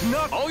there.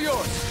 Not all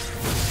yours!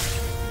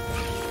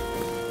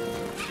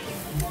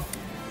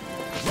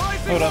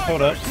 Hold up,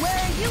 hold up. Where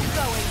are you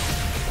going?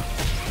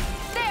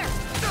 There!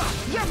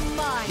 You're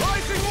mine!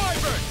 Rising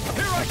Wyvern!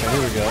 Here I Okay,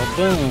 here we go.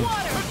 Boom.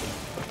 Water!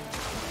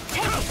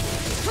 Take it!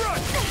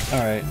 strike!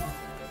 All right.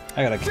 I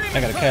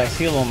gotta cast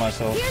heal on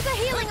myself. Here's a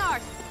healing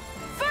art!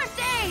 First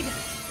aid!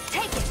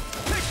 Take it!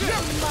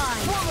 You're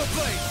mine! Swallow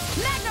blade!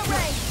 Magna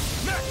Ray!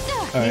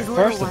 All right.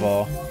 First of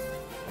all,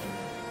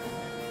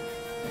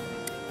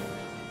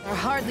 They're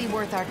hardly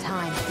worth our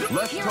time.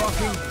 Less Here I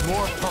talking, go.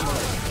 more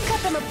pummeling.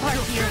 Cut them apart,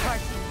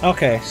 dear.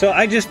 okay. So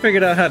I just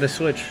figured out how to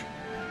switch.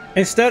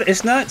 Instead,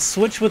 it's not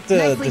switch with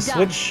the Nicely done.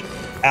 switch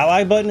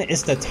ally button.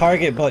 It's the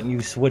target button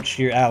you switch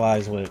your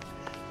allies with.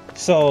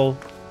 So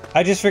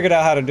I just figured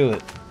out how to do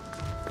it.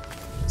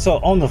 So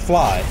on the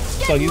fly.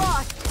 So Get you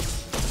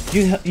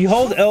lost! you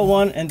hold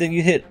L1 and then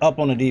you hit up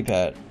on the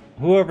D-pad.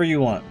 Whoever you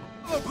want.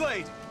 Swallow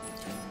blade!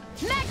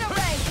 Magna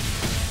Ray!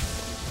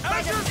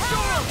 By the Azure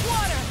power of Storm!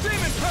 water!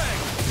 Demon Fang!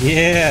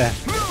 Yeah.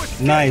 Blue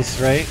escape! Nice,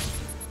 right?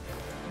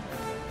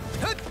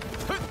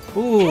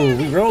 Ooh,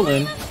 we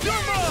rolling. You're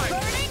mine!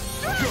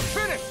 You're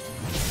finished!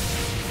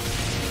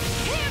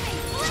 Hear me!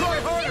 Try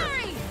harder!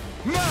 Fury!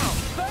 Now!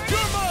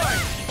 You're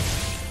mine!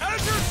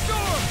 Azure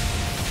Storm!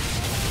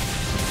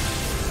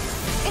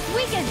 It's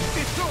weakened!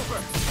 It's over!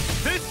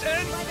 This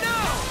ends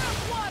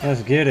now!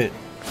 Let's get it.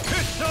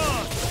 It's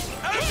on!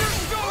 Azure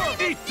Storm!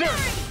 Eat dirt!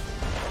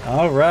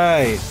 All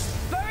right.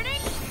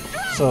 Burning!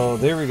 So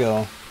there we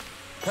go.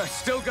 I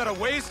still got a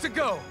ways to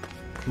go.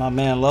 My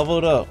man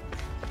leveled up.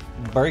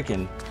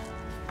 Breaking.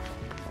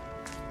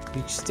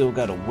 You still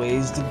got a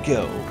ways to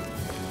go.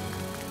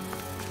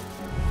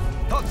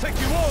 I'll take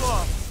you all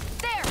off.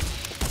 There!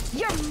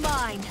 You're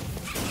mine!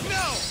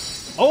 No!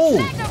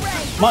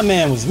 Oh! My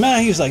man was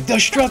mad. He was like,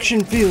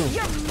 destruction field!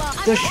 You're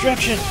mine!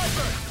 Destruction!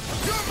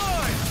 You're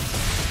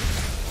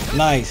mine!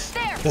 Nice.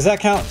 Does that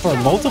count for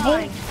multiple?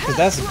 Because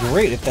that's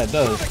great if that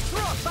does.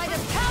 By the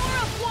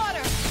power of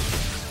water!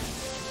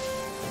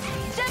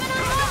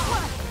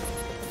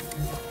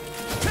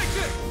 Take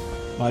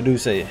this! My dude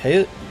say,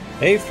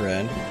 hey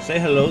friend, say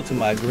hello to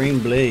my green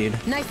blade.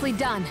 Nicely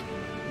done.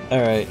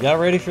 Alright, y'all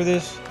ready for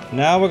this?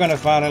 Now we're gonna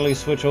finally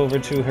switch over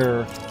to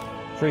her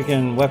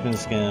freaking weapon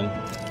skin.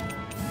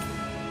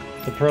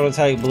 The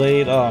prototype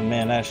blade. Oh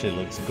man, that shit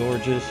looks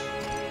gorgeous.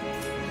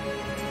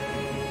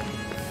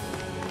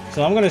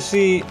 So I'm gonna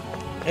see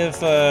if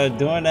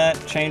doing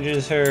that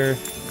changes her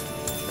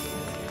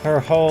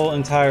whole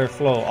entire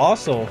flow.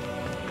 Also,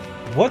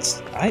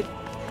 I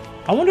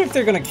wonder if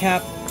they're gonna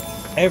cap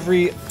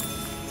every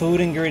food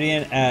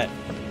ingredient at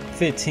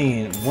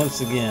 15 once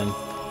again,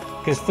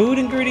 because food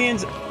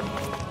ingredients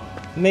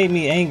made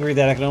me angry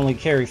that I could only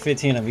carry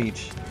 15 of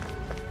each.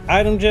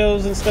 Item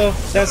gels and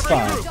stuff, that's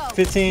fine.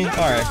 15?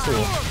 Alright, cool.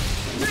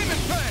 Demon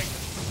Fang!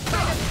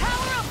 By the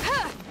power of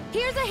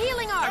here's a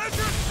healing art.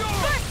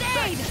 First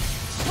aid.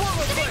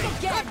 Think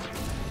again.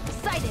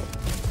 Sighted.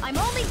 I'm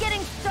only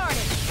getting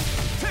started.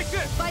 Take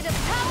this! By the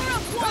power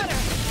of water.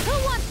 Who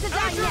wants to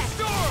die Azure next?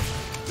 Storm!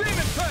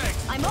 Demon Fang!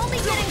 I'm only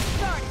getting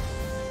started.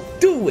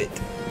 Do it!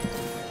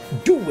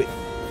 Do it!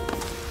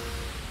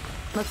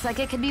 Looks like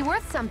it could be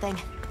worth something.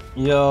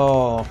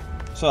 Yo,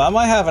 so I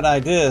might have an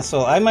idea.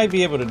 So I might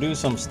be able to do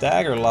some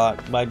stagger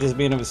lock by just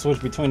being able to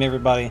switch between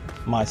everybody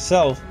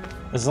myself,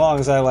 as long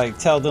as I like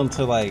tell them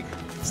to like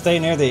stay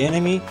near the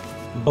enemy,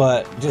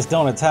 but just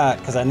don't attack,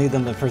 because I need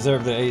them to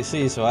preserve their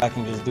AC so I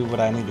can just do what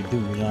I need to do.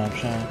 You know what I'm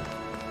saying?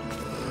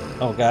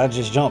 Oh god, I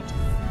just jumped.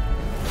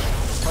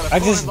 I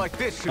just like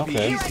this should be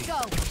okay. Here I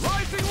go.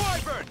 Rising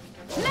Wyvern!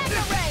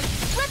 Mega Ray.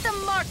 Let the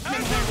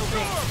marksman handle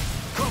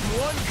this. Come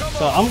one, come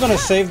So I'm gonna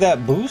save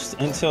that boost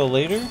until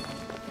later.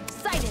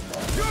 Sighted.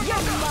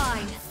 You're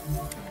mine.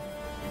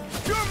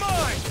 You're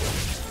mine!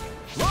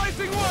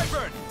 Rising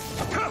Wyvern!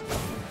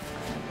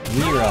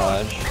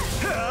 Mirage.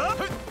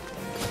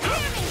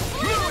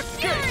 No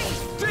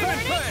escape! Demon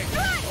Fang!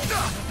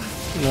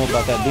 You know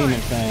about that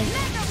demon thing.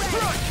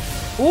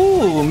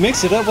 Ooh,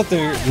 mix it up with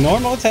the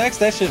normal attacks.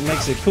 That shit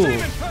makes it cool.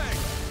 Demon Fang!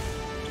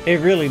 It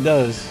really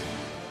does.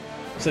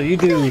 So you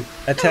do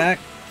attack.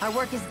 Our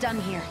work is done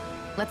here.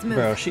 Let's move.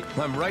 Bro,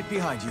 I'm right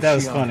behind you, that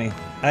was Shionne. funny.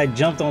 I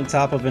jumped on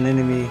top of an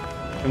enemy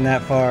from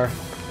that far,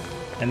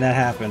 and that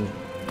happened.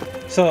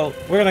 So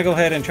we're gonna go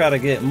ahead and try to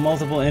get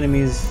multiple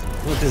enemies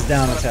with this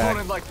down An attack.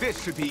 opponent like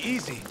this should be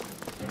easy.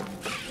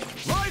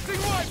 Rising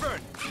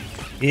Wyvern!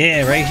 Yeah,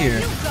 right Where are here.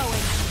 you going?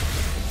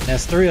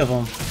 That's 3 of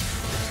them.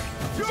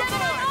 You're Gemini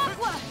mine!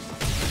 Aqua!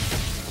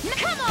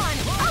 Come on!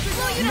 I'll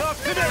blow you to Not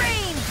today.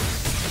 smithereens!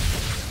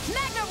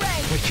 Magna Ray!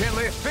 We can't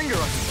lay a finger on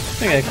you.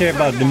 I think I care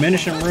about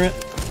diminishing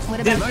What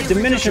about you?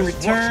 diminishing Just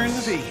watch and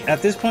returns see.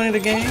 at this point in the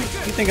game.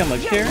 You think I'm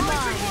gonna care? Rising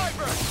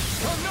Wyvern!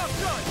 I'm not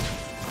done!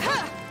 Ha!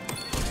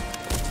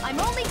 I'm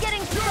only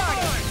getting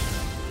started.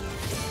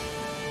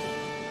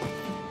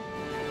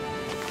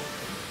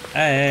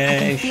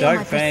 Hey, feel my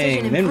Shark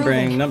precision Fang, membrane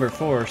improving. number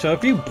 4. So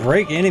if you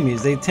break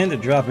enemies, they tend to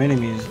drop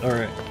enemies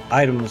or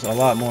items a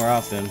lot more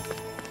often.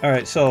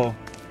 Alright, so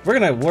we're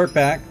gonna work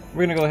back.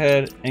 We're gonna go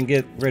ahead and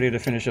get ready to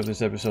finish up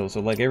this episode. So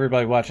like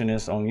everybody watching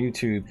this on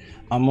YouTube,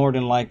 I'm more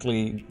than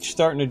likely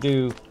starting to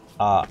do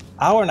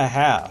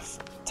hour-and-a-half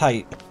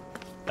type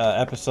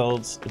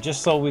episodes,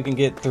 just so we can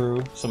get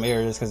through some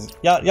areas, because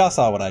y'all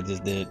saw what I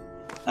just did.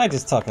 I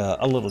just took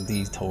a little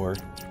detour.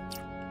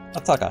 I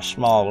took a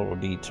small little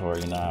detour,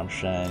 you know what I'm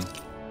saying?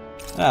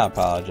 I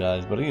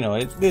apologize, but you know,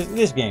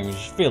 this game is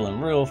feeling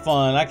real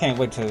fun. I can't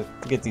wait to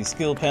get these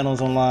skill panels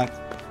unlocked.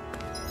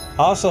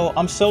 Also,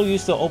 I'm so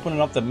used to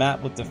opening up the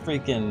map with the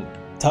freaking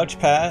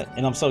touchpad,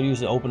 and I'm so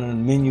used to opening the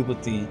menu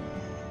with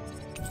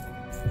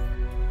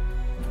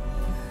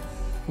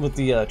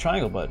the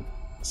triangle button.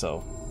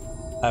 So,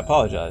 I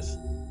apologize.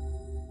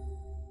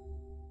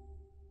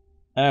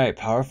 Alright,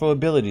 powerful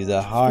abilities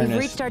that harness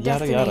reached our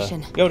yada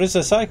destination. yada. Yo, there's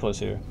a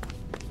cyclist here.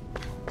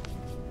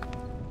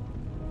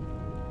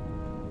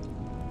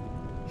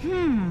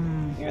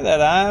 Hear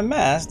that I'm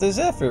Master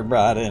Zephyr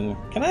brought in.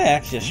 Can I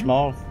ask you a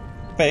small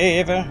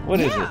favor? What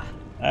is it?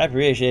 I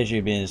appreciate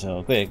you being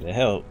so quick to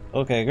help.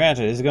 Okay,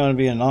 granted, it's going to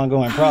be an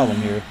ongoing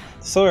problem here.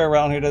 The soil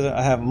around here doesn't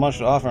have much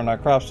to offer, and our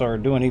crops are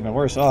doing even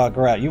worse. Oh,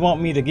 crap. You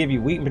want me to give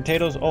you wheat and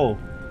potatoes? Oh,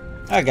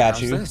 I got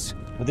How's you. this?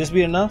 Would this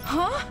be enough?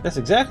 Huh? That's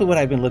exactly what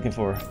I've been looking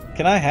for.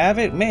 Can I have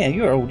it? Man,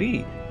 you're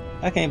OD.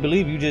 I can't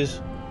believe you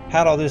just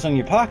had all this on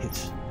your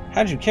pockets.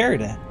 How'd you carry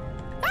that?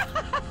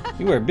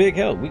 You were a big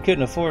help. We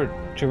couldn't afford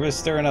to risk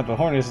stirring up a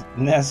hornet's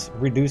nest,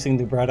 reducing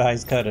the bright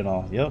eyes cut and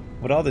all. Yep.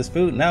 With all this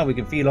food, now we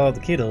can feed all the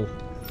kiddos.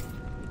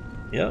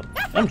 Yep.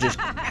 I'm just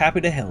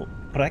happy to help.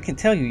 But I can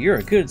tell you, you're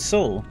a good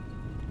soul.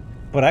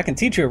 But I can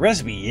teach you a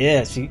recipe.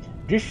 Yeah, see,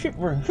 this shit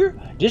right here.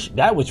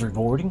 That was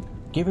rewarding.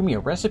 Giving me a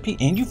recipe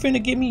and you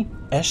finna give me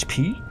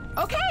SP?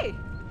 Okay.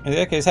 In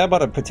that case, how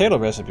about a potato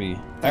recipe?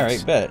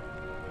 Alright, bet.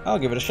 I'll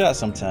give it a shot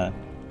sometime.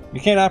 You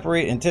can't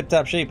operate in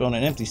tip-top shape on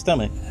an empty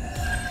stomach.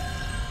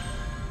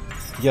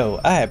 Yo,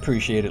 I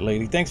appreciate it,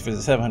 lady. Thanks for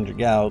the 700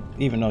 gal,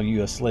 even though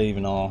you a slave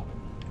and all.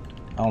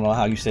 I don't know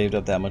how you saved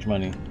up that much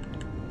money.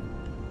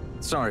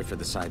 Sorry for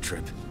the side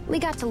trip. We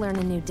got to learn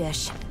a new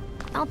dish.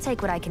 I'll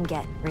take what I can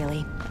get,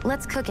 really.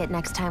 Let's cook it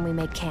next time we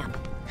make camp.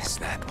 Is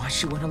that why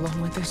she went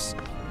along with us?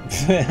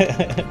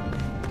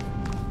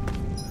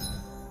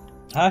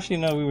 How'd she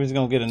know we was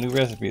gonna get a new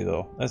recipe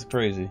though? That's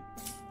crazy.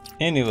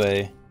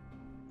 Anyway,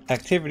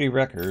 activity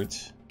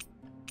records.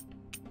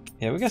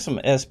 Yeah, we got some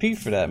SP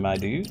for that, my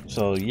dude.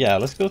 So yeah,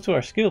 let's go to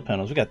our skill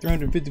panels. We got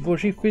 354,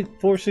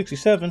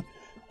 467. I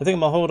think I'm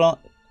gonna hold on.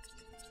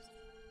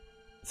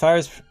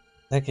 Fires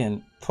that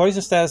can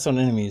poison status on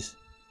enemies.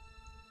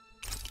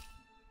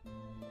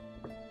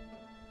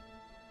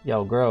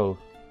 Yo, Grove.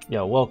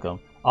 Yo, welcome.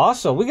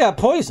 Also, we got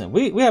poison.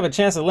 We have a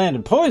chance of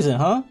landing poison,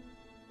 huh?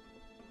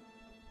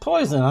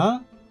 Poison, huh?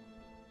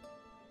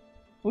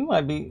 We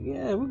might be,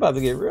 yeah, we about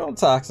to get real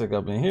toxic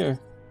up in here.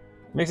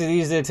 Makes it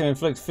easier to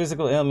inflict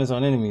physical ailments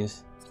on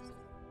enemies.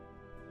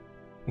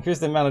 Increase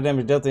the amount of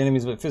damage dealt to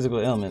enemies with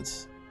physical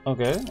ailments.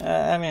 Okay,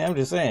 I mean, I'm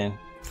just saying.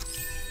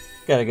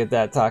 Gotta get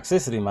that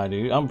toxicity, my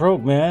dude. I'm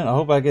broke, man. I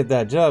hope I get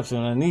that job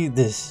soon. I need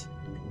this.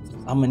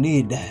 I'm gonna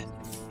need that.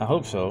 I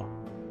hope so.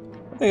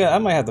 I think I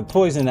might have to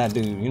poison that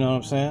dude, you know what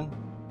I'm saying?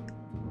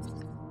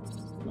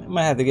 I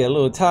might have to get a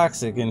little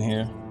toxic in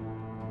here.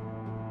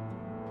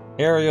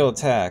 Aerial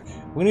attack.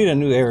 We need a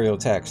new aerial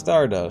attack.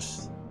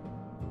 Stardust.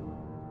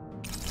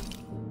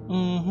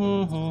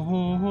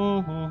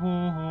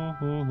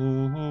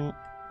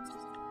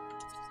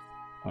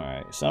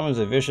 Alright, summons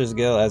a vicious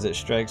gale as it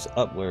strikes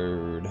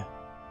upward.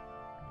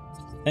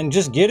 And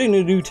just getting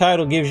the new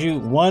title gives you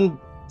one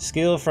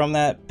skill from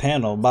that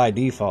panel by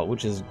default,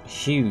 which is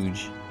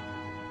huge.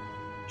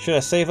 Should I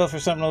save up for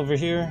something over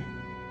here?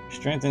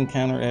 Strengthen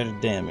counter edge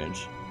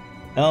damage.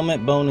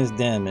 Element bonus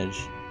damage.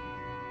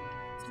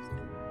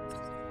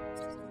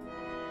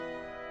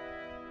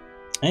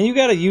 And you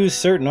gotta use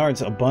certain arts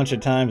a bunch of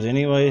times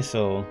anyway,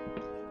 so...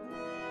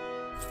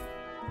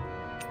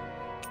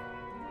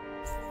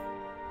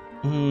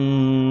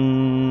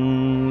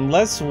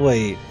 let's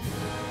wait.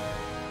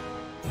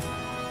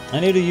 I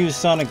need to use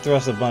Sonic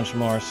Thrust a bunch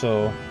more,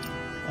 so...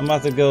 I'm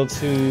about to go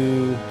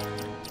to...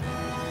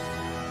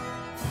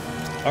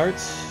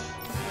 Arts?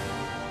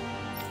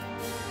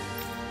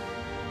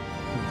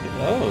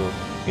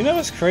 Oh, you know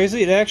what's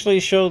crazy? It actually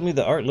showed me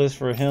the art list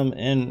for him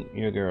and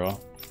your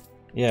girl.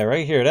 Yeah,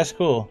 right here. That's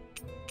cool.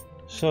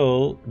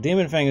 So,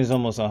 Demon Fang is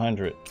almost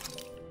 100.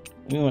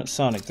 We want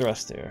Sonic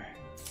Thrust there.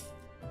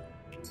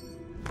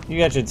 You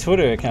got your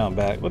Twitter account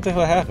back. What the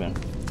hell happened?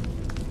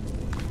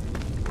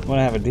 Want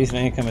to have a decent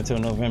income until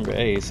November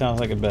 8th. Sounds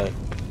like a bet.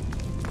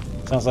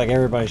 Sounds like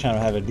everybody's trying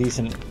to have a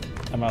decent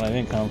amount of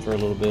income for a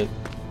little bit.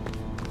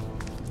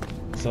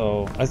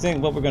 So, I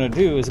think what we're going to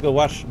do is go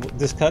watch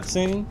this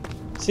cutscene,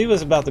 see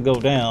what's about to go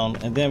down,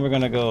 and then we're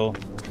going to go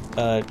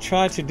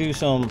try to do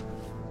some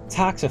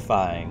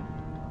toxifying.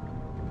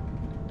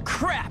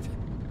 Crap!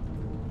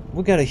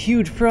 We got a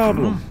huge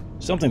problem.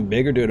 Something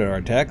bigger due to our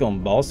attack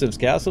on Balstiv's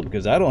castle,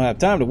 because I don't have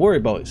time to worry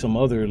about some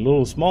other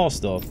little small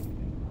stuff.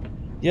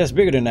 Yes,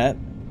 bigger than that.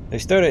 They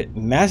started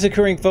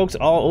massacring folks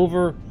all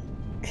over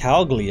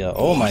Calglia.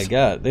 Oh my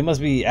god. They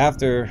must be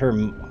after her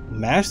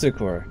master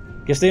core.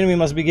 Guess the enemy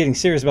must be getting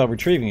serious about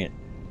retrieving it.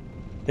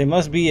 They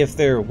must be if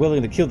they're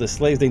willing to kill the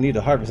slaves they need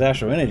to harvest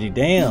astral energy.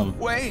 Damn.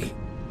 Wait.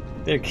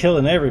 They're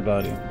killing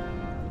everybody.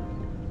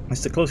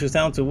 It's the closest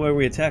town to where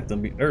we attacked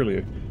them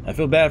earlier. I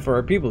feel bad for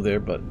our people there,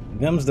 but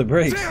them's the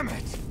breaks. Damn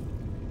it!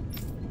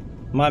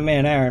 My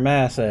man Aaron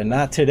Mass said,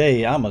 not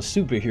today, I'm a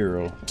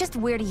superhero. Just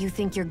where do you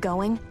think you're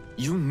going?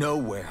 You know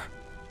where.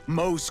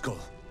 Moskul.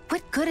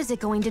 What good is it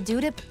going to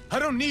do to... I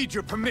don't need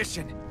your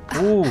permission.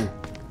 Ooh.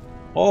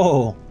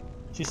 Oh.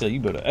 She said, you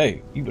better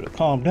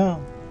calm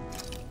down.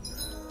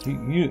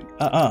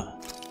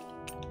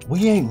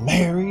 We ain't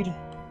married.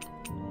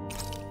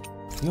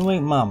 You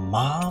ain't my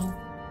mom.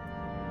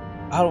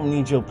 I don't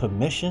need your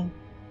permission.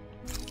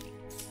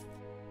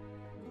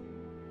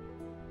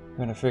 We're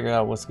gonna figure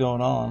out what's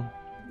going on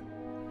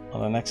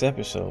the next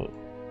episode.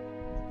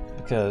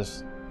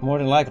 Because more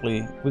than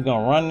likely, we're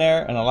gonna run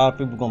there and a lot of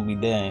people gonna be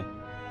dead.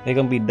 They're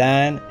gonna be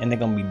dying and they're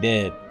gonna be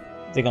dead.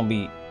 They're gonna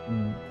be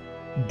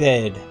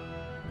dead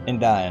and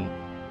dying.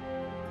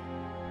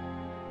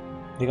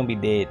 They're gonna be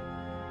dead.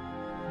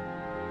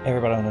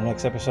 Everybody on the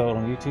next episode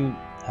on YouTube,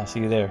 I'll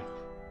see you there.